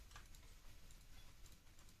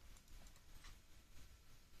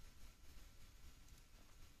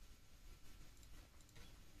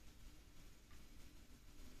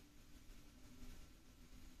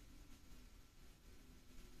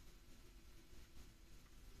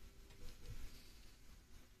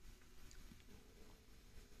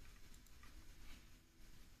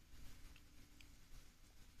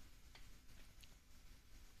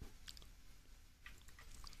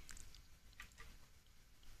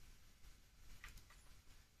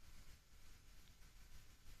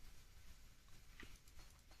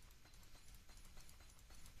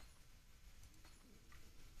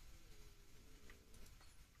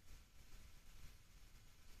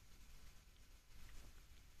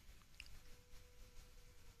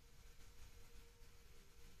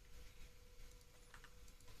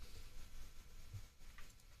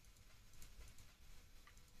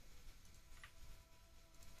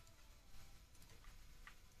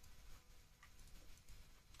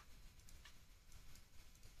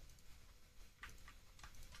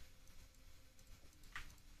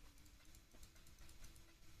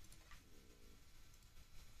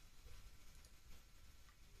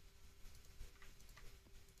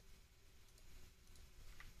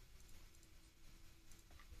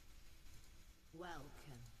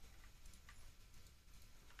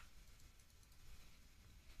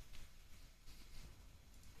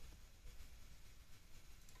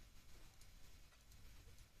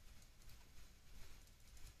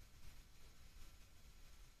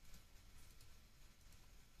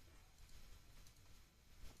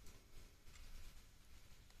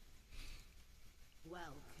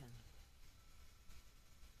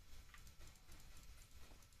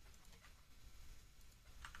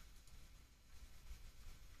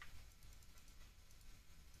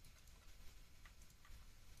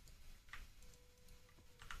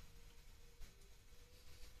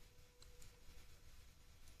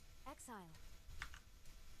 exile.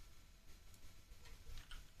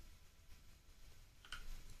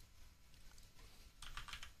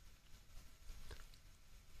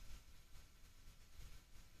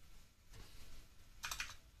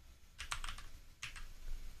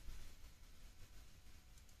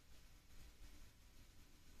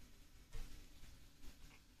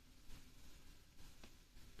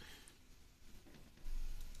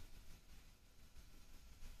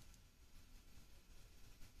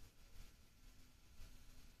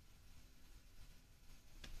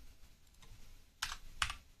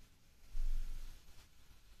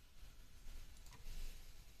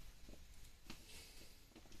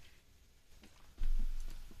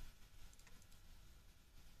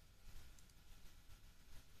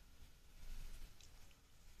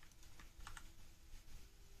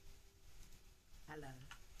 Hello.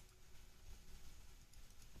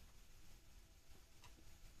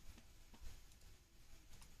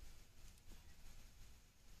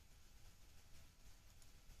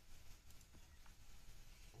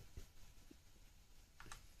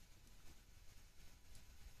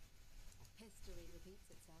 History repeats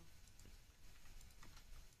itself.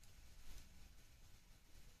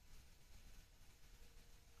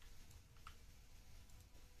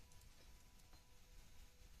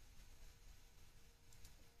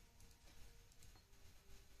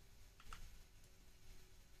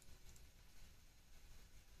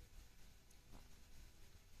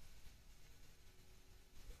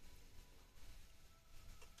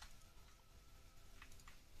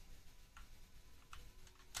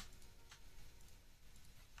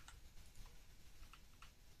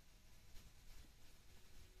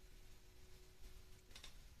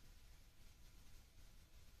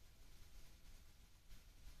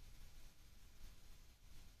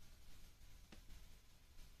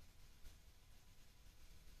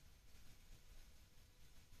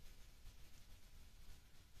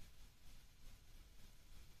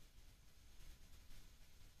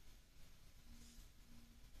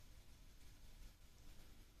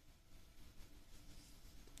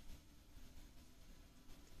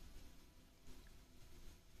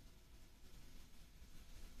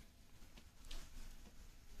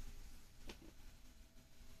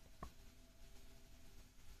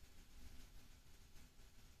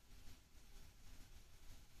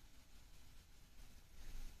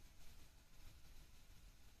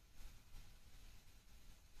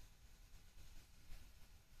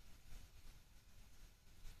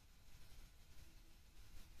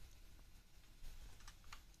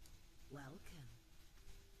 Welcome.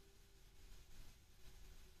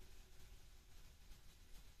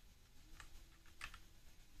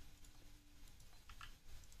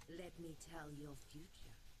 Let me tell your future.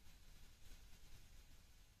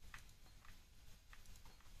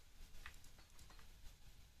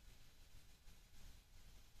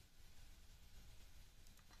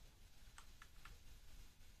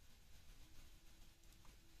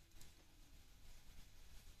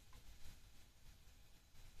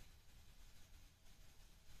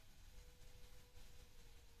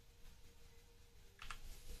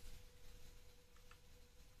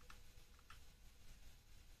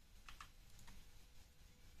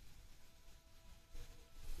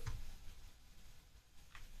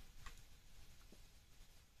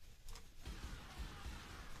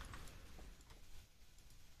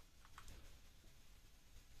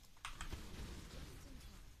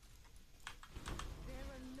 There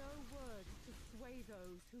are no words to sway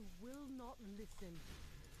those who will not listen.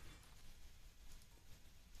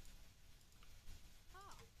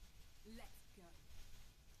 Ah, let's go.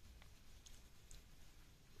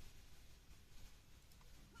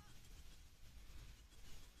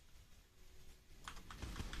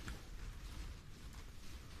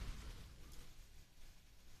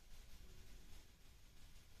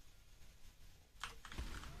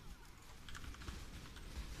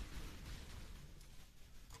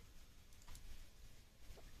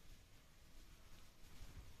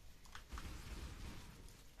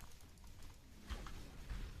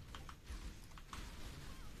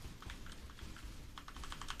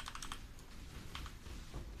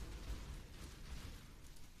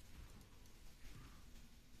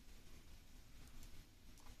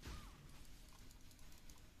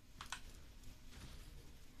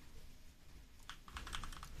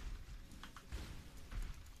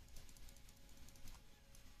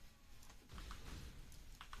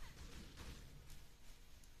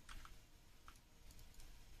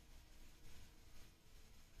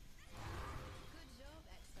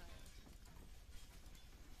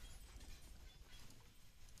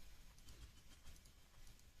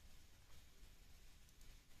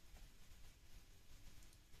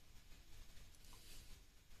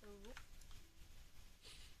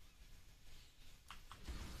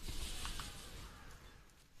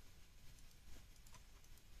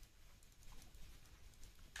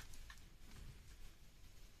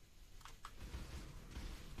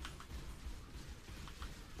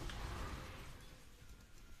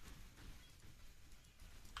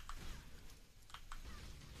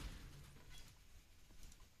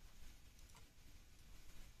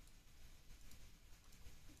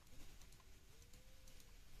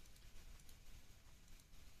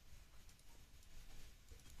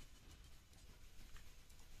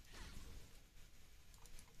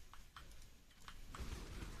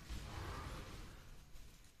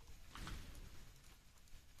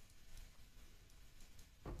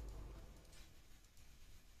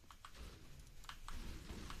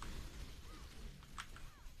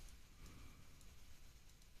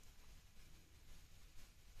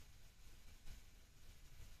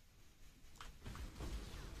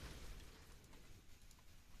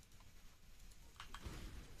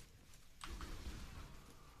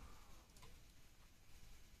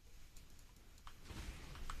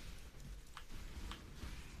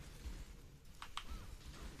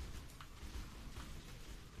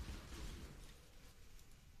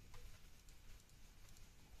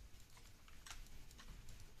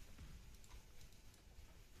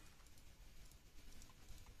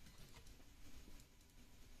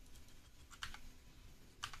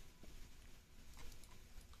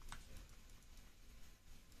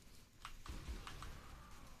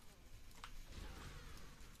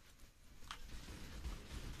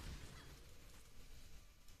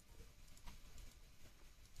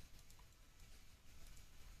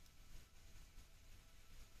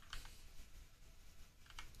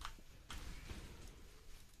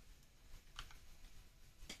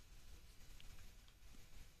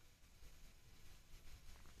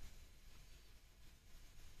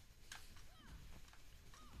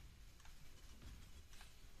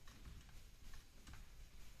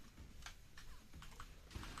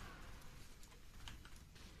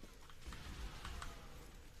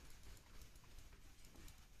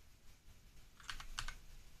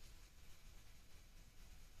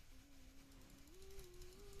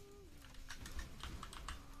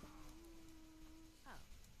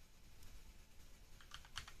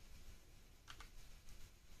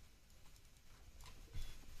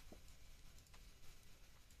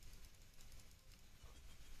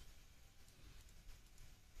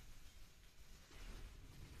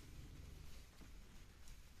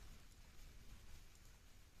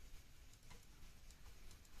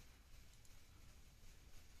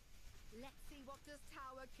 what this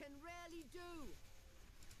tower can really do.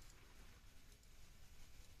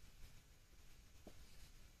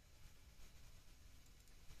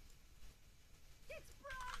 It's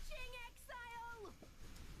branching exile!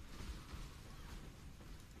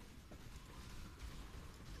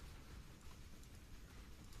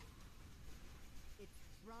 It's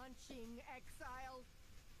branching exile.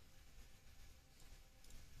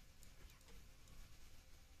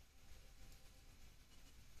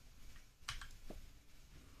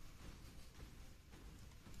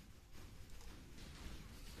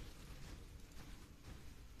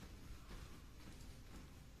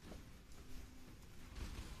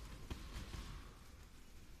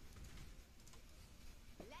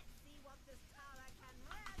 Let's see what this tower can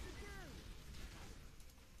really do.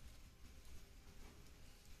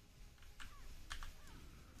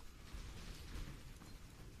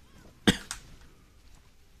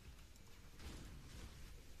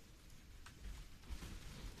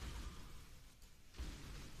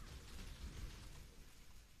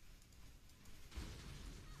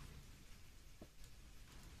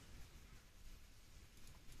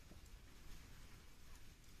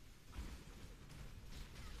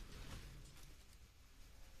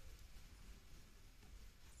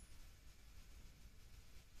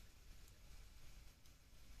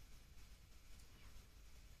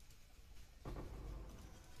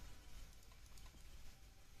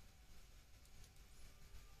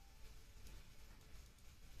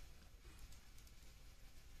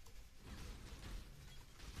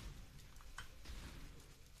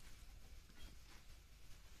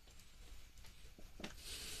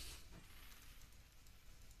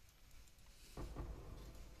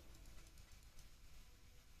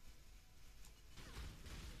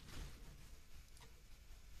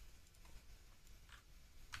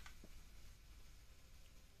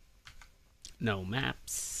 No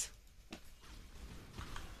maps.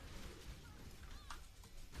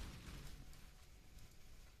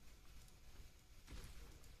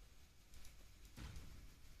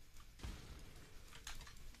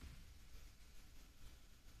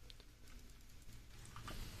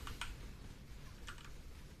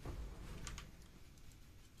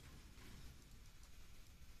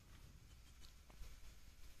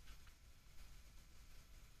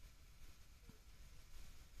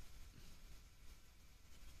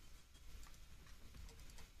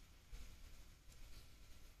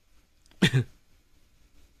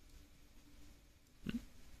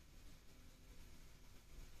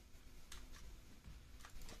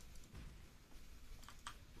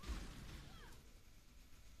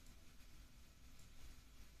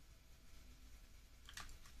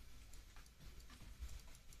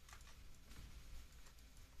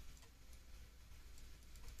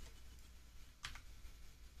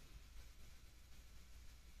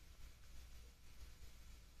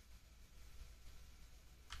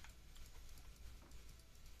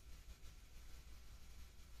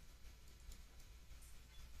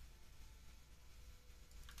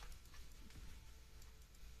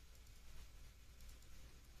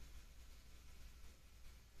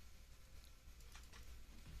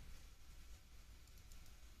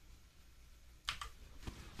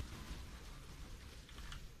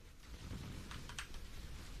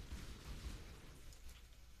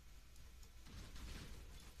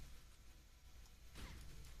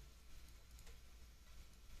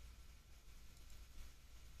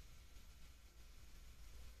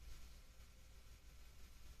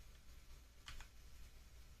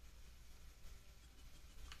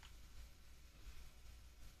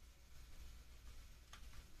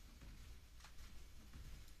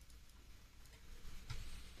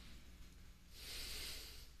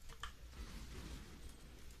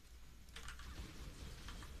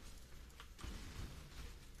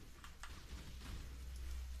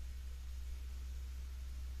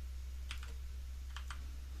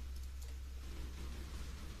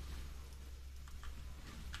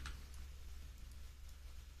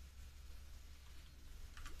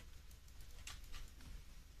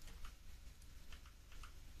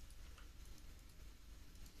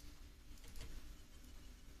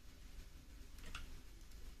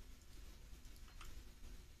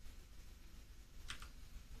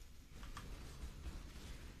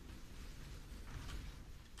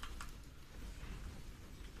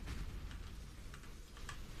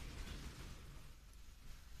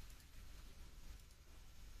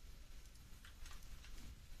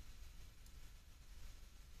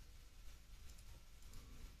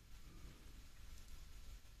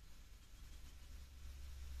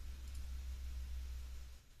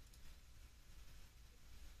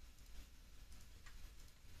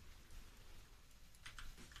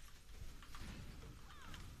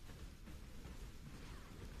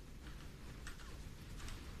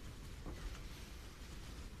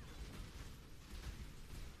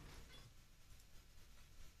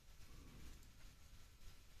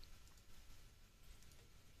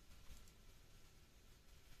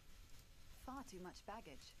 too much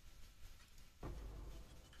baggage.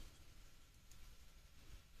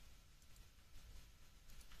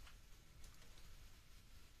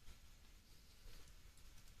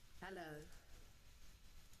 Hello.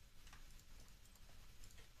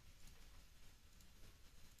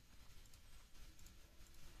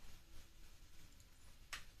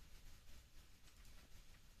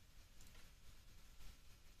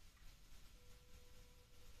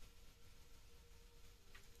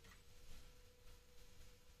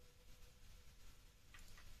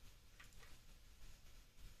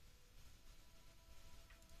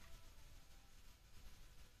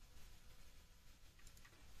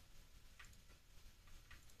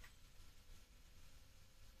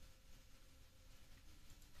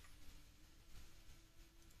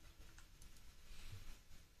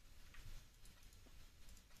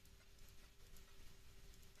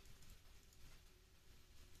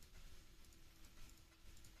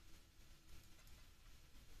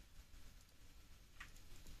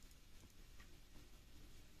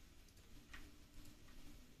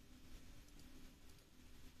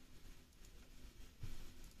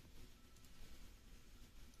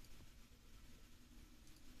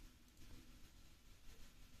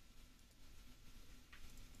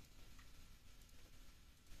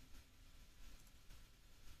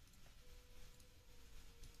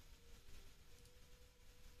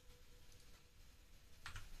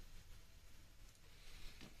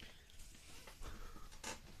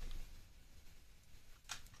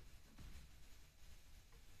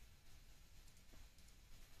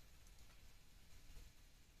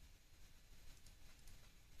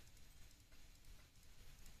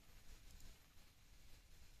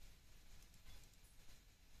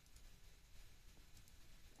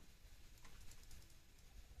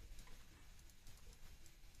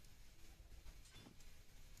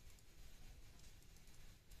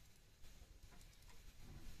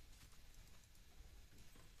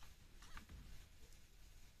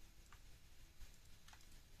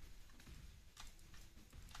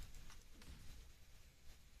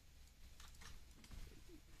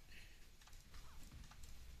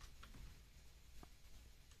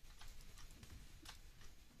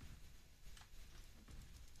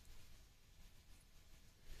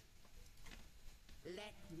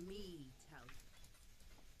 Let me tell you.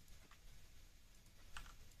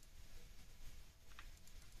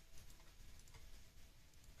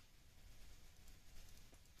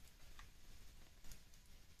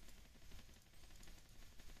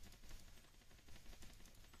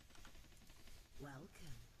 Welcome.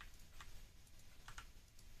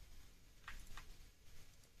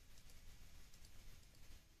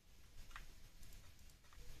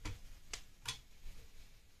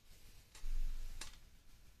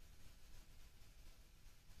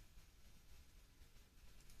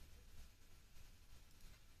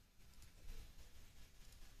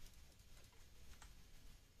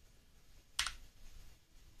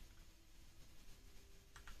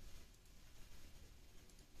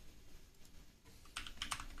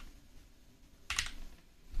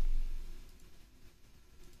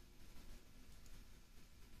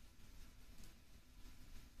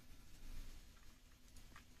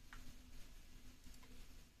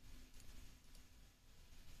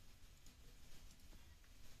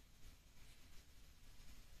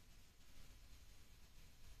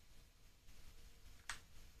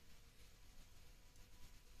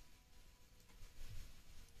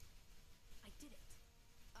 I did it.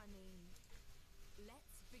 I mean,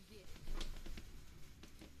 let's begin.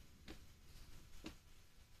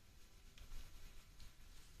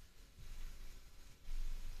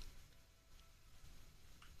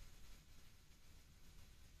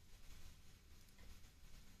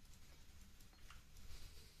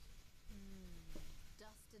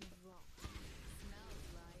 Dust and rock. Smells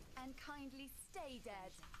like. And kindly stay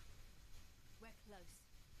dead. We're close.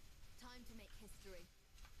 Time to make history.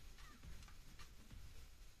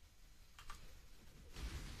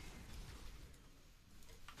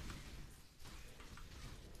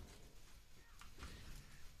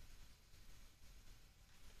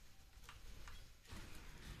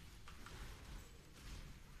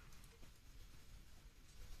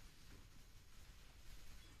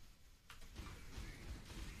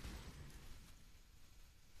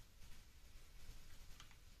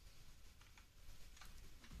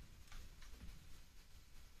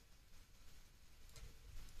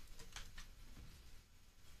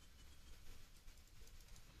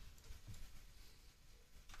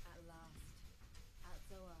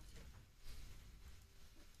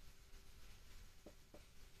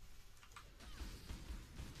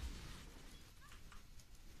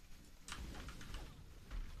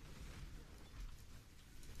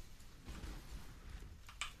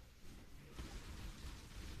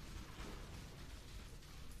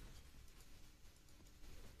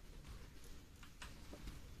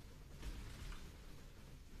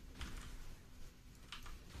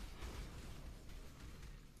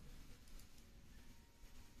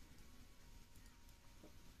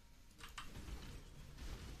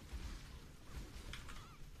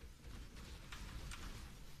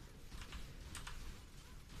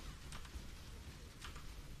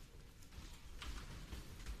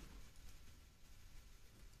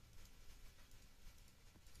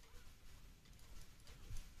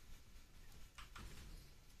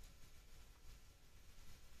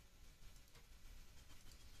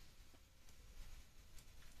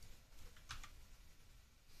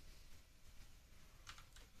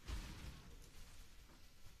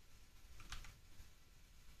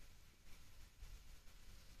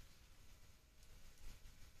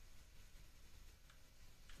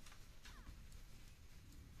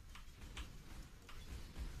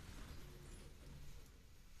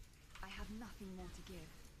 nothing more to give.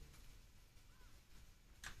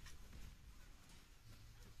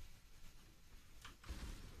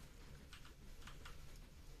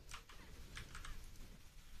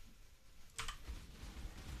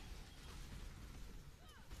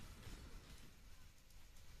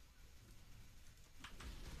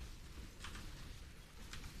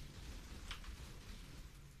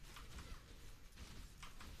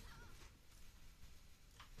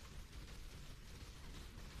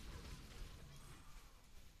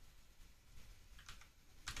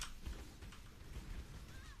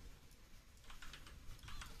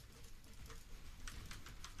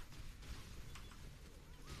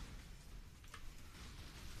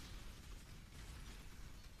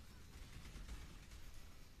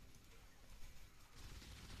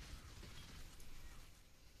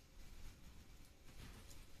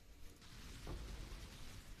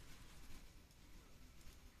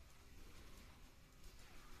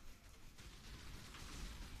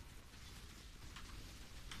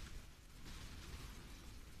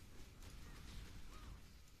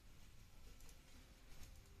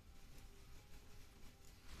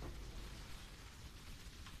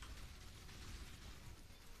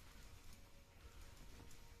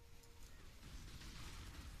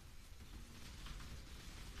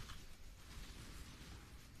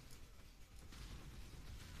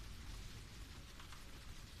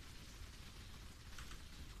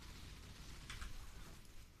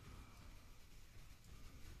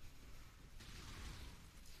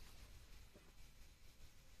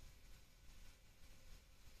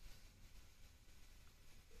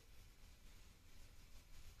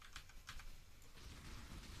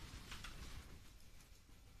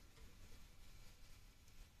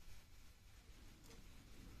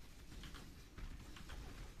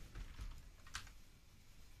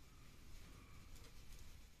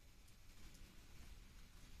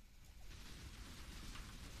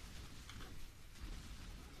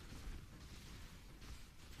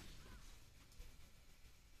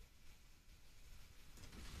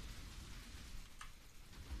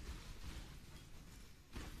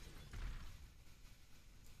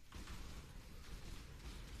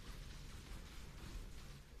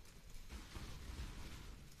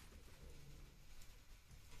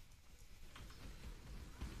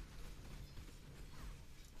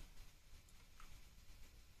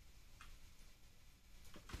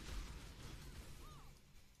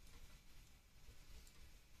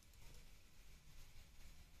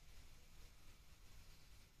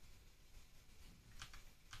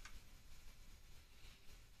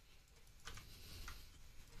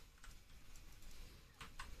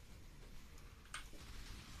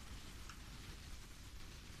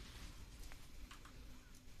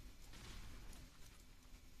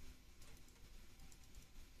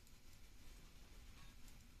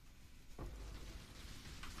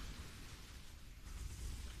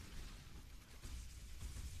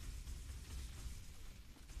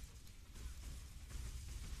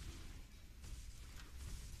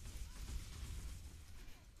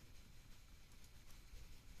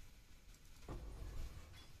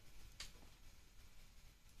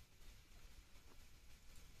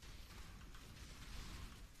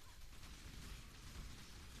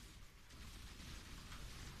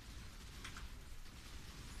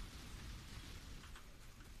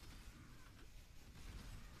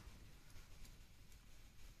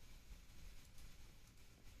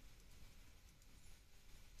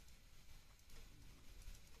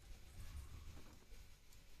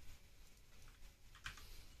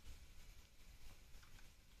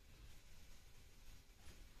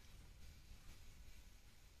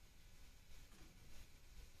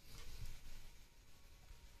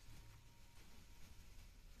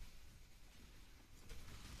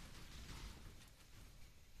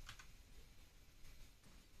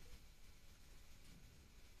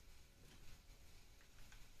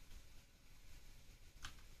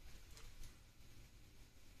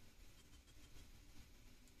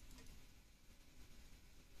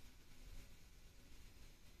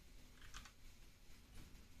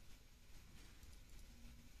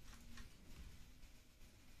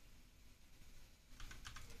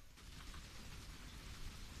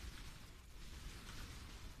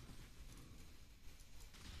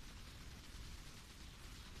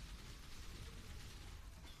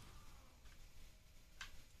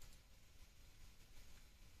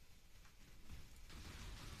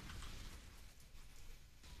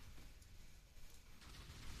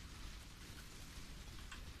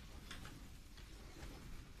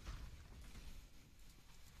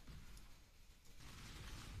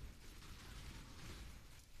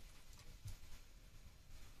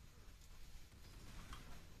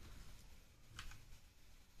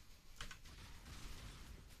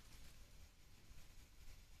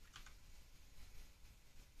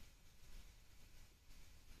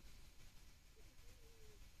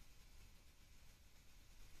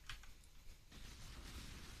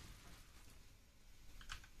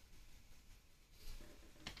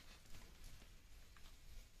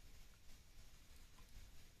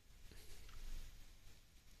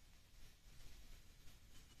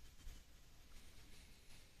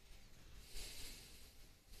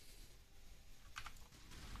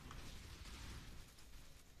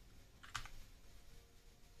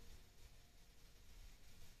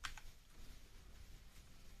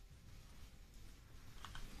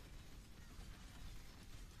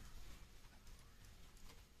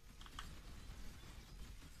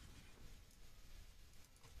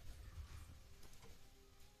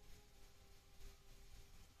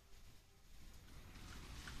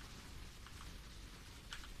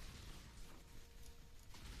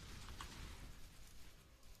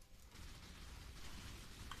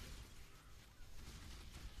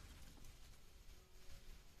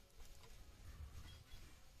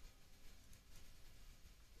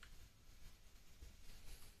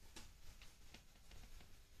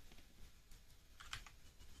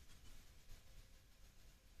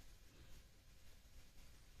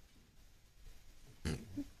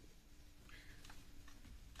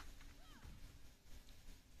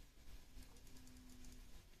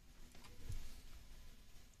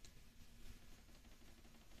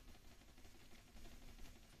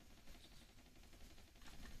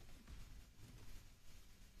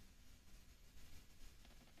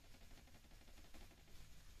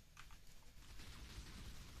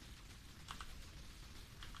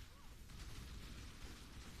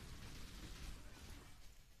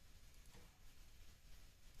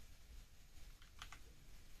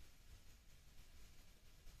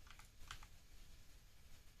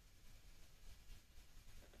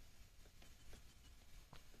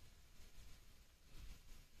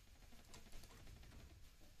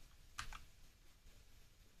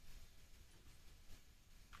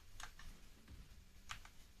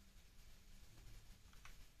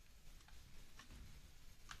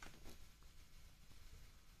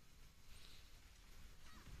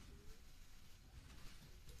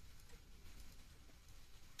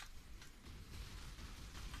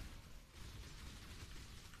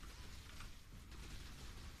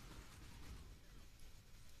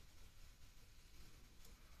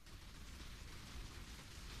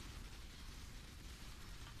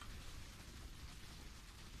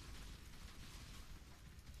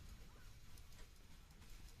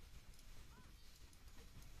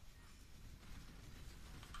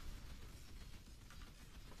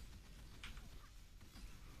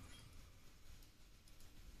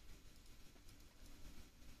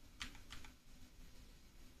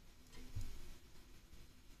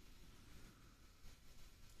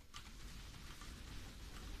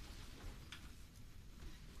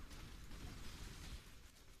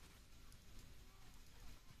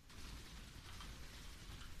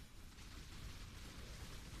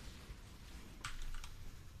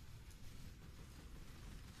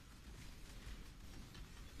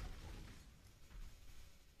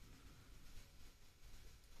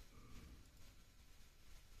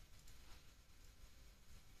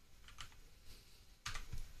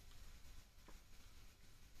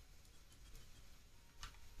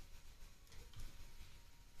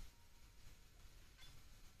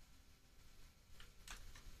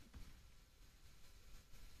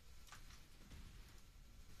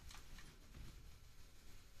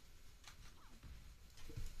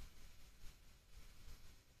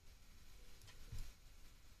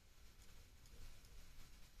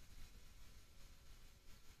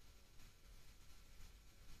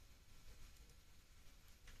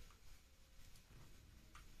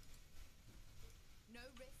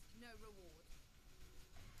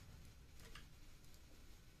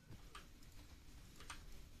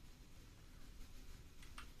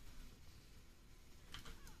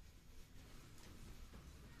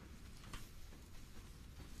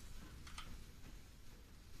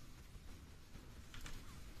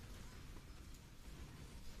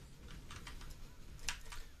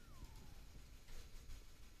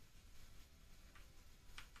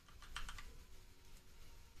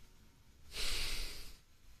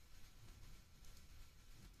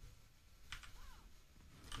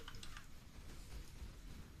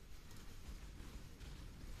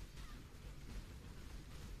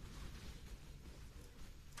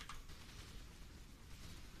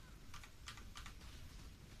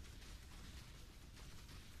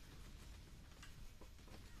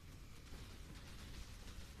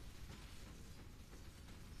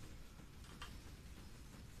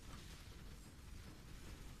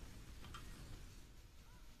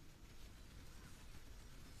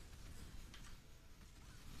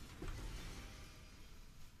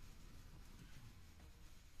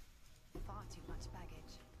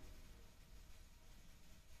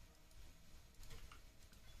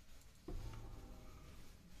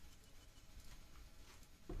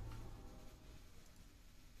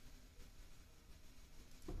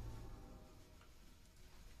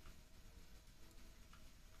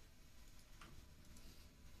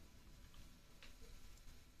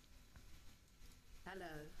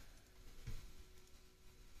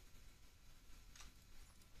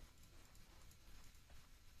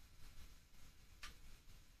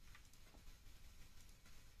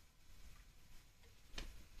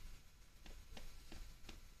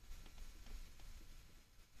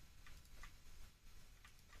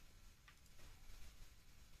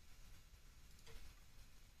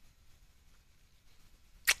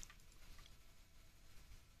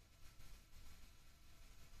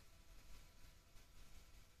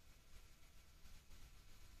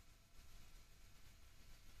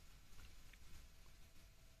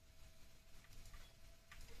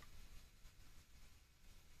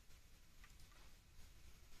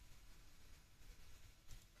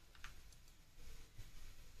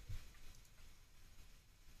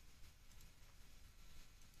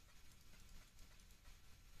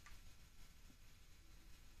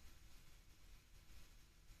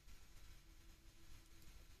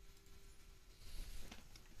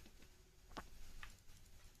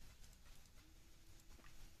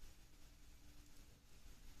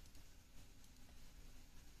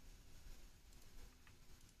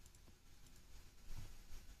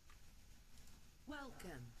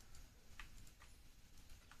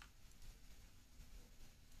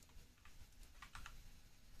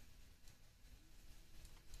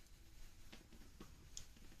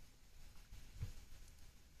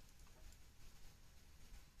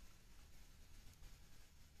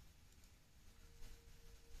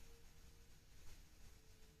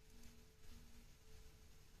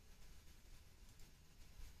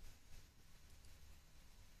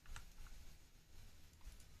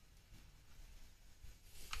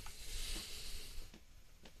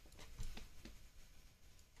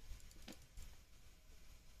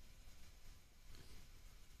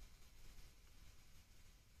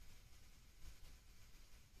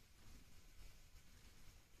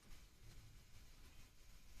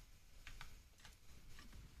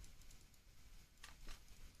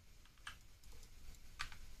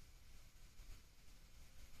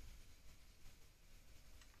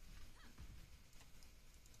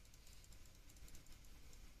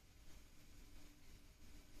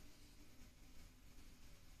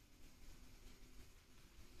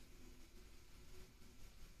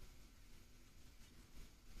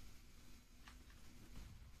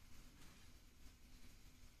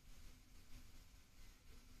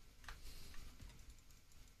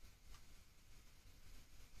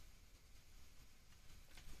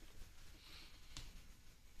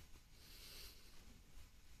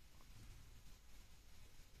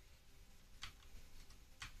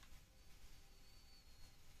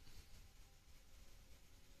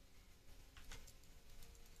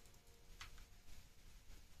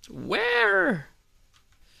 Where?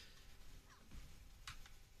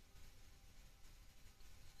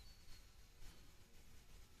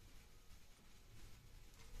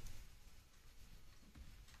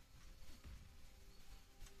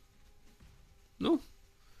 No.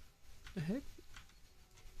 The heck?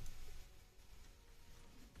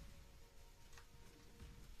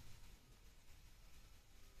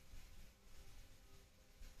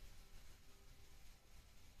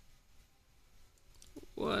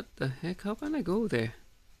 What the heck? How can I go there?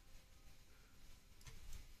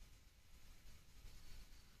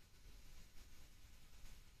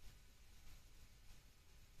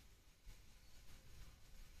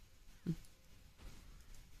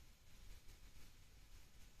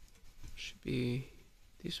 Should be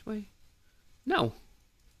this way? No.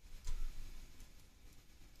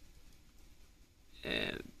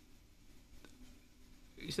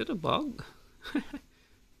 Is it a bug?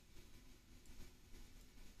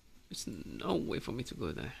 There's no way for me to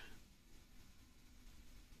go there.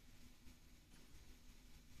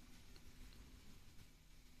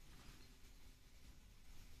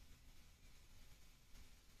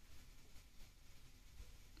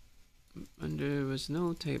 And there was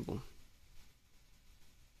no table.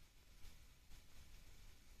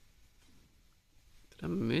 Did I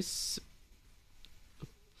miss a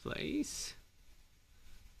place?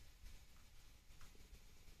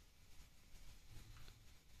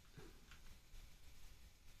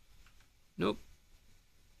 Nope.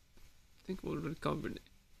 I think we already covered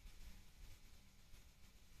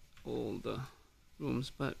all the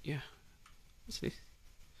rooms, but yeah. What's this?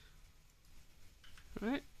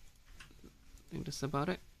 Alright. I think that's about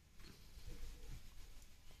it.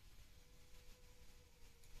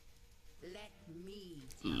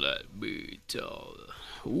 Let me tell.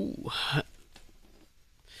 Ooh.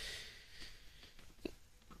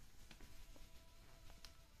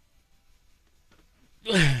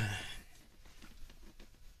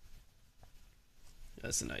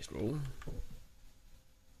 That's a nice roll.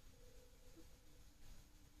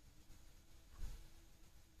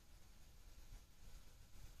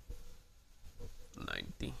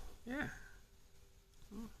 Yeah.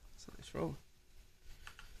 Oh, that's a nice roll.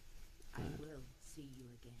 I will see you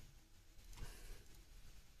again.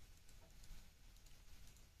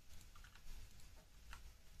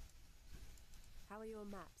 How are your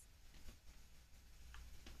maps?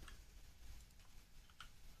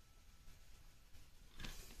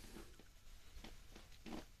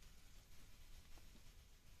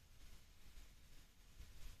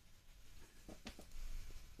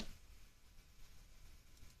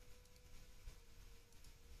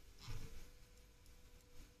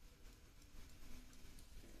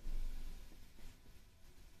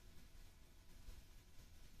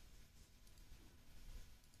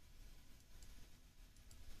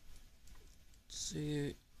 So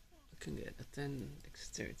I can get a 10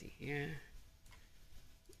 dexterity here.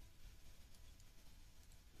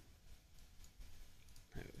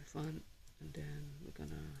 That will be fun. And then we're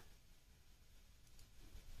gonna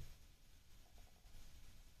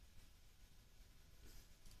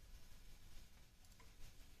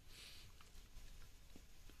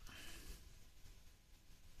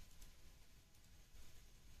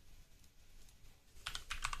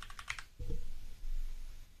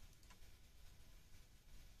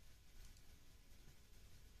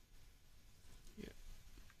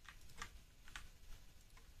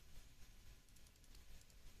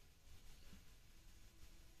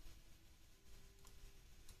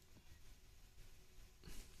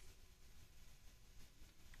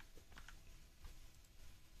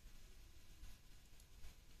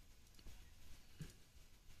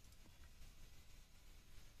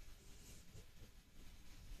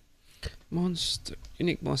monster,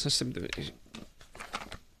 unique monster subdivision.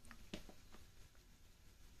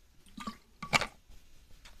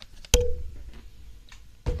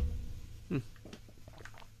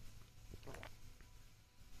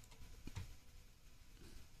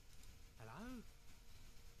 Hello?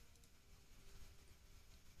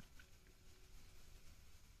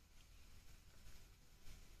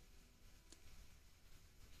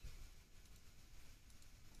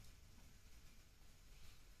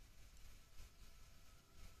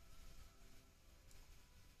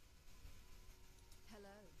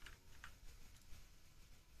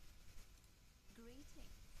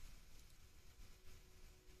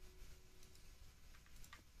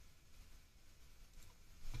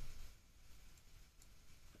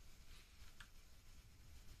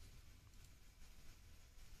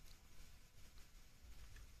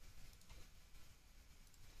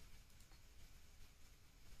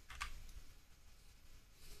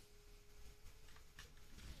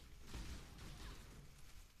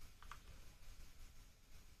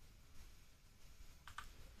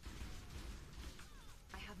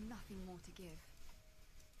 to give.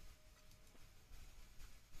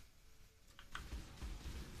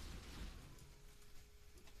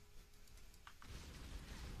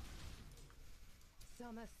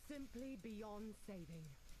 Some are simply beyond saving.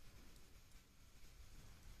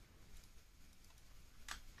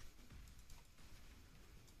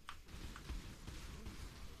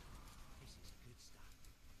 This is good stuff.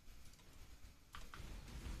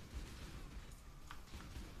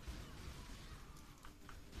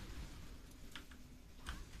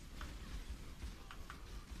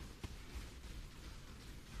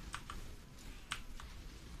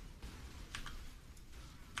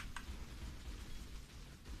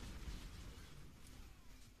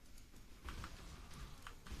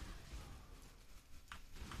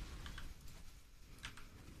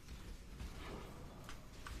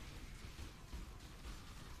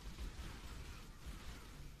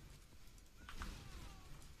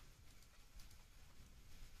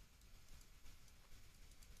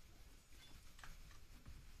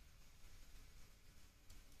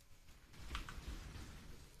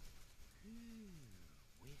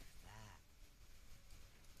 With that.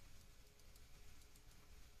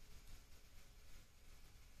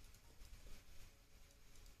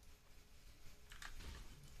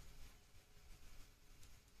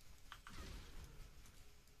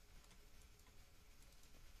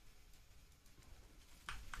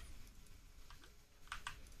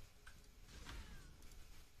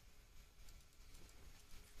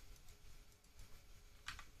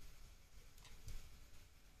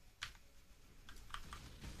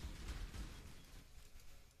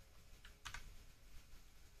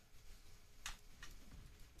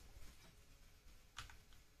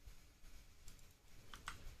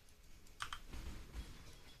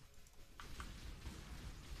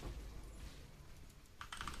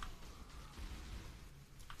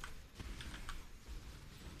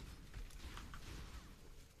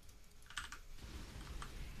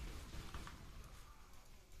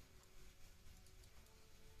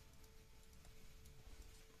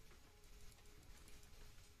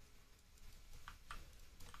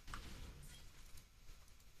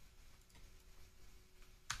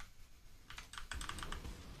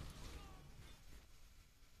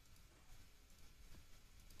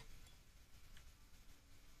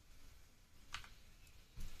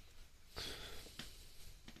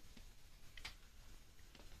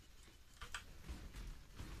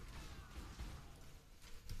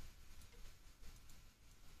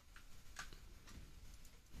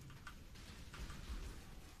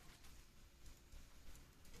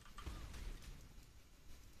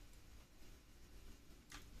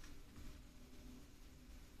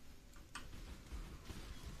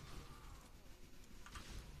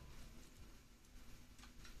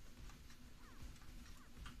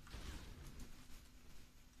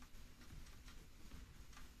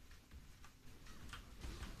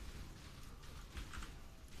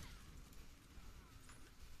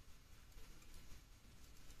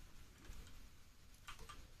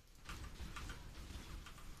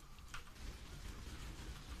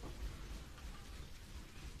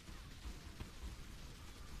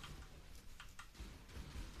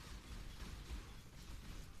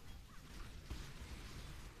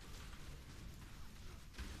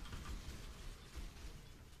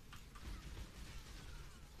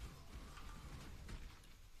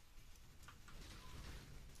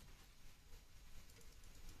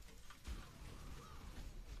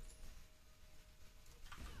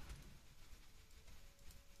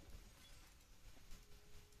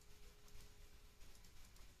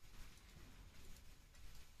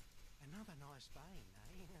 Another nice vein,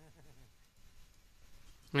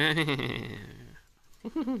 eh?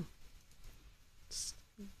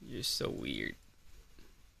 You're so weird.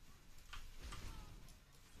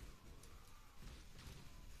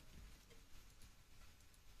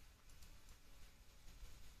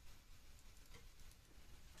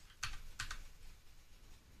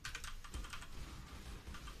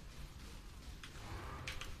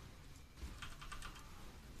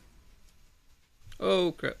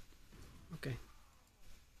 Oh crap. Okay.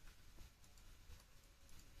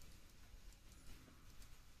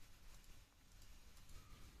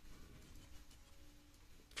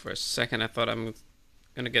 For a second I thought I'm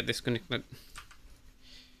gonna get disconnected.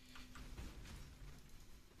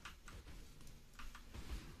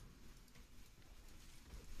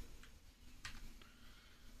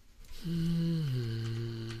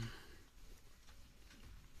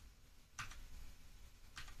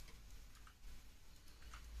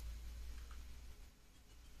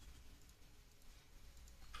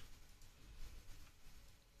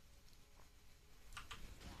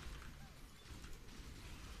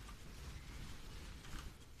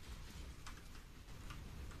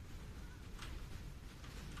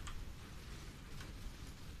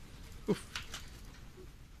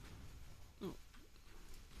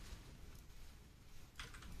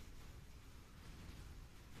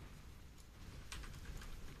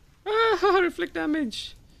 Ah, reflect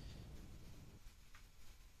damage.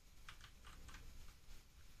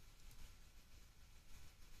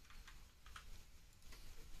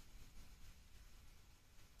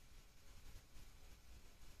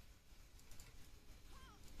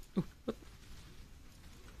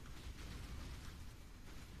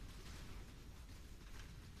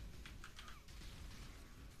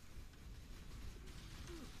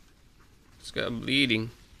 It's got bleeding.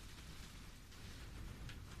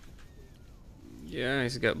 Yeah,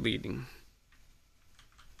 he's got bleeding.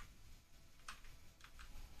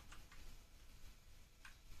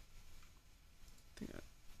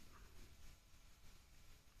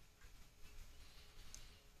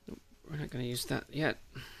 Nope, we're not gonna use that yet.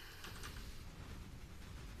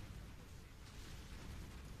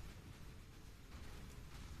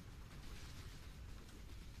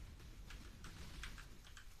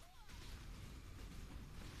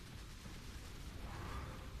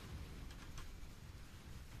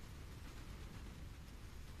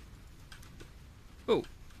 Oh,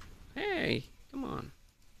 hey, come on.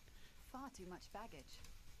 Far too much baggage.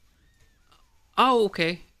 Oh,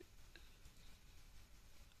 okay.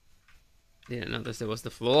 Didn't notice it was the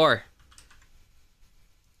floor.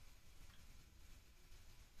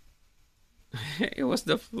 It was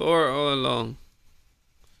the floor all along.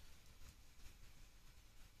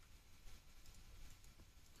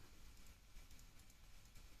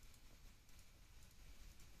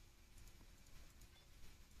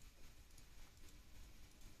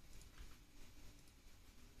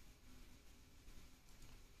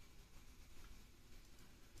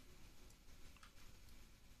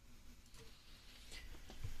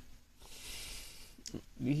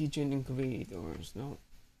 DIJINN incubators, no.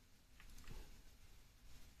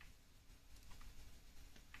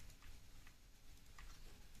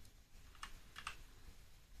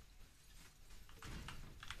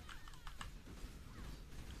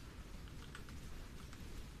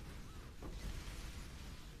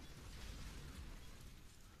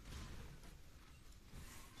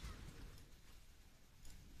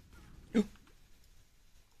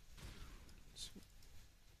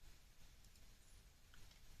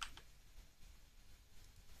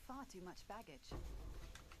 Far too much baggage.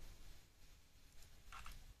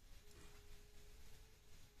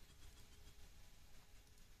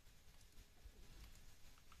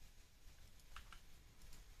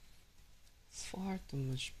 Far too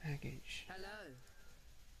much baggage. Hello.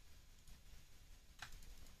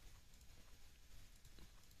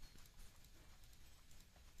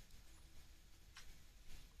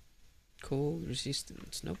 Cold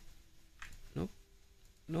resistance, nope. Nope.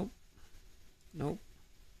 Nope. Nope.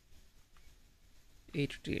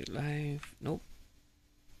 8 life, nope.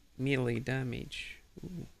 Melee damage.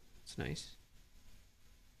 Ooh, that's nice.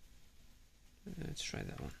 Let's try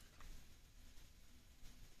that one.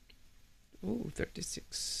 Ooh,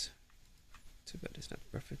 36. Too bad it's not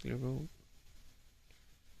perfectly rolled.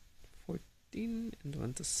 14 and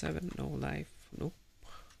 1 to 7, no life, nope.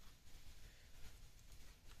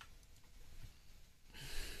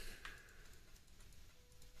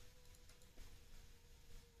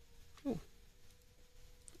 Oh.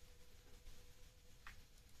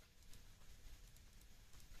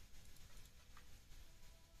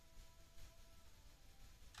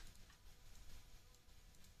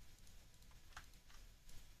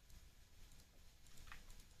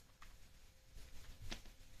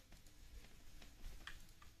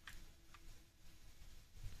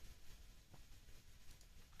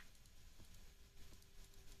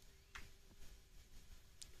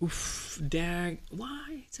 Oof,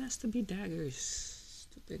 why? It has to be daggers.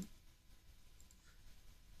 Stupid.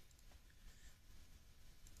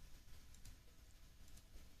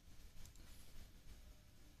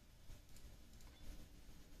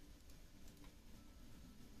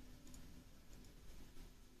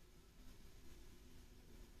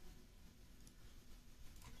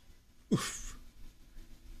 Oof.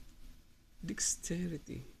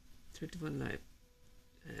 Dexterity. 31 life.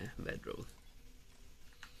 Bad roll.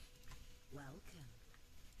 Welcome.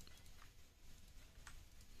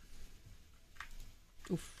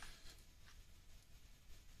 Oof.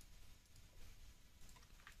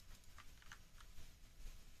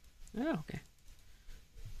 Oh, okay.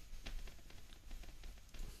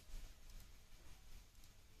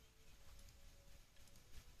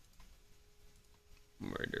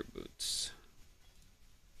 Murder boots.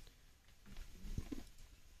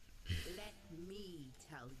 Let me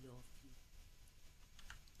tell your future.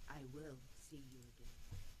 I will see you again.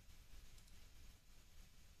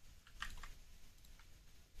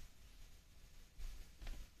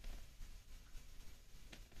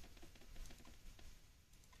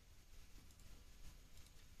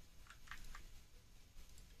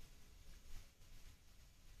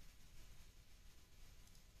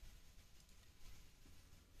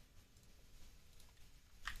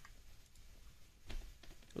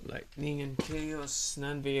 Lightning and Chaos,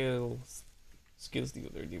 non-veil, skills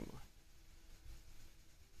dealer, do more.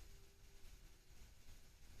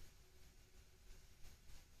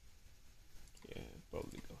 Yeah,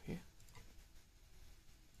 probably go here.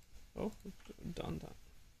 Oh, done that.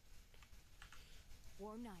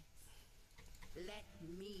 War nights. Let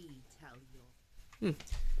me tell you.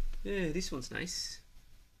 Yeah, this one's nice.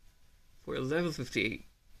 For a level 58.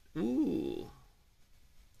 Ooh.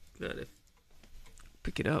 Gotta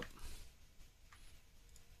pick it up.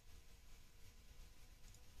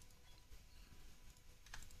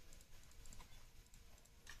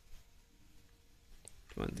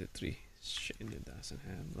 One, two, three. Shit, it doesn't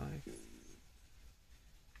have life.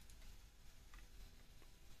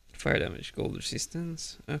 Fire damage, cold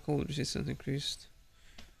resistance. Cold resistance increased.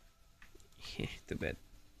 The bed.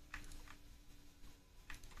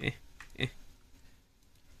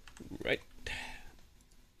 Right.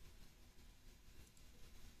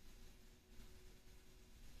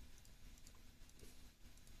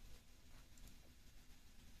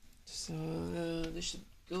 So this should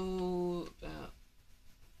go about.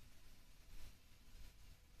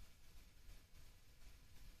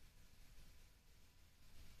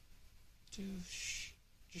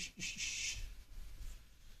 Shh.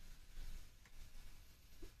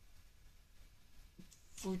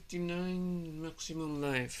 49 maximum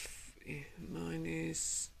life. Mine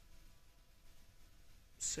is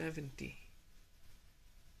 70.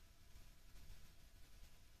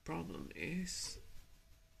 Problem is,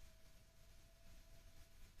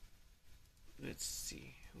 let's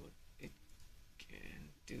see what it can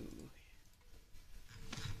do.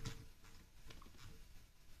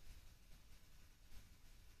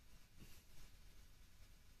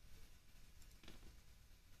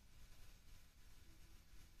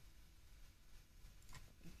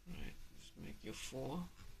 Right, let's make you 4,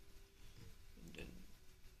 and then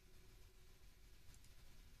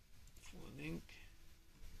 4 link.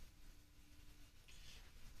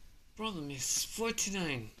 Problem is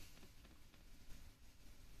 49.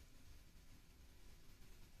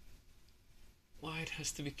 Why it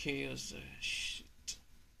has to be chaos? Shit.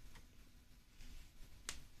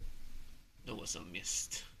 That was a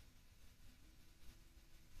mist.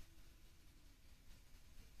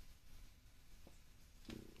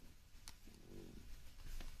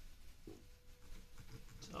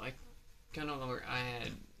 So I can no longer add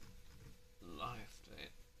life to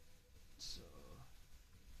it. So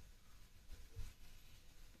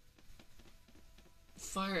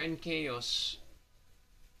fire and chaos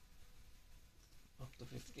up to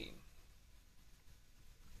 15.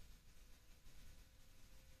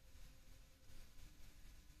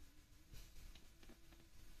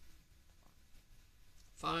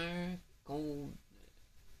 Fire, cold.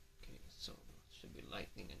 Okay, so should be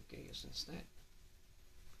lightning and chaos instead.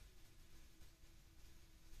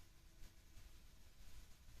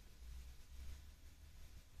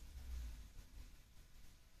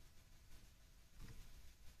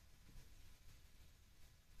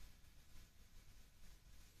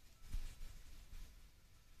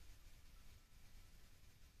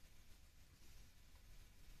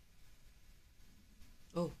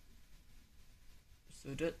 Oh, so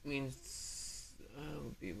that means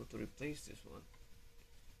I'll be able to replace this one.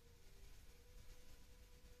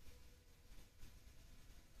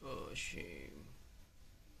 Oh, shame.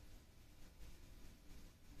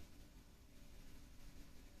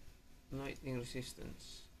 Lightning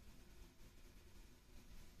resistance.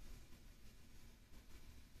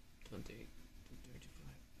 28 to 35.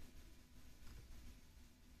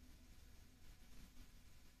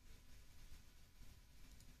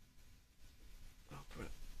 Oh,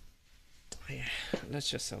 crap. Yeah, let's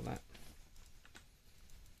just sell that.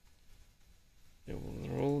 They will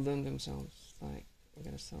roll them themselves. Like, we're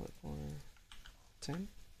gonna sell it for 10.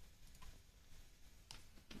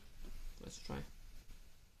 Let's try.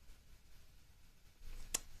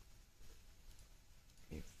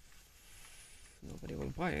 If nobody will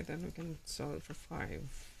buy it, then we can sell it for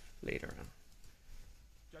 5 later on.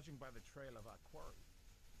 Judging by the trail of our quarry.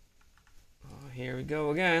 Oh, here we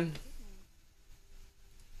go again.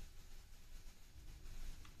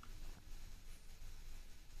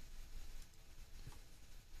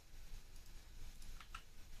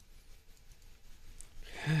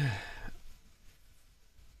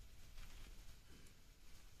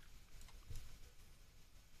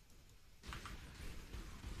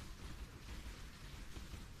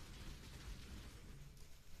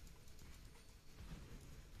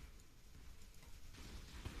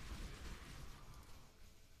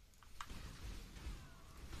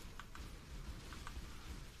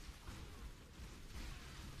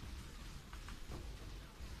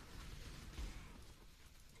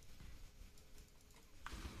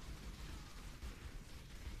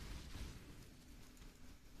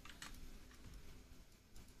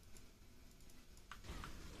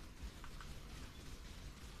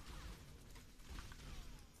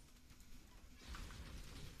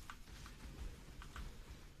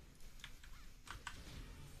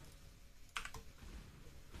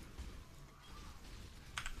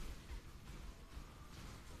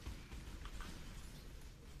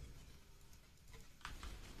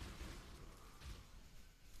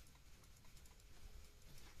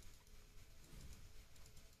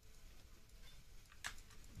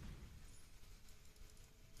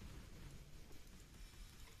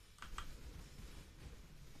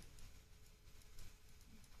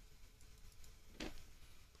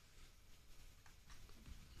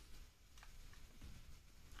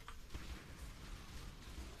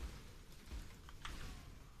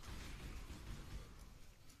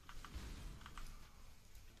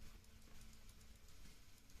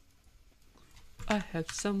 I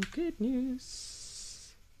have some good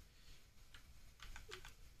news.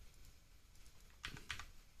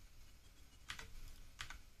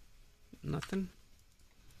 Nothing.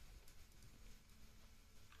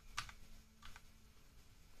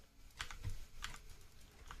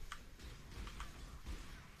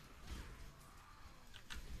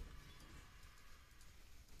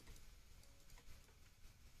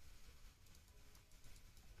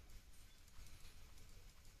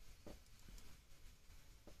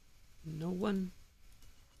 No one.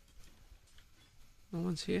 No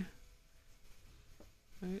one's here.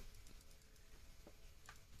 Right.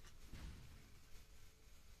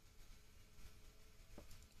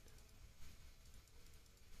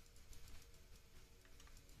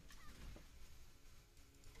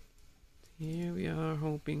 Here we are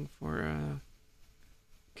hoping for a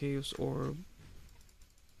chaos orb.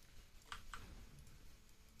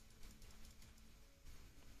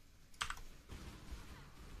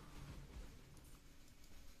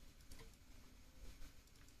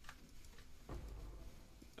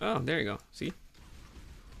 Oh, there you go. See?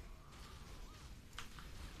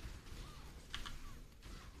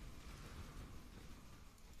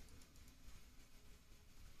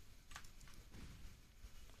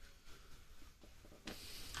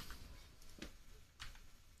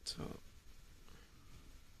 So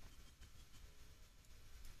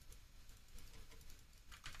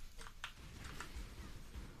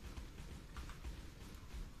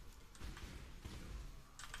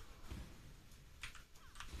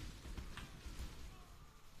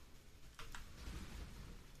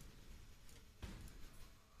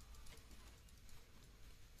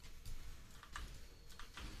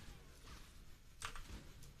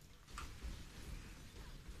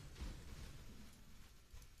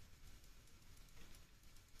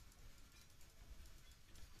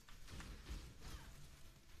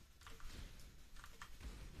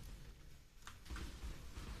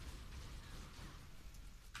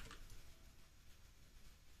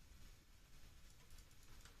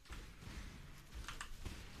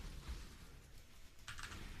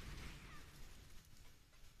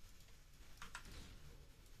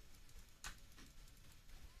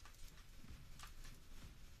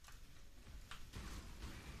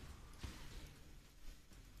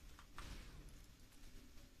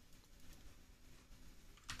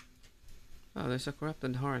oh, there's a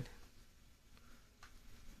corrupted heart.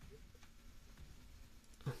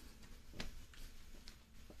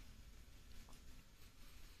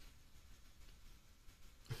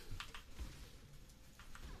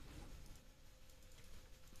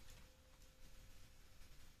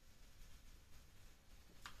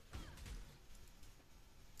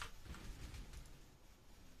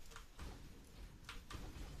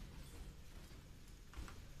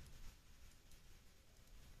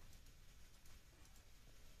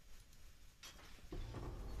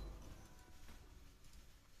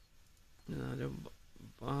 Another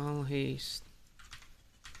ball haste.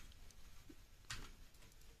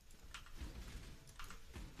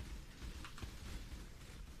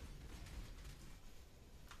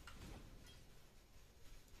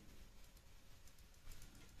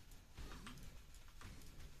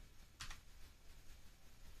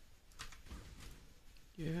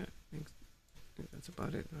 Yeah, I think that's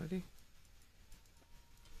about it, buddy.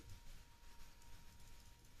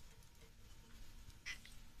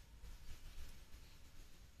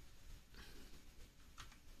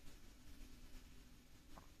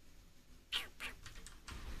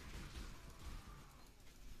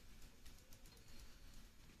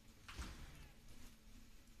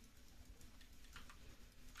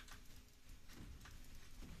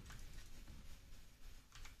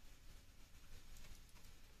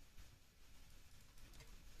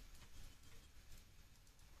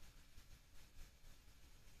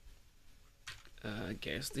 I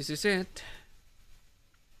guess this is it.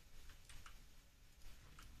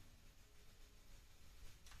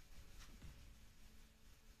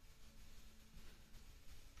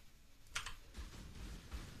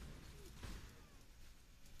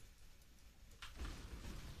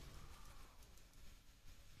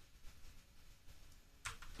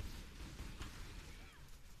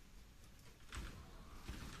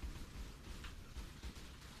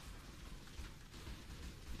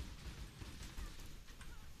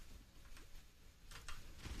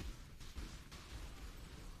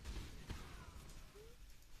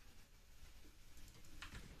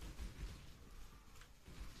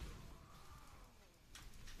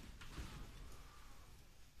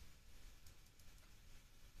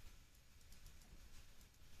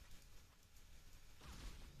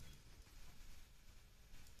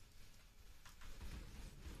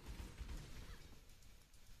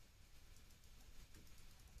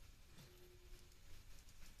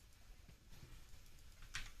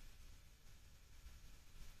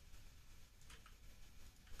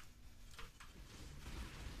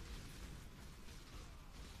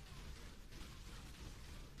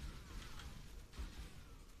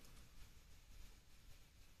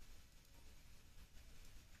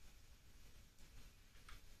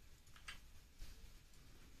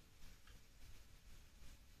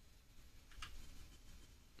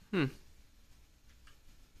 Hmm.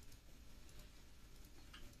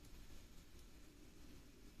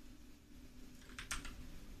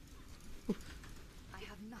 I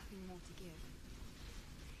have nothing more to give.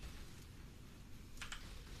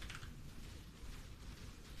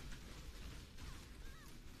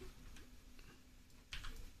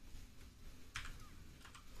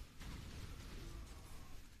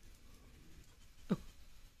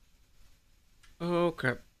 Oh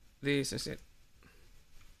crap. This is it.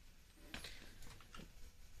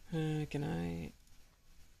 Can I?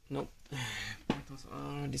 Nope. Portals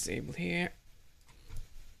are disabled here.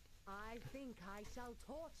 I think I shall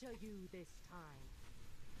torture you this time.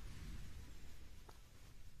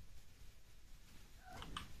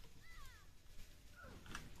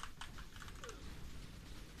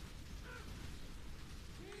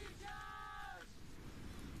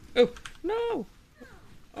 Oh no!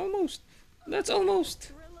 Almost. That's almost.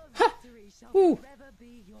 Thrill of Ha! victory shall Ooh. forever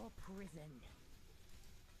be your prison.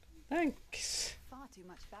 Thanks. Far too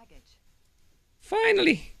much baggage.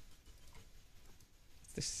 Finally.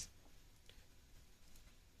 What's this?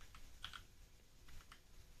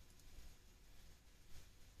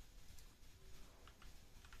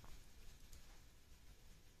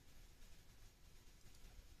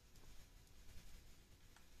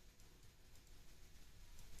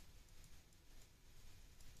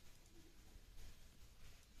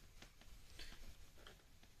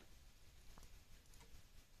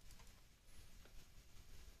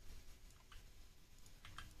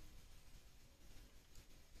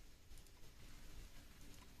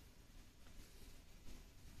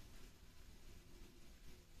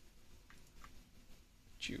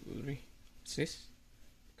 Jewelry. What's this?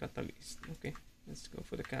 Catalyst. Okay, let's go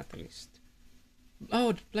for the catalyst.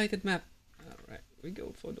 Oh, the blighted map. Alright, we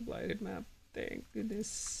go for the blighted map. Thank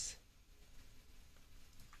goodness.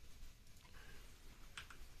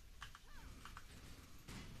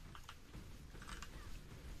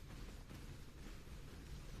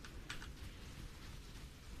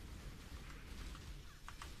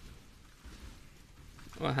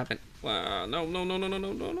 What happened? Wow, no, no, no, no, no,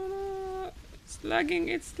 no, no, no, no. It's lagging,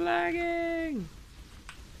 it's lagging.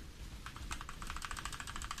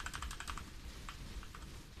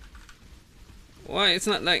 Why? It's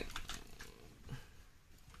not like...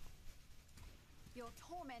 Your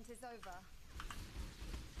torment is over.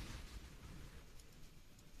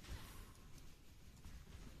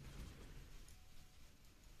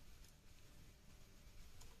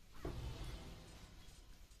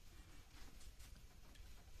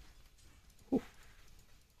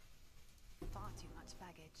 Far too much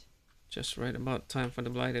baggage. Just right about time for the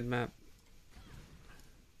blighted map.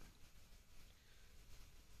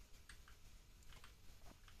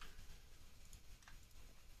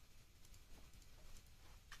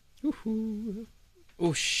 Woohoo.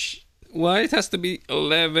 Oh why it has to be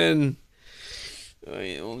 11?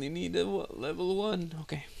 I only need a level 1.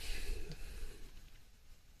 Okay.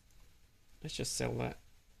 Let's just sell that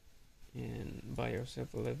and buy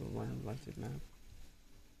yourself a level 1 blighted map.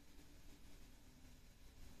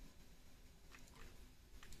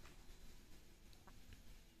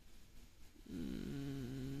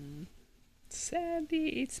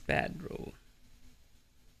 Sadly, it's bad, bro.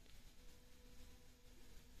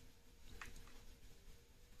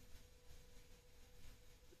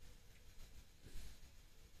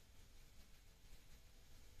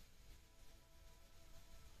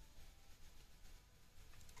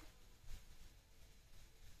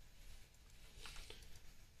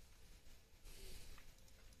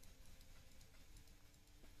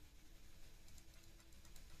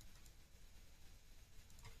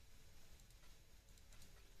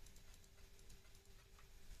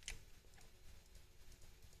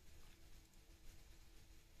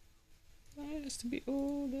 It has to be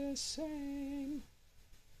all the same.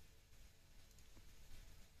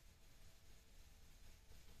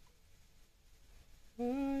 Why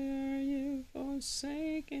are you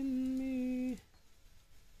forsaking me?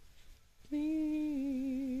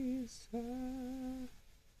 Please,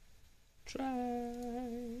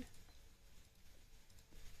 try.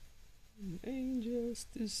 Angels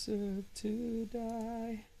deserve to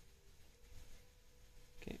die.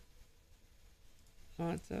 Okay.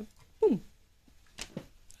 What's up? Boom.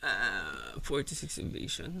 46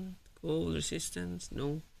 evasion. Cold resistance.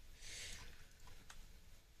 No.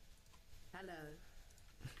 Hello.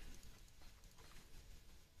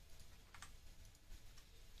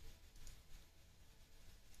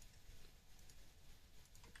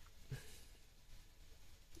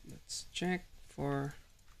 Let's check for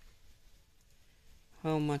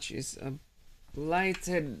how much is a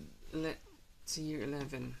blighted. Let's see here,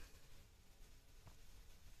 11.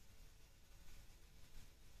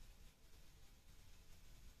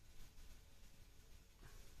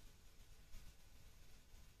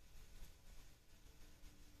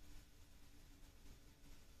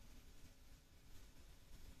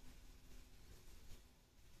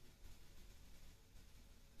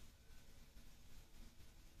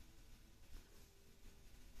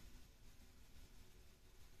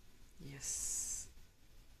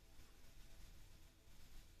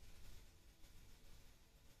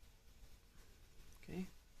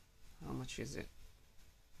 much is it?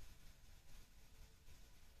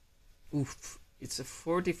 Oof, it's a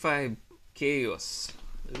 45 chaos.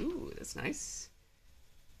 Ooh, that's nice.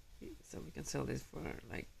 So we can sell this for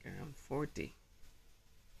like around 40.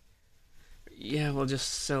 Yeah, we'll just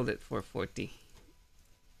sell it for 40.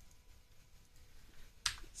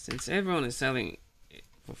 Since everyone is selling it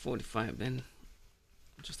for 45, then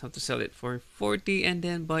we'll just have to sell it for 40 and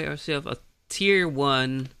then buy ourselves a tier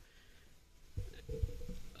 1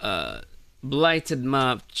 blighted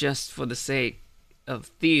mob just for the sake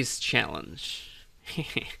of this challenge.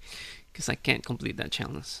 Because I can't complete that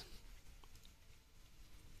challenge.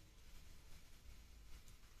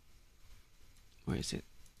 Where is it?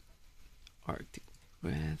 Arctic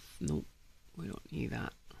Breath. Nope, we don't need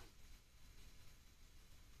that.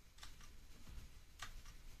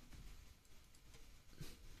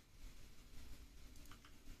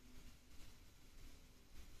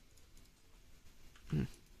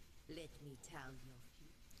 Let me tell your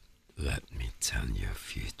future. Let me tell your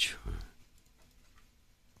future.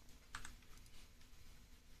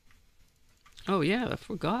 Oh yeah, I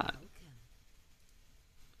forgot. Okay.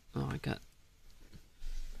 Oh, I got.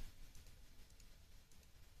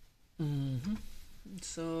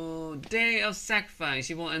 So, Day of Sacrifice.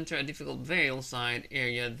 You will enter a difficult veil side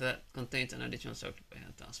area that contains an additional circle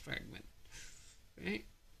task fragment. Okay.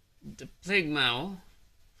 The Plague Maw.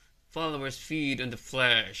 Followers feed on the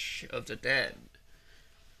flesh of the dead.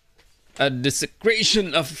 A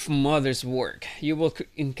desecration of Mother's work. You will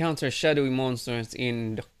encounter shadowy monsters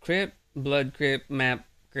in the crypt, blood crypt, map,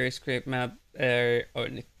 curse crypt, map, or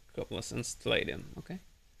necropolis, and slay them. Okay.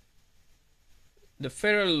 The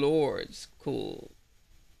feral lords cool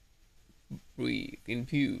breathe,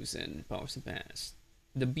 infuse, and powers the past.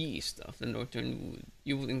 The beast of the northern wood.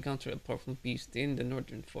 You will encounter a powerful beast in the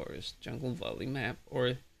northern forest, jungle valley map,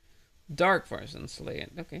 or dark forest and slay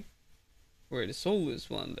it. Okay. Where the soulless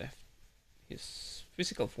one left his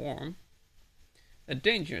physical form. A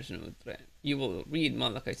dangerous new threat. You will read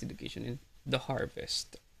Malachi's education in The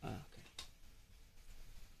Harvest. Okay.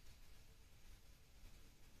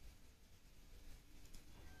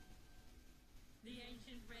 The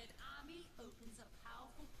ancient red army opens a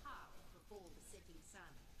powerful path before the setting sun.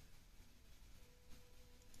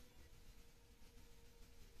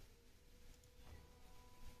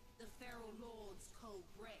 The feral lord's cold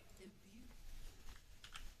breath and beauty.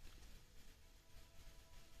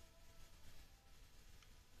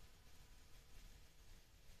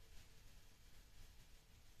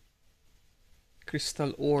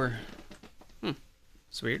 Crystal ore.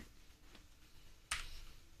 It's weird.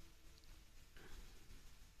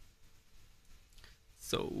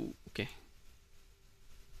 So, okay.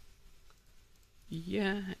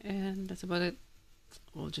 Yeah, and that's about it.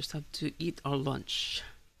 We'll just have to eat our lunch.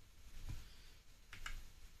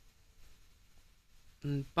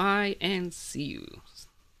 Bye and see you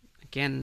again